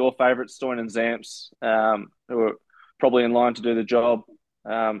couple of your favourites, Stoyan and Zamps, who are probably in line to do the job.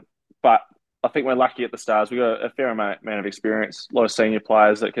 But I think we're lucky at the Stars. We've got a fair amount of experience, a lot of senior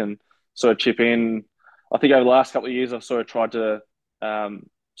players that can sort of chip in. I think over the last couple of years, I've sort of tried to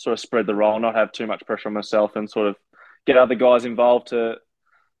sort of spread the role, not have too much pressure on myself, and sort of get other guys involved to,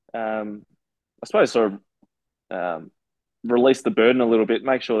 I suppose, sort of release the burden a little bit,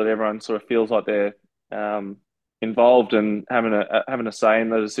 make sure that everyone sort of feels like they're involved and having a say in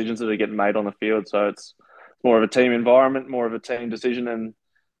the decisions that are getting made on the field. So it's more of a team environment, more of a team decision,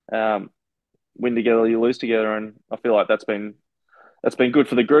 and win together, you lose together. And I feel like that's been good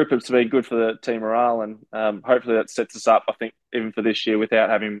for the group. It's been good for the team morale, and hopefully that sets us up, I think, even for this year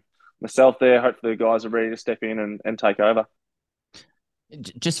without having myself there. Hopefully the guys are ready to step in and take over.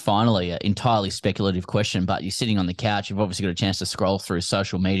 Just finally, an entirely speculative question, but you're sitting on the couch. You've obviously got a chance to scroll through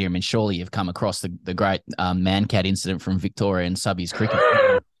social media. I mean, surely you've come across the great man-cat incident from Victoria and Subbies cricket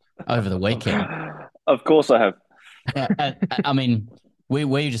over the weekend. Of course I have. I mean,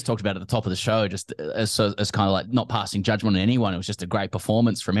 we just talked about at the top of the show, just as kind of like not passing judgment on anyone. It was just a great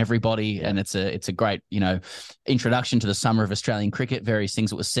performance from everybody, and it's a great introduction to the summer of Australian cricket. Various things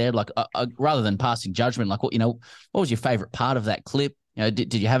that were said, like rather than passing judgment, like what was your favourite part of that clip?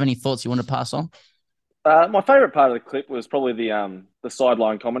 Did you have any thoughts you want to pass on? My favourite part of the clip was probably the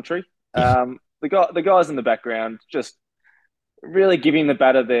sideline commentary. The guys in the background just really giving the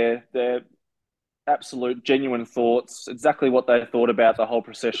batter their absolute genuine thoughts, exactly what they thought about the whole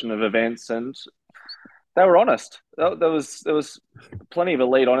procession of events, and they were honest. There was plenty of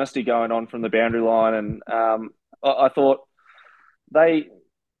elite honesty going on from the boundary line, and I thought they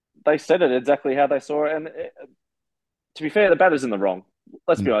said it exactly how they saw it. And to be fair, the batter's in the wrong.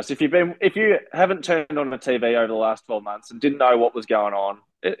 Let's be honest. If you haven't turned on the TV over the last 12 months and didn't know what was going on,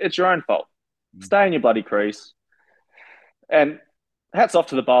 it's your own fault. Stay in your bloody crease. And hats off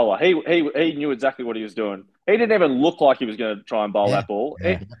to the bowler. He knew exactly what he was doing. He didn't even look like he was going to try and bowl that ball.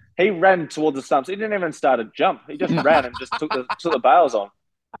 Yeah. He ran towards the stumps. He didn't even start a jump. He just ran and just took the bails on.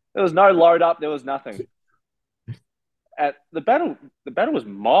 There was no load up. There was nothing. The battle was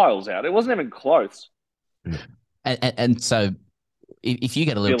miles out. It wasn't even close. And so, if you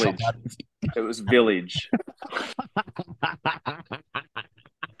get a little Village. chop out, it was Village.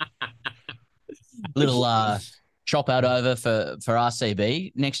 Little chop out over for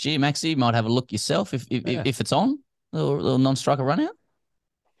RCB next year, Maxie. You might have a look yourself if it's on a little non-striker run out.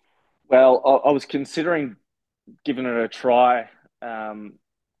 Well, I was considering giving it a try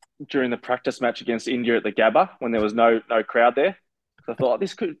during the practice match against India at the Gabba when there was no crowd there. So I thought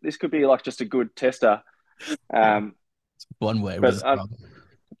this could be like just a good tester. One way, but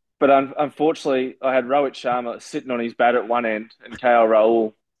unfortunately, I had Rohit Sharma sitting on his bat at one end and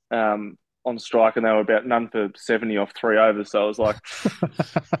KL Rahul on strike, and they were about none for 70 off 3 overs. So I was like,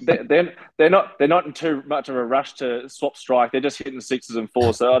 they're not in too much of a rush to swap strike. They're just hitting 6s and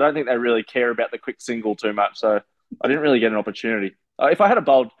 4s. So I don't think they really care about the quick single too much. So I didn't really get an opportunity. If I had a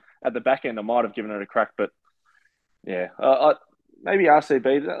bowled at the back end, I might have given it a crack. But yeah, maybe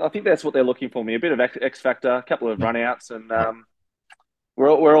RCB. I think that's what they're looking for me. A bit of X factor, a couple of run outs, and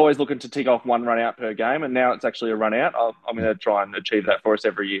we're always looking to tick off 1 run out per game, and now it's actually a run out. I'm going to try and achieve that for us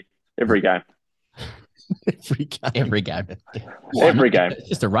every year, every game. Every game. Every game. It's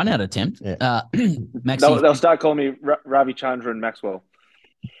just a run out attempt. Yeah. They'll start calling me Ravi Chandra and Maxwell.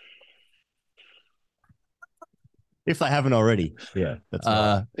 If they haven't already. Yeah. That's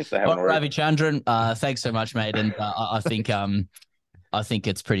if they haven't already. Ravi Chandran, thanks so much, mate. And I think I think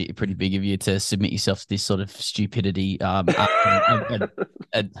it's pretty big of you to submit yourself to this sort of stupidity. A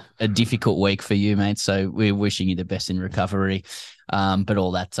difficult week for you, mate. So we're wishing you the best in recovery. But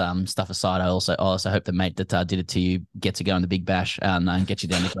all that stuff aside, I also hope the mate that did it to you gets to go in the Big Bash and get you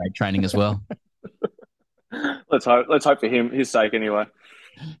down to grade training as well. Let's hope for his sake anyway.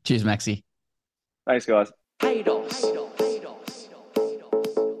 Cheers, Maxi. Thanks, guys.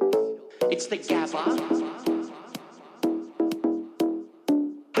 It's the Gabba.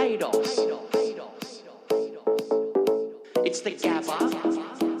 It's the Gabba.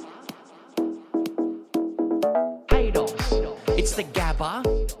 It's the Gabba.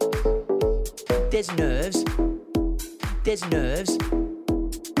 There's nerves.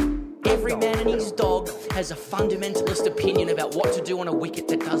 Every man and his dog has a fundamentalist opinion about what to do on a wicket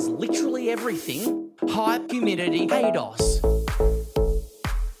that does literally everything. Hype, humidity, HADOS.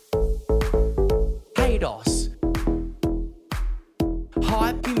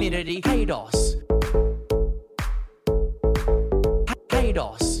 Hype, humidity, HADOS.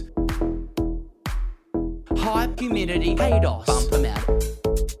 Hype, humidity, HADOS. Bump 'em out.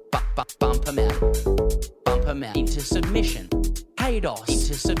 Bump 'em out. Bump 'em out. Into submission. HADOS.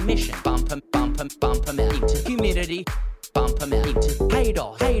 Into submission. Bump 'em out. Into humidity. Bump 'em out. Into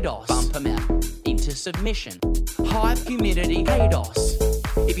HADOS. Bump 'em out. Into submission. Hype, humidity, HADOS.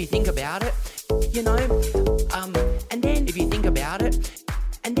 If you think about it, and then if you think about it,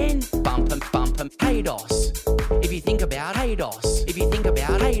 and then bump 'em, HADOS. If you think about HADOS,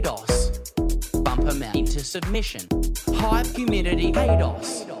 bump 'em out into submission. Hype, humidity,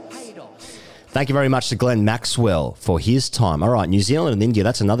 HADOS. Thank you very much to Glenn Maxwell for his time. All right, New Zealand and India,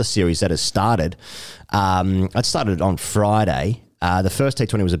 that's another series that has started. It started on Friday. The first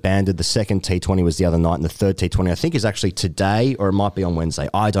T20 was abandoned. The second T20 was the other night. And the third T20, I think, is actually today or it might be on Wednesday.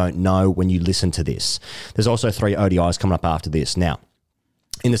 I don't know when you listen to this. There's also 3 ODIs coming up after this. Now,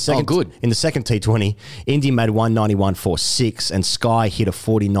 in the second T20, India made 191 for 6 and Sky hit a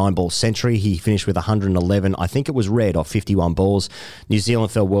 49-ball century. He finished with 111. I think it was red off 51 balls. New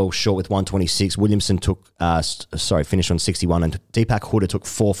Zealand fell well short with 126. Williamson finished on 61 and Deepak Hooda took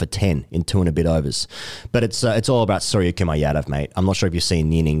 4 for 10 in 2 and a bit overs. But it's all about Suryakumar Yadav, mate. I'm not sure if you've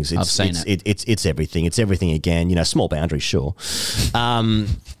seen the innings. I've seen it. It's everything. It's everything again. Small boundaries, sure.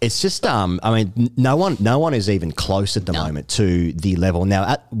 It's just no one is even close at the moment to the level.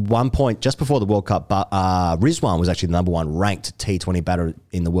 Now, at one point, just before the World Cup, Rizwan was actually the number 1 ranked T20 batter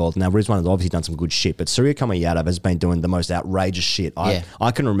in the world. Now, Rizwan has obviously done some good shit, but Suryakumar Yadav has been doing the most outrageous shit.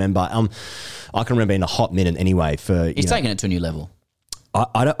 I can remember. I can remember in a hot minute anyway. He's taken it to a new level.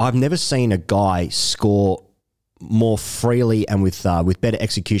 I've never seen a guy score more freely and with better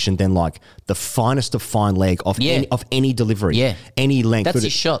execution than like the finest of fine leg of any delivery, any length. That's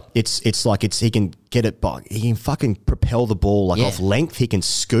his shot. It's like he can get it by, he can fucking propel the ball off length. He can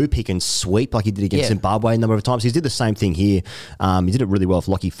scoop, he can sweep like he did against Zimbabwe a number of times. He did the same thing here. He did it really well with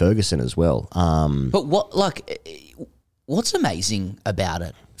Lockie Ferguson as well. But what's amazing about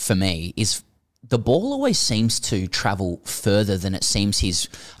it for me is the ball always seems to travel further than it seems his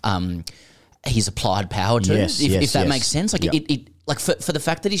applied power to, if that makes sense. Like for the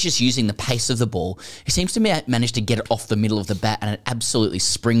fact that he's just using the pace of the ball, he seems to manage to get it off the middle of the bat and it absolutely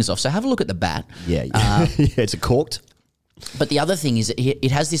springs off. So have a look at the bat. It's a corked. But the other thing is it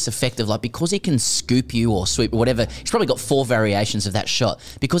has this effect of like, because he can scoop you or sweep or whatever, he's probably got 4 variations of that shot.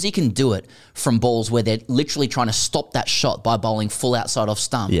 Because he can do it from balls where they're literally trying to stop that shot by bowling full outside off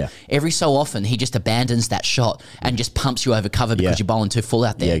stump. Every so often he just abandons that shot and just pumps you over cover because you're bowling too full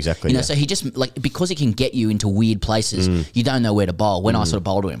out there. Yeah, exactly. So he just because he can get you into weird places, you don't know where to bowl. When I sort of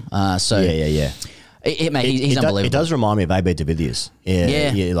bowled to him, he's unbelievable. It does remind me of AB de Villiers.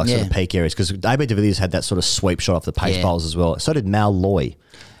 Sort of peak areas. Because AB de Villiers had that sort of sweep shot off the pace bowls as well. So did Mal Loy.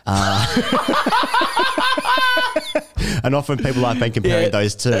 And often people have been comparing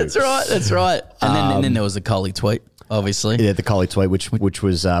those two. That's right. And then there was the Kohli tweet, obviously. Yeah, the Kohli tweet, which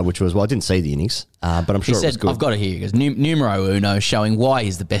was well, I didn't see the innings, but I'm sure it was good. I've got it here. He goes, numero uno, showing why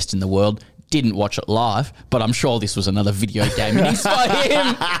he's the best in the world. Didn't watch it live, but I'm sure this was another video game innings by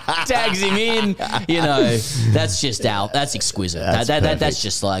him. Tags him in. That's just that's exquisite. That's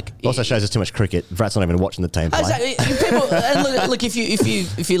just like. Also shows us too much cricket. Vrat's not even watching the team play. Exactly. And look,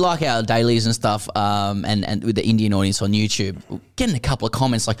 if you like our dailies and stuff, and with the Indian audience on YouTube, getting a couple of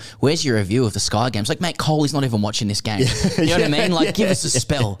comments like, "Where's your review of the Sky games?" Like, mate, Kohli's not even watching this game. You know what I mean? Like, give us a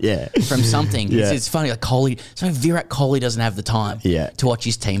spell from something. It's funny. Like Kohli, Virat Kohli doesn't have the time to watch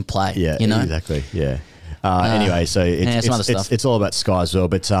his team play. Exactly. Yeah. Anyway, so it's all about Sky as well.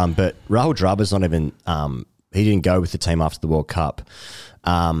 But Rahul Dravid's not even. He didn't go with the team after the World Cup.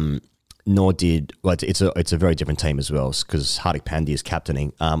 Nor did it's a very different team as well because Hardik Pandya is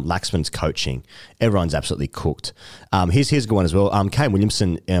captaining. Laxman's coaching. Everyone's absolutely cooked. Here's a good one as well. Kane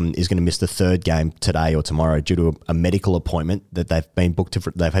Williamson is going to miss the third game today or tomorrow due to a medical appointment that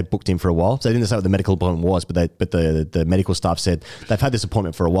they've had booked in for a while. So they didn't say what the medical appointment was, but the medical staff said they've had this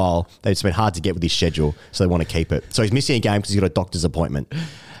appointment for a while. It's been hard to get with his schedule, so they want to keep it. So he's missing a game because he's got a doctor's appointment.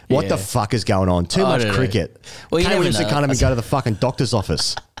 What the fuck is going on? Too much cricket. Well, Kane Williamson can't even go to the fucking doctor's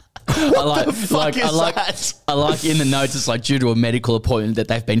office. I like in the notes it's like due to a medical appointment that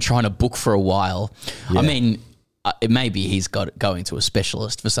they've been trying to book for a while. Yeah. I mean, maybe he's going to a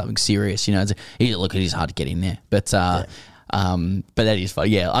specialist for something serious. You know, look, it is hard to get in there, but that is fun.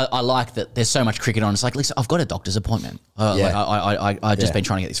 Yeah, I like that. There's so much cricket on. It's like, listen, I've got a doctor's appointment. I've just been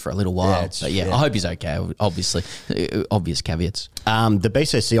trying to get this for a little while. I hope he's okay. Obviously, obvious caveats. The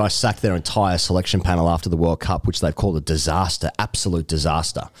BCCI sacked their entire selection panel after the World Cup, which they've called a disaster, absolute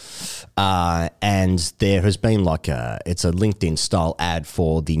disaster. And there has been it's a LinkedIn style ad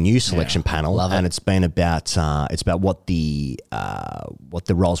for the new selection panel, and it's been about what the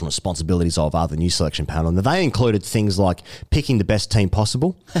roles and responsibilities of the new selection panel, and they included things like picking the best team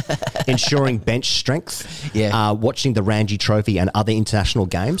possible, ensuring bench strength, watching the Ranji Trophy and other international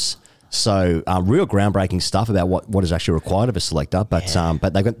games. So real groundbreaking stuff about what is actually required of a selector, but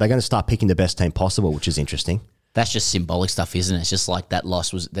they're going to start picking the best team possible, which is interesting. That's just symbolic stuff, isn't it? It's just like that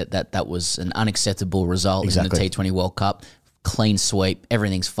loss was that was an unacceptable result in the T20 World Cup. Clean sweep,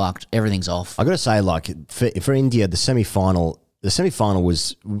 everything's fucked, everything's off. I got to say, for India, the semi-final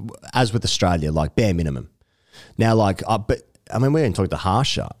was, as with Australia, bare minimum. Now, but I mean, we didn't talk to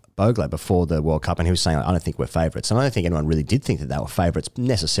Harsha Bogle before the World Cup, and he was saying, I don't think we're favourites. And I don't think anyone really did think that they were favourites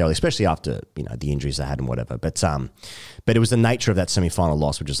necessarily, especially after, the injuries they had and whatever. But it was the nature of that semi-final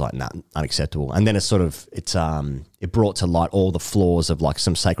loss, which was unacceptable. And then it brought to light all the flaws of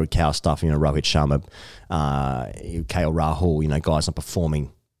some sacred cow stuff, Rohit Sharma, KL Rahul, guys not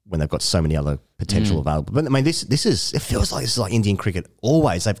performing when they've got so many other potential available. But I mean, it feels like this is like Indian cricket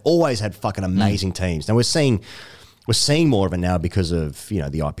always. They've always had fucking amazing teams. Now we're seeing more of it now because of the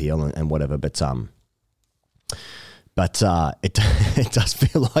IPL and whatever. But it does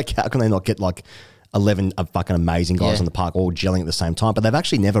feel like, how can they not get 11 fucking amazing guys on the park all gelling at the same time? But they've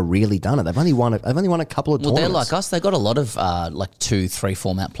actually never really done it. They've only won a couple of tournaments. They're like us. They've got a lot of 2-3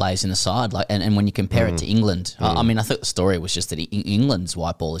 format players in the side. And when you compare it to England, I mean, I thought the story was just that England's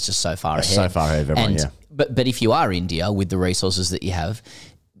white ball is just so far ahead. So far ahead of everyone, But if you are India with the resources that you have,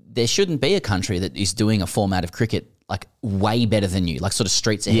 there shouldn't be a country that is doing a format of cricket way better than you, sort of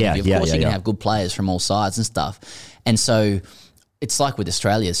streets ahead of you. Of course, you can have good players from all sides and stuff. And so it's like with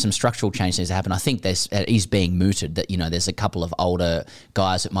Australia, some structural change needs to happen. I think this is being mooted that, there's a couple of older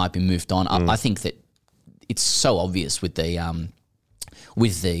guys that might be moved on. I think that it's so obvious with the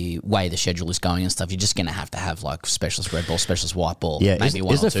way the schedule is going and stuff. You're just going to have specialist red ball, specialist white ball. Yeah,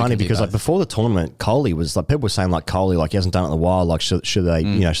 isn't it funny because before the tournament, Kohli was people were saying Kohli he hasn't done it in a while. Should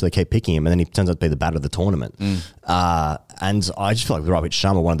they keep picking him? And then he turns out to be the bat of the tournament. And I just feel like Rohit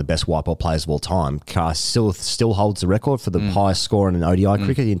Sharma, one of the best white ball players of all time, still holds the record for the highest score in an ODI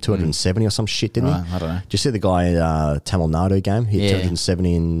cricket in 270 or some shit, didn't he? I don't know. Did you see the guy in Tamil Nadu game? He hit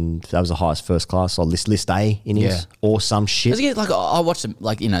 270 and that was the highest first class or list A innings or some shit. I watched them,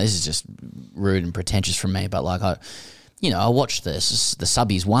 this is just rude and pretentious from me, but I watched the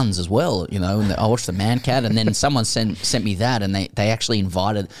subbies ones as well, and I watched the Man Cat, and then someone sent me that, and they actually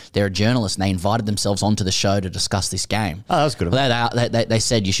they're a journalist, and they invited themselves onto the show to discuss this game. Oh, that was good. They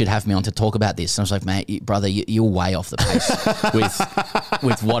said, you should have me on to talk about this. And I was like, mate, brother, you're way off the pace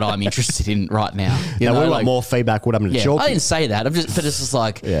with what I'm interested in right now. We want more feedback. What happened to Chalky? I didn't say that. But it's just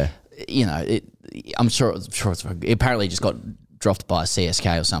I'm sure it's apparently just got dropped by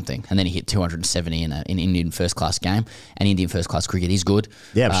CSK or something, and then he hit 270 in an Indian first class game. And Indian first class cricket is good.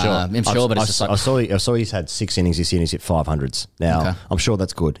 Yeah, I'm sure. I'm sure, but it's just I saw he's had 6 innings this year and he's hit 500s. Now, I'm sure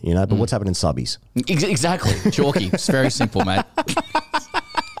that's good, but what's happened in subbies? Exactly. Chalky. It's very simple, mate.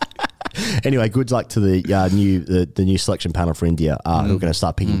 Anyway, good luck to the new selection panel for India, who are going to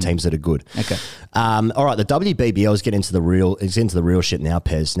start picking teams that are good. Okay. All right, the WBBL is getting into the real shit now,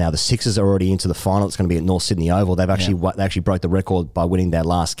 Pez. Now the Sixers are already into the final. It's going to be at North Sydney Oval. They actually broke the record by winning their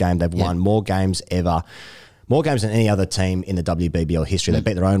last game. They've won more games ever. More games than any other team in the WBBL history. They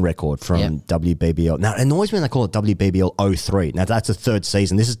beat their own record from WBBL. Now, it annoys me when they call it WBBL 03. Now, that's the third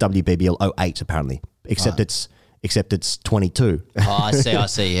season. This is WBBL 08, apparently, except it's 22. Oh, I see.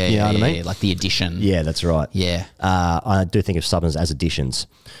 Yeah, you know what I mean? Like the addition. Yeah, that's right. Yeah. I do think of Southerners as additions.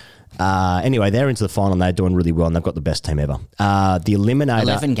 Anyway, they're into the final and they're doing really well and they've got the best team ever. The Eliminator...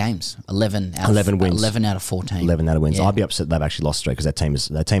 11 games. 11 wins. 11 out of 14. 11 out of wins. Yeah. I'd be upset they've actually lost 3 because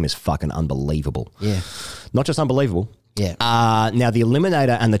that team is fucking unbelievable. Yeah. Not just unbelievable. Yeah. Now, the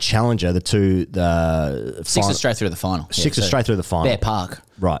Eliminator and the Challenger, Six are straight through the final. Six are straight through the final. Bear Park.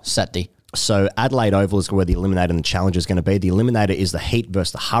 Right. Saturday. So Adelaide Oval is where the Eliminator and the Challenger is going to be. The Eliminator is the Heat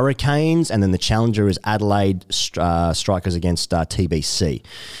versus the Hurricanes, and then the Challenger is Adelaide Strikers against TBC.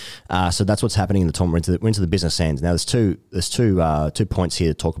 So that's what's happening in the tournament. We're into the business ends. Now there's two points here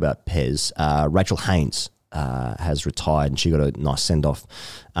to talk about. Pez. Rachel Haynes has retired, and she got a nice send off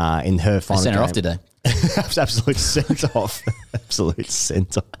in her final. Sent her game. off today. Absolute sent off. Absolute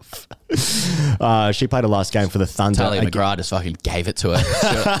sent off. She played her last game for the Thunder. Talia McGrath just fucking gave it to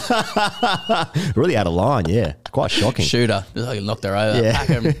her. Really out of line, yeah. Quite shocking. Shooter. Just like knocked her over. Yeah.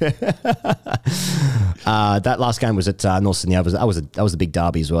 That last game was at North Sydney. That was a big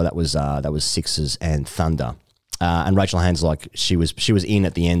derby as well. That was Sixers and Thunder. And Rachel Haynes, like she was in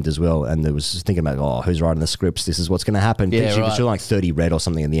at the end as well, and there was thinking about who's writing the scripts. This is what's going to happen. Yeah, she was like 30 red or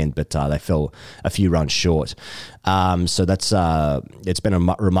something in the end, but they fell a few runs short. So that's it's been a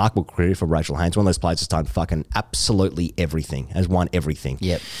remarkable career for Rachel Haynes. One of those players that's done fucking absolutely everything, has won everything.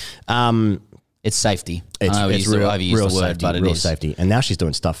 Yep. It's safety. It's real the word, safety, but it real is safety. And now she's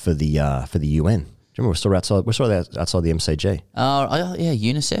doing stuff for the UN. Do you remember we're still outside the MCG? Oh, yeah,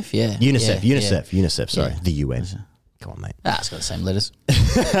 UNICEF, yeah. UNICEF, sorry. Yeah. The UN. Come on, mate. It's got the same letters.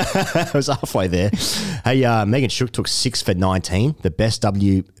 I was halfway there. Hey, Megan Shook took 6 for 19, the best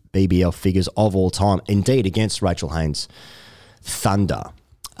WBBL figures of all time. Indeed, against Rachel Haynes' Thunder.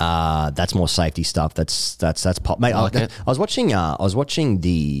 That's more safety stuff. That's pop. Mate, I was watching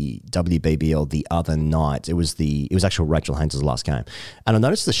the WBBL the other night. It was actually Rachel Haynes' last game, and I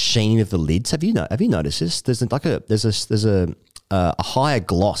noticed the sheen of the lids. Have you noticed this? There's a higher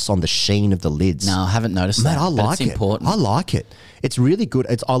gloss on the sheen of the lids. No, I haven't noticed that. I like it's it. Important. I like it. It's really good.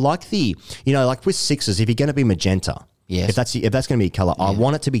 I like like with Sixers, if you're going to be magenta. Yes. If that's going to be colour, I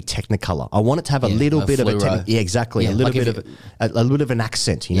want it to be Technicolor. I want it to have a little bit fluoro. of a exactly. Yeah, a little bit of an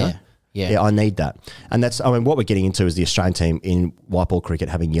accent, you know? Yeah. I need that. And what we're getting into is the Australian team in white ball cricket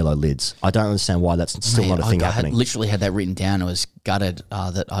having yellow lids. I don't understand why that's still not a thing happening. I literally had that written down. I was gutted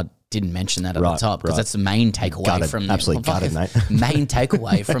that I didn't mention that at the top because that's the main takeaway from the absolutely gutted, mate. Main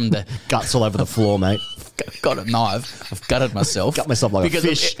takeaway from the guts all over the floor, mate. Got a knife. I've gutted myself. Gut myself like a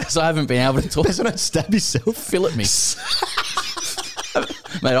fish. Because I haven't been able to talk. Don't stab yourself. Fillet me.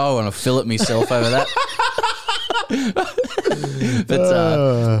 Mate, I want to fillet myself over that.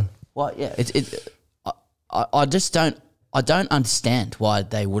 But well, yeah, I just don't. I don't understand why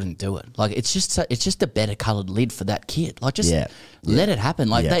they wouldn't do it. Like it's just a better coloured lid for that kid. Like just let it happen.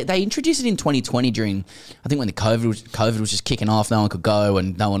 Like they introduced it in 2020 during, I think when the COVID was just kicking off. No one could go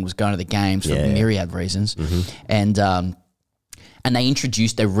and no one was going to the games for myriad reasons. Mm-hmm. And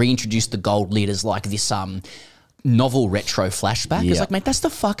they reintroduced the gold lid as like this novel retro flashback. It's like, mate, that's the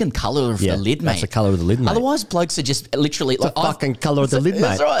fucking colour of the lid, mate. That's the colour of the lid, mate. Otherwise, blokes are just literally the fucking colour of the lid, mate.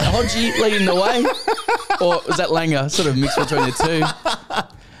 That's right. Hodgie leading the way. Or was that Langer? Sort of mixed between the two.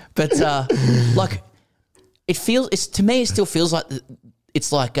 But like, to me, it still feels like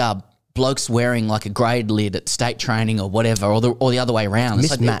it's like blokes wearing like a grade lid at state training or whatever, or the other way around.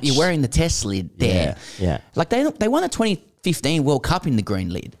 It's like you're wearing the test lid there. Yeah. Like they won the 2015 World Cup in the green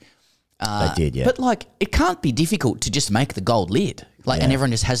lid. They did, yeah. But like, it can't be difficult to just make the gold lid. Like, and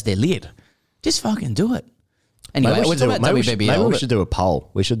everyone just has their lid. Just fucking do it. Anyway, we're talking about WBBL. Maybe we should do a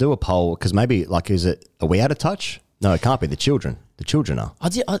poll. We should do a poll because maybe, like, are we out of touch? No, it can't be. The children. The children are.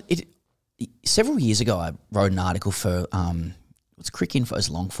 Several years ago, I wrote an article for what's Crick Info's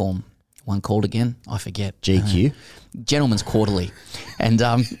long form one called again? I forget. GQ? Gentleman's Quarterly. And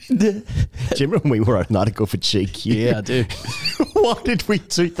do you remember when we wrote an article for GQ? Yeah, I do. Why did we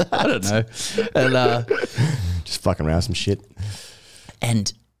do that? I don't know. And just fucking around some shit.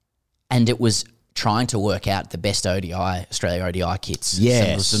 And it was trying to work out the best Australia ODI kits. Yes.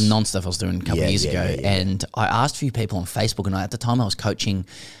 So it was some non-stuff I was doing a couple of years ago. Yeah. And I asked a few people on Facebook, and at the time I was coaching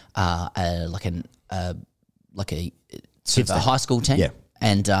like a high school team. Yeah.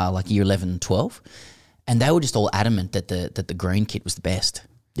 And like year 11, 12. And they were just all adamant that the green kit was the best.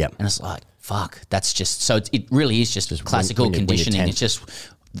 Yeah. And it's like, fuck, that's just, so it really is just classical conditioning. It's just,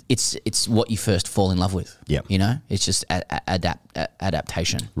 it's what you first fall in love with. Yeah. You know, it's just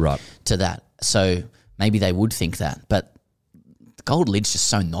adaptation to that. So maybe they would think that, but the gold lid's just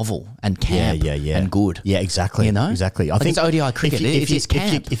so novel and camp and good. Yeah, exactly. You know? Exactly. I think it's ODI cricket. It's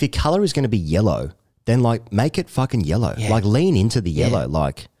camp. If your colour is going to be yellow, then like make it fucking yellow. Yeah. Like lean into the yellow. Yeah.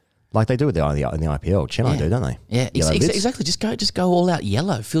 Like Like they do with the IPL. Chennai do, don't they? Yeah, exactly. Just go all out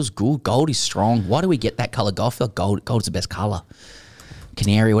yellow. Feels good. Gold is strong. Why do we get that colour? I feel like gold is the best colour.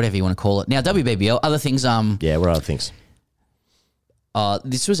 Canary, whatever you want to call it. Now, WBBL, other things. Yeah, what are other things?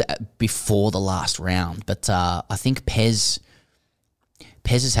 This was before the last round, but I think Pez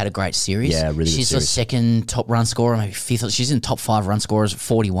has had a great series. Yeah, really good She's series. the second top run scorer, maybe fifth. She's in the top 5 run scorers,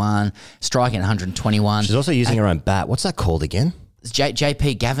 41, striking 121. She's also using her own bat. What's that called again?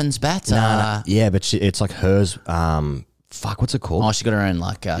 JP Gavin's bat. Yeah, but it's like hers. What's it called? Oh, she got her own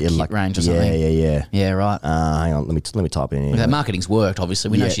kit range or something. Yeah. Yeah, right. Hang on, let me type it in. That marketing's worked.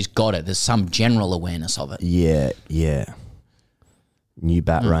 Obviously, we know she's got it. There's some general awareness of it. Yeah. New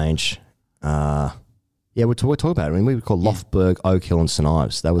bat range. Yeah, we'll talk about it. I mean, we would call Loftberg, Oak Hill, and St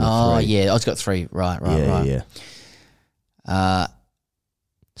Ives. That were the 3. Oh, yeah. It's got 3. Right. Yeah.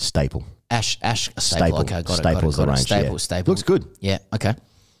 Staple. Ash Staple. Okay, got it. Staple's the range. Staple. Looks good. Yeah, okay.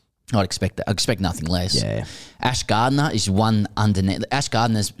 I'd expect that. I expect nothing less. Yeah. Ash Gardner is one underneath. Ash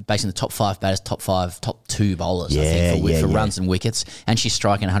Gardner is basically the top 5 batters, top 2 bowlers, I think, for runs and wickets. And she's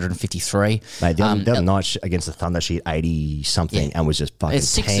striking 153. Mate, the other night against the Thunder, she hit 80-something and was just fucking it's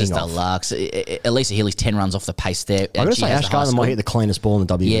Sixers deluxe. Elisa Healy's 10 runs off the pace there. I'm going to say Ash Gardner might hit the cleanest ball in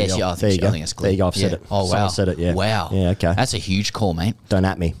the WBL. Yeah, I think that's clear. There you go, I've said it. Oh, wow. Someone said it, yeah. Wow. Yeah, okay. That's a huge call, mate. Don't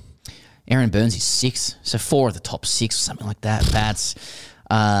at me. Aaron Burns is 6, so 4 of the top 6, something like that. Bats.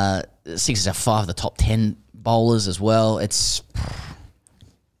 6 are 5 of the top 10 bowlers as well. It's,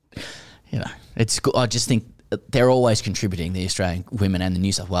 it's good. I just think they're always contributing, the Australian women and the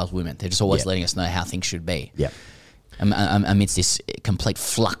New South Wales women. They're just always letting us know how things should be. Yeah. Amidst this complete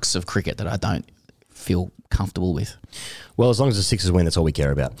flux of cricket that I don't feel comfortable with. Well, as long as the Sixers win, that's all we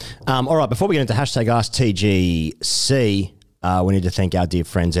care about. All right, before we get into #AskTGC, we need to thank our dear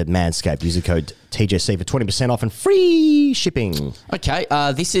friends at Manscaped. Use the code TGC for 20% off and free shipping. Okay,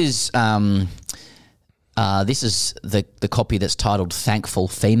 this is the copy that's titled Thankful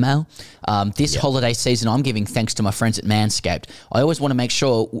Female. This holiday season, I'm giving thanks to my friends at Manscaped. I always want to make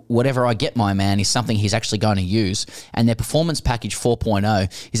sure whatever I get my man is something he's actually going to use, and their Performance Package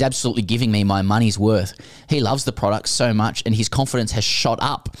 4.0 is absolutely giving me my money's worth. He loves the products so much, and his confidence has shot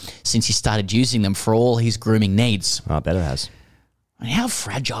up since he started using them for all his grooming needs. I bet it has. I mean, how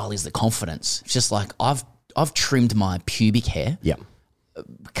fragile is the confidence? It's just like I've trimmed my pubic hair. Yeah. A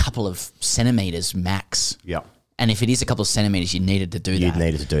couple of centimeters max. Yeah. And if it is a couple of centimeters, you needed to do that. You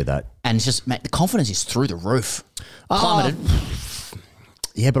needed to do that. And it's just, mate, the confidence is through the roof. Plummeted.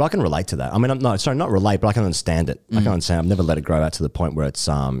 Yeah, but I can relate to that. I mean, not relate, but I can understand it. I can understand. I've never let it grow out to the point where it's,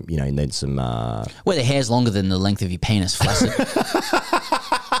 you need some... Where the hair's longer than the length of your penis, flaccid.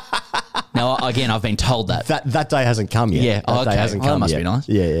 Now, again, I've been told that. That day hasn't come yet. Yeah, that day hasn't come that must yet. be nice.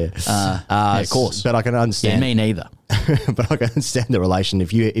 Yeah. Of course. But I can understand. Yeah, me neither. But I can understand the relation.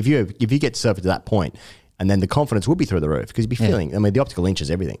 If you get surfed to that point, and then the confidence would be through the roof because you'd be feeling. I mean, the optical inch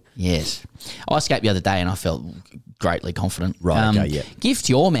is everything. Yes, I escaped the other day and I felt greatly confident. Right. Okay. Yeah. Gift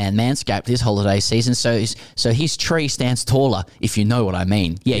your man Manscaped this holiday season, so his tree stands taller. If you know what I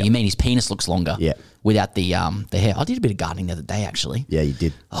mean. Yeah, you mean his penis looks longer. Yeah. Without the hair. I did a bit of gardening the other day actually. Yeah, you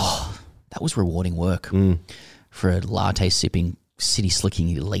did. Oh, that was rewarding work for a latte sipping, city slicking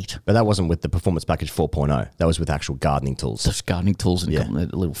elite. But that wasn't with the Performance Package 4.0. That was with actual gardening tools. Just gardening tools and a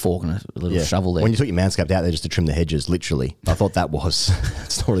little fork and a little shovel there. When you took your Manscaped out there just to trim the hedges, literally, I thought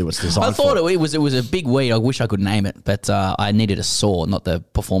that's not really what's designed I thought it was a big weed. I wish I could name it, but I needed a saw, not the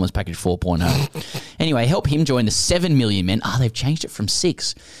Performance Package 4.0. Anyway, help him join the 7 million men. They've changed it from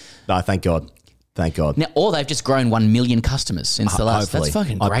 6. No, thank God. Thank God. Now, or they've just grown 1 million customers since the last. Hopefully. That's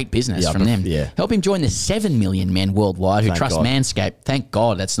fucking great business from them. Yeah. Help him join the 7 million men worldwide who trust Manscaped. Thank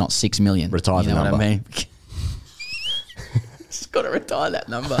God that's not 6 million. Retire the number. What I mean? Just got to retire that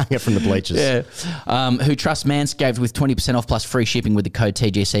number. Hang it from the bleachers. Yeah. Who trust Manscaped with 20% off plus free shipping with the code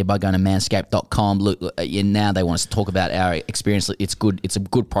TGC by going to manscaped.com. Look, now they want us to talk about our experience. It's good. It's a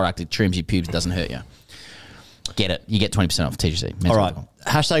good product. It trims your pubes. It doesn't hurt you. Get it. You get 20% off TGC. All right.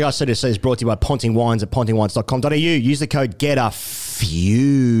 #ICDC is brought to you by Ponting Wines at pontingwines.com.au. Use the code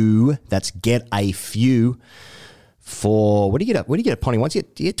GETAFEW. That's GETAFEW for what do you get at Ponting Wines? You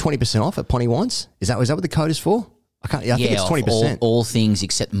get 20% off at Ponting Wines? Is that what the code is for? I think it's 20%. All things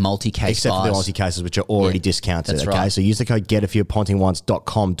except multi-case except for the multi-cases, which are already discounted. That's okay, right. so use the code GETAFEW at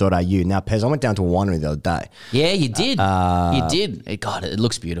pontingwines.com.au. Now, Pez, I went down to a winery the other day. Yeah, you did. You did. It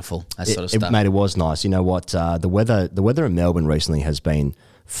looks beautiful. That sort of stuff. Mate, it was nice. You know what? The weather in Melbourne recently has been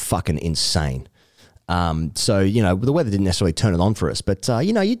fucking insane. So the weather didn't necessarily turn it on for us, but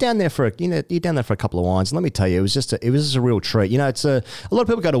you're down there for a couple of wines. And let me tell you, it was just a real treat. It's a lot of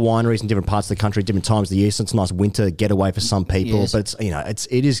people go to wineries in different parts of the country, different times of the year. So it's a nice winter getaway for some people. Yes. But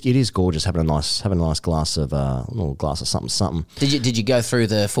it is gorgeous having a nice glass of little glass of something. Did you go through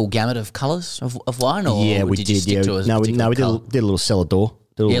the full gamut of colours of wine, or yeah, we did. You stick to we did a little cellar door.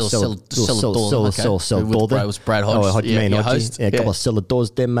 Cell there. Was Brad Hodge. Oh, what do you mean? Host? Yeah, a couple of cellar doors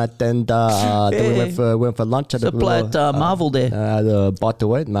there, Matt. And then we went for lunch. So play at Marvel there. By the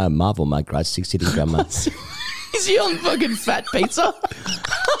way, my Marvel, my grade 60 gram. Is he on fucking fat pizza?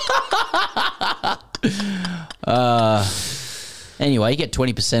 Anyway, you get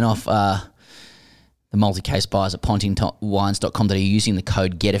 20% off the multi-case buys at pontingwines.com.au using the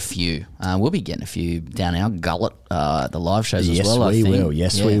code GETAFEW. We'll be getting a few down our gullet at the live shows as well, I think.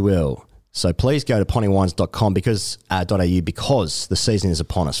 Yes, we will. So please go to pontingwines.com because the season is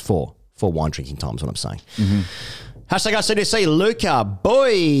upon us for wine drinking time is what I'm saying. Mm-hmm. Hashtag ICDC, Luca,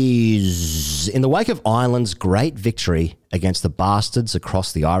 boys. In the wake of Ireland's great victory against the bastards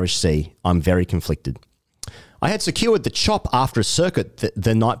across the Irish Sea, I'm very conflicted. I had secured the chop after a circuit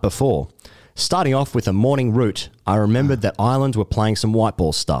the night before. Starting off with a morning route, I remembered that Ireland were playing some white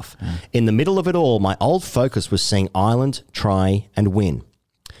ball stuff. In the middle of it all, my old focus was seeing Ireland try and win.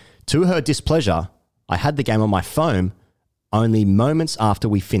 To her displeasure, I had the game on my phone only moments after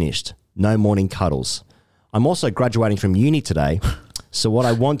we finished. No morning cuddles. I'm also graduating from uni today, so what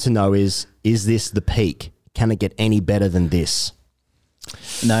I want to know is this the peak? Can it get any better than this?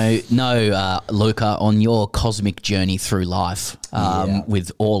 No, Luca, on your cosmic journey through life,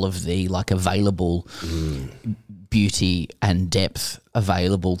 with all of the available beauty and depth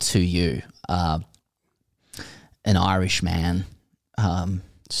available to you, an Irish man,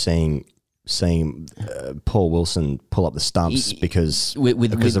 seeing Paul Wilson pull up the stumps because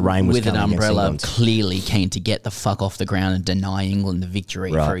the rain was with coming an umbrella, against England. clearly keen to get the fuck off the ground and deny England the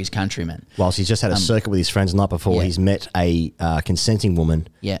victory for his countrymen. Whilst he's just had a circuit with his friends the night before, he's met a consenting woman.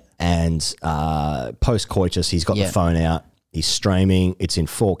 Yeah, and post coitus, he's got the phone out. He's streaming. It's in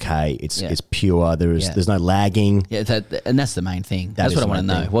 4K. It's pure. There's no lagging. Yeah, and that's the main thing. That's what I want to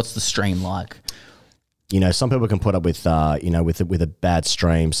know. What's the stream like? Some people can put up with, with a bad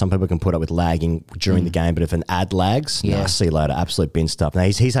stream. Some people can put up with lagging during the game. But if an ad lags, see you later. Absolute bin stuff. Now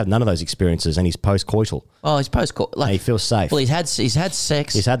he's had none of those experiences, and he's post-coital. Oh, he's post-coital. He feels safe. Well, he's had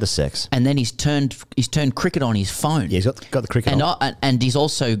sex. He's had the sex, and then he's turned cricket on his phone. Yeah, he's got the cricket on, and he's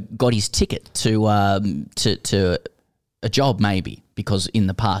also got his ticket to a job, maybe, because in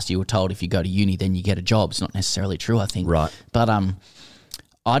the past you were told if you go to uni then you get a job. It's not necessarily true, I think. Right, but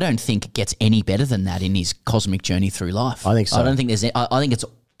I don't think it gets any better than that in his cosmic journey through life. I think so. I don't think there's. I think it's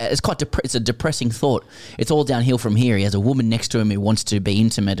quite. It's a depressing thought. It's all downhill from here. He has a woman next to him who wants to be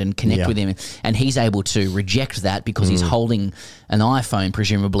intimate and connect with him, and he's able to reject that because he's holding an iPhone,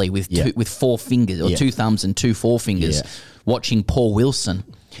 presumably with with 4 fingers or 2 thumbs and 2 forefingers, watching Paul Wilson.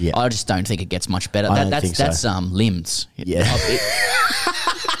 Yeah. I just don't think it gets much better. That's limbs. Yeah.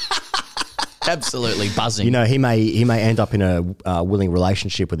 Absolutely buzzing. He may end up in a willing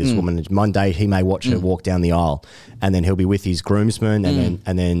relationship with this woman. One day he may watch her walk down the aisle, and then he'll be with his groomsmen,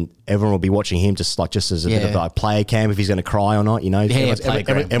 and then everyone will be watching him just as a bit of a player cam if he's going to cry or not.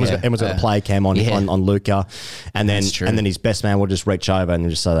 Everyone's got a player cam on Luca, and then his best man will just reach over and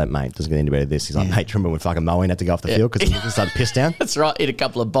just say that, mate, doesn't get any better than this. He's like, mate, remember when fucking Moeen had to go off the field because he started piss down? That's right. Hit a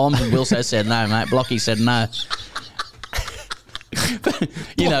couple of bombs, and Wilson said no, mate. Blocky said no.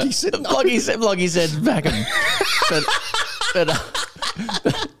 Blocky said back him.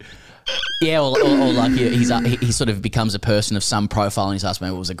 He sort of becomes a person of some profile, and he's asked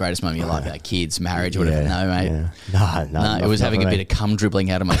me what was the greatest moment of your life, about kids, marriage, whatever. No, mate. Yeah. No, it was having a bit of cum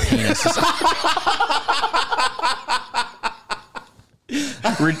dribbling out of my penis.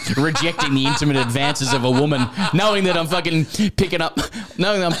 Rejecting the intimate advances of a woman, knowing that I'm picking up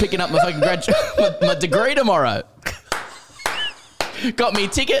my fucking my degree tomorrow. Got me a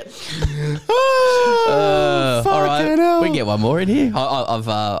ticket. All right, we can get one more in here.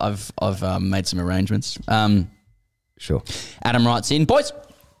 I've made some arrangements. Sure. Adam writes in, boys.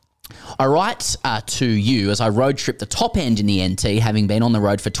 I write to you as I road trip the top end in the NT, having been on the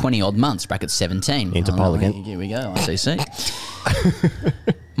road for 20 odd months, bracket 17. Interpol again. Here we go, ICC.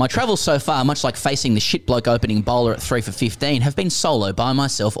 My travels so far, much like facing the shit bloke opening bowler at 3 for 15, have been solo by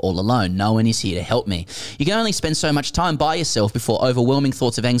myself all alone. No one is here to help me. You can only spend so much time by yourself before overwhelming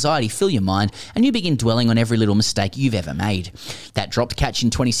thoughts of anxiety fill your mind and you begin dwelling on every little mistake you've ever made. That dropped catch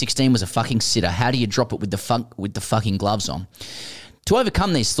in 2016 was a fucking sitter. How do you drop it with the fucking gloves on? To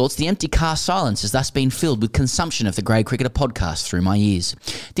overcome these thoughts, the empty car silence has thus been filled with consumption of the Grade Cricketer podcast through my ears.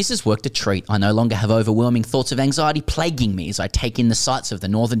 This has worked a treat. I no longer have overwhelming thoughts of anxiety plaguing me as I take in the sights of the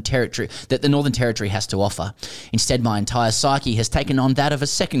Northern Territory that the Northern Territory has to offer. Instead, my entire psyche has taken on that of a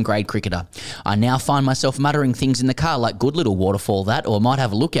second-grade cricketer. I now find myself muttering things in the car like "good little waterfall that," or might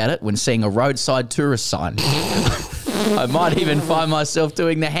have a look at it when seeing a roadside tourist sign. I might even find myself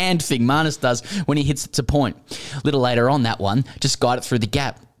doing the hand thing Marnus does when he hits it to point. A little later on that one, just guide it through the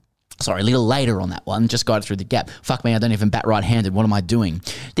gap. Sorry, a little later on that one, just guide it through the gap. Fuck me, I don't even bat right-handed. What am I doing?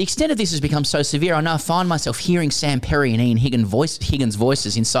 The extent of this has become so severe, I now find myself hearing Sam Perry and Ian Higgins'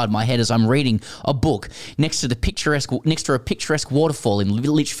 voices inside my head as I'm reading a book next to a picturesque waterfall in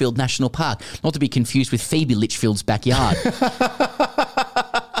Litchfield National Park, not to be confused with Phoebe Litchfield's backyard.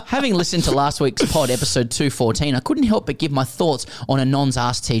 Having listened to last week's pod, episode 214, I couldn't help but give my thoughts on Anon's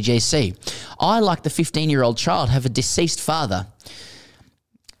Ask TGC. I, like the 15-year-old child, have a deceased father.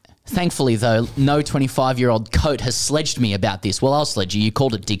 Thankfully, though, no 25-year-old coat has sledged me about this. Well, I'll sledge you. You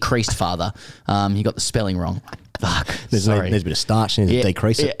called it decreased father. You got the spelling wrong. Fuck. There's a bit of starch in it to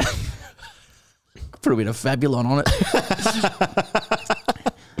decrease it. Put a bit of Fabulon on it.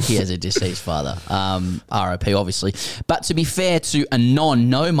 He has a deceased father. RIP, obviously. But to be fair to Anon,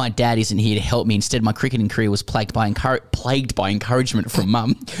 no, my dad isn't here to help me. Instead, my cricketing career was plagued by encouragement from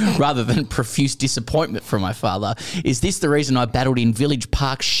mum rather than profuse disappointment from my father. Is this the reason I battled in Village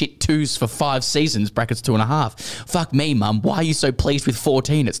Park shit twos for 5 seasons, brackets 2.5? Fuck me, mum. Why are you so pleased with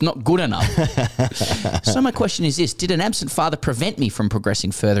 14? It's not good enough. So my question is this. Did an absent father prevent me from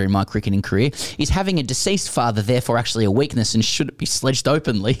progressing further in my cricketing career? Is having a deceased father therefore actually a weakness, and should it be sledged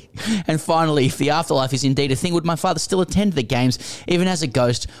openly? And finally, if the afterlife is indeed a thing, would my father still attend the games even as a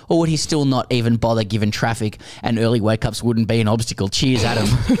ghost, or would he still not even bother given traffic and early wake-ups wouldn't be an obstacle? Cheers, Adam.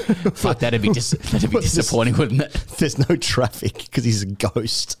 Fuck, that'd be disappointing, wouldn't it? There's no traffic because he's a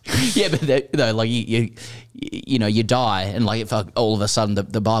ghost. Yeah, but though, like you die, and like if all of a sudden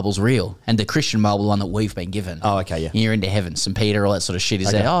the Bible's real, and the Christian Bible, the one that we've been given. Oh, okay, yeah. And you're into heaven, St. Peter, all that sort of shit is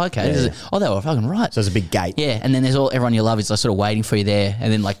Okay. there. Oh, okay. Yeah, Oh, they were fucking right. So there's a big gate. Yeah, and then there's everyone you love is like sort of waiting for you there,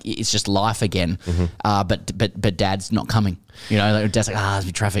 and then like it's just life again. But Dad's not coming. You know, like, Dad's like, there's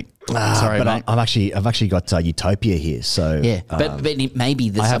been traffic. Sorry, but mate. I've actually got Utopia here. So Yeah, but maybe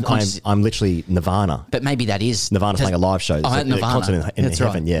the subconscious. I'm literally Nirvana. But maybe that is Nirvana's playing a live show. Oh, Nirvana. Concert in That's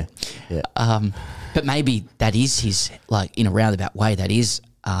heaven. right. Yeah. But maybe that is his, like, in a roundabout way, that is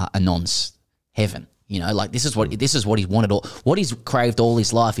Anon's heaven. You know, like this is what he wanted. What he's craved all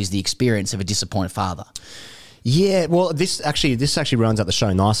his life is the experience of a disappointed father. Yeah, well, this actually rounds out the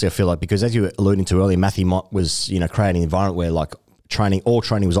show nicely, I feel like, because as you were alluding to earlier, Matthew Mott was, creating an environment where like training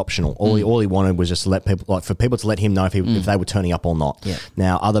was optional. All he wanted was just to let people, like for people to let him know if they were turning up or not. Yeah.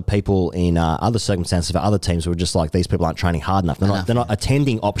 Now, other people in other circumstances for other teams were just like, these people aren't training hard enough. They're not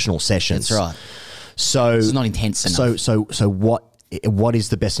attending optional sessions. That's right. So it's not intense enough. So what is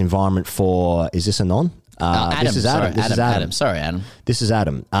the best environment for? Is this Anon? Adam. This is Adam. Sorry, Adam. This is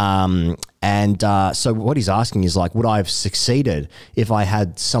Adam. So what he's asking is like, would I have succeeded if I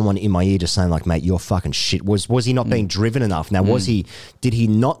had someone in my ear just saying like, mate, you're fucking shit? Was he not being driven enough? Now, did he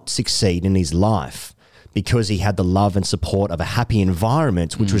not succeed in his life because he had the love and support of a happy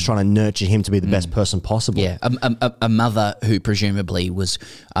environment, which was trying to nurture him to be the best person possible? Yeah, a mother who presumably was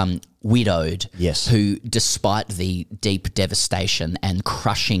widowed, yes, who, despite the deep devastation and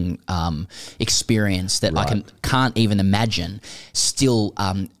crushing experience that I can't even imagine, still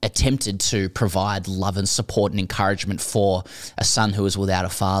attempted to provide love and support and encouragement for a son who was without a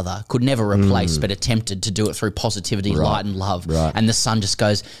father, could never replace, but attempted to do it through positivity, light and love. Right. And the son just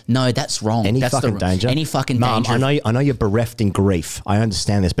goes, no, that's wrong. Any that's fucking danger? Any fucking Mom, danger. I know you're bereft in grief. I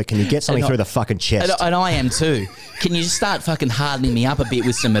understand this, but can you get something through the fucking chest? And I am too. Can you just start fucking hardening me up a bit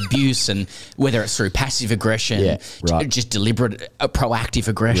with some abuse, and whether it's through passive aggression, just deliberate, proactive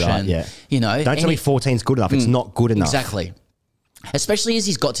aggression. Right, yeah. You know, don't tell me 14's good enough. It's not good enough. Exactly. Especially as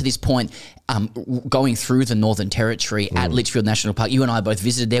he's got to this point, going through the Northern Territory at Litchfield National Park. You and I both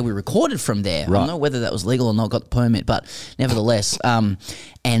visited there. We recorded from there. I don't know whether that was legal or not, got the permit, but nevertheless.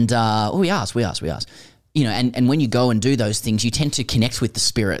 We asked. You know, and when you go and do those things, you tend to connect with the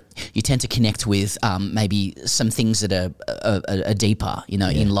spirit. You tend to connect with maybe some things that are deeper, you know,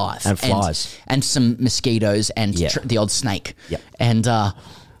 in life. And flies. And some mosquitoes and the odd snake. Yep. And I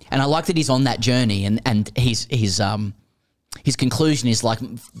like that he's on that journey, and his conclusion is like,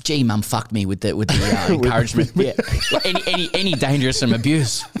 gee, mum fucked me with the encouragement. Any danger of some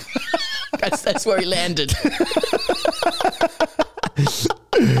abuse. That's where he landed.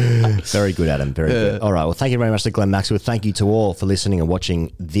 Very good, Adam. Very good. All right. Well, thank you very much to Glenn Maxwell. Thank you to all for listening and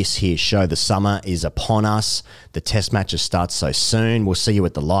watching this here show. The summer is upon us. The test matches start so soon. We'll see you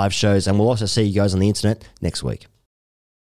at the live shows, and we'll also see you guys on the internet next week.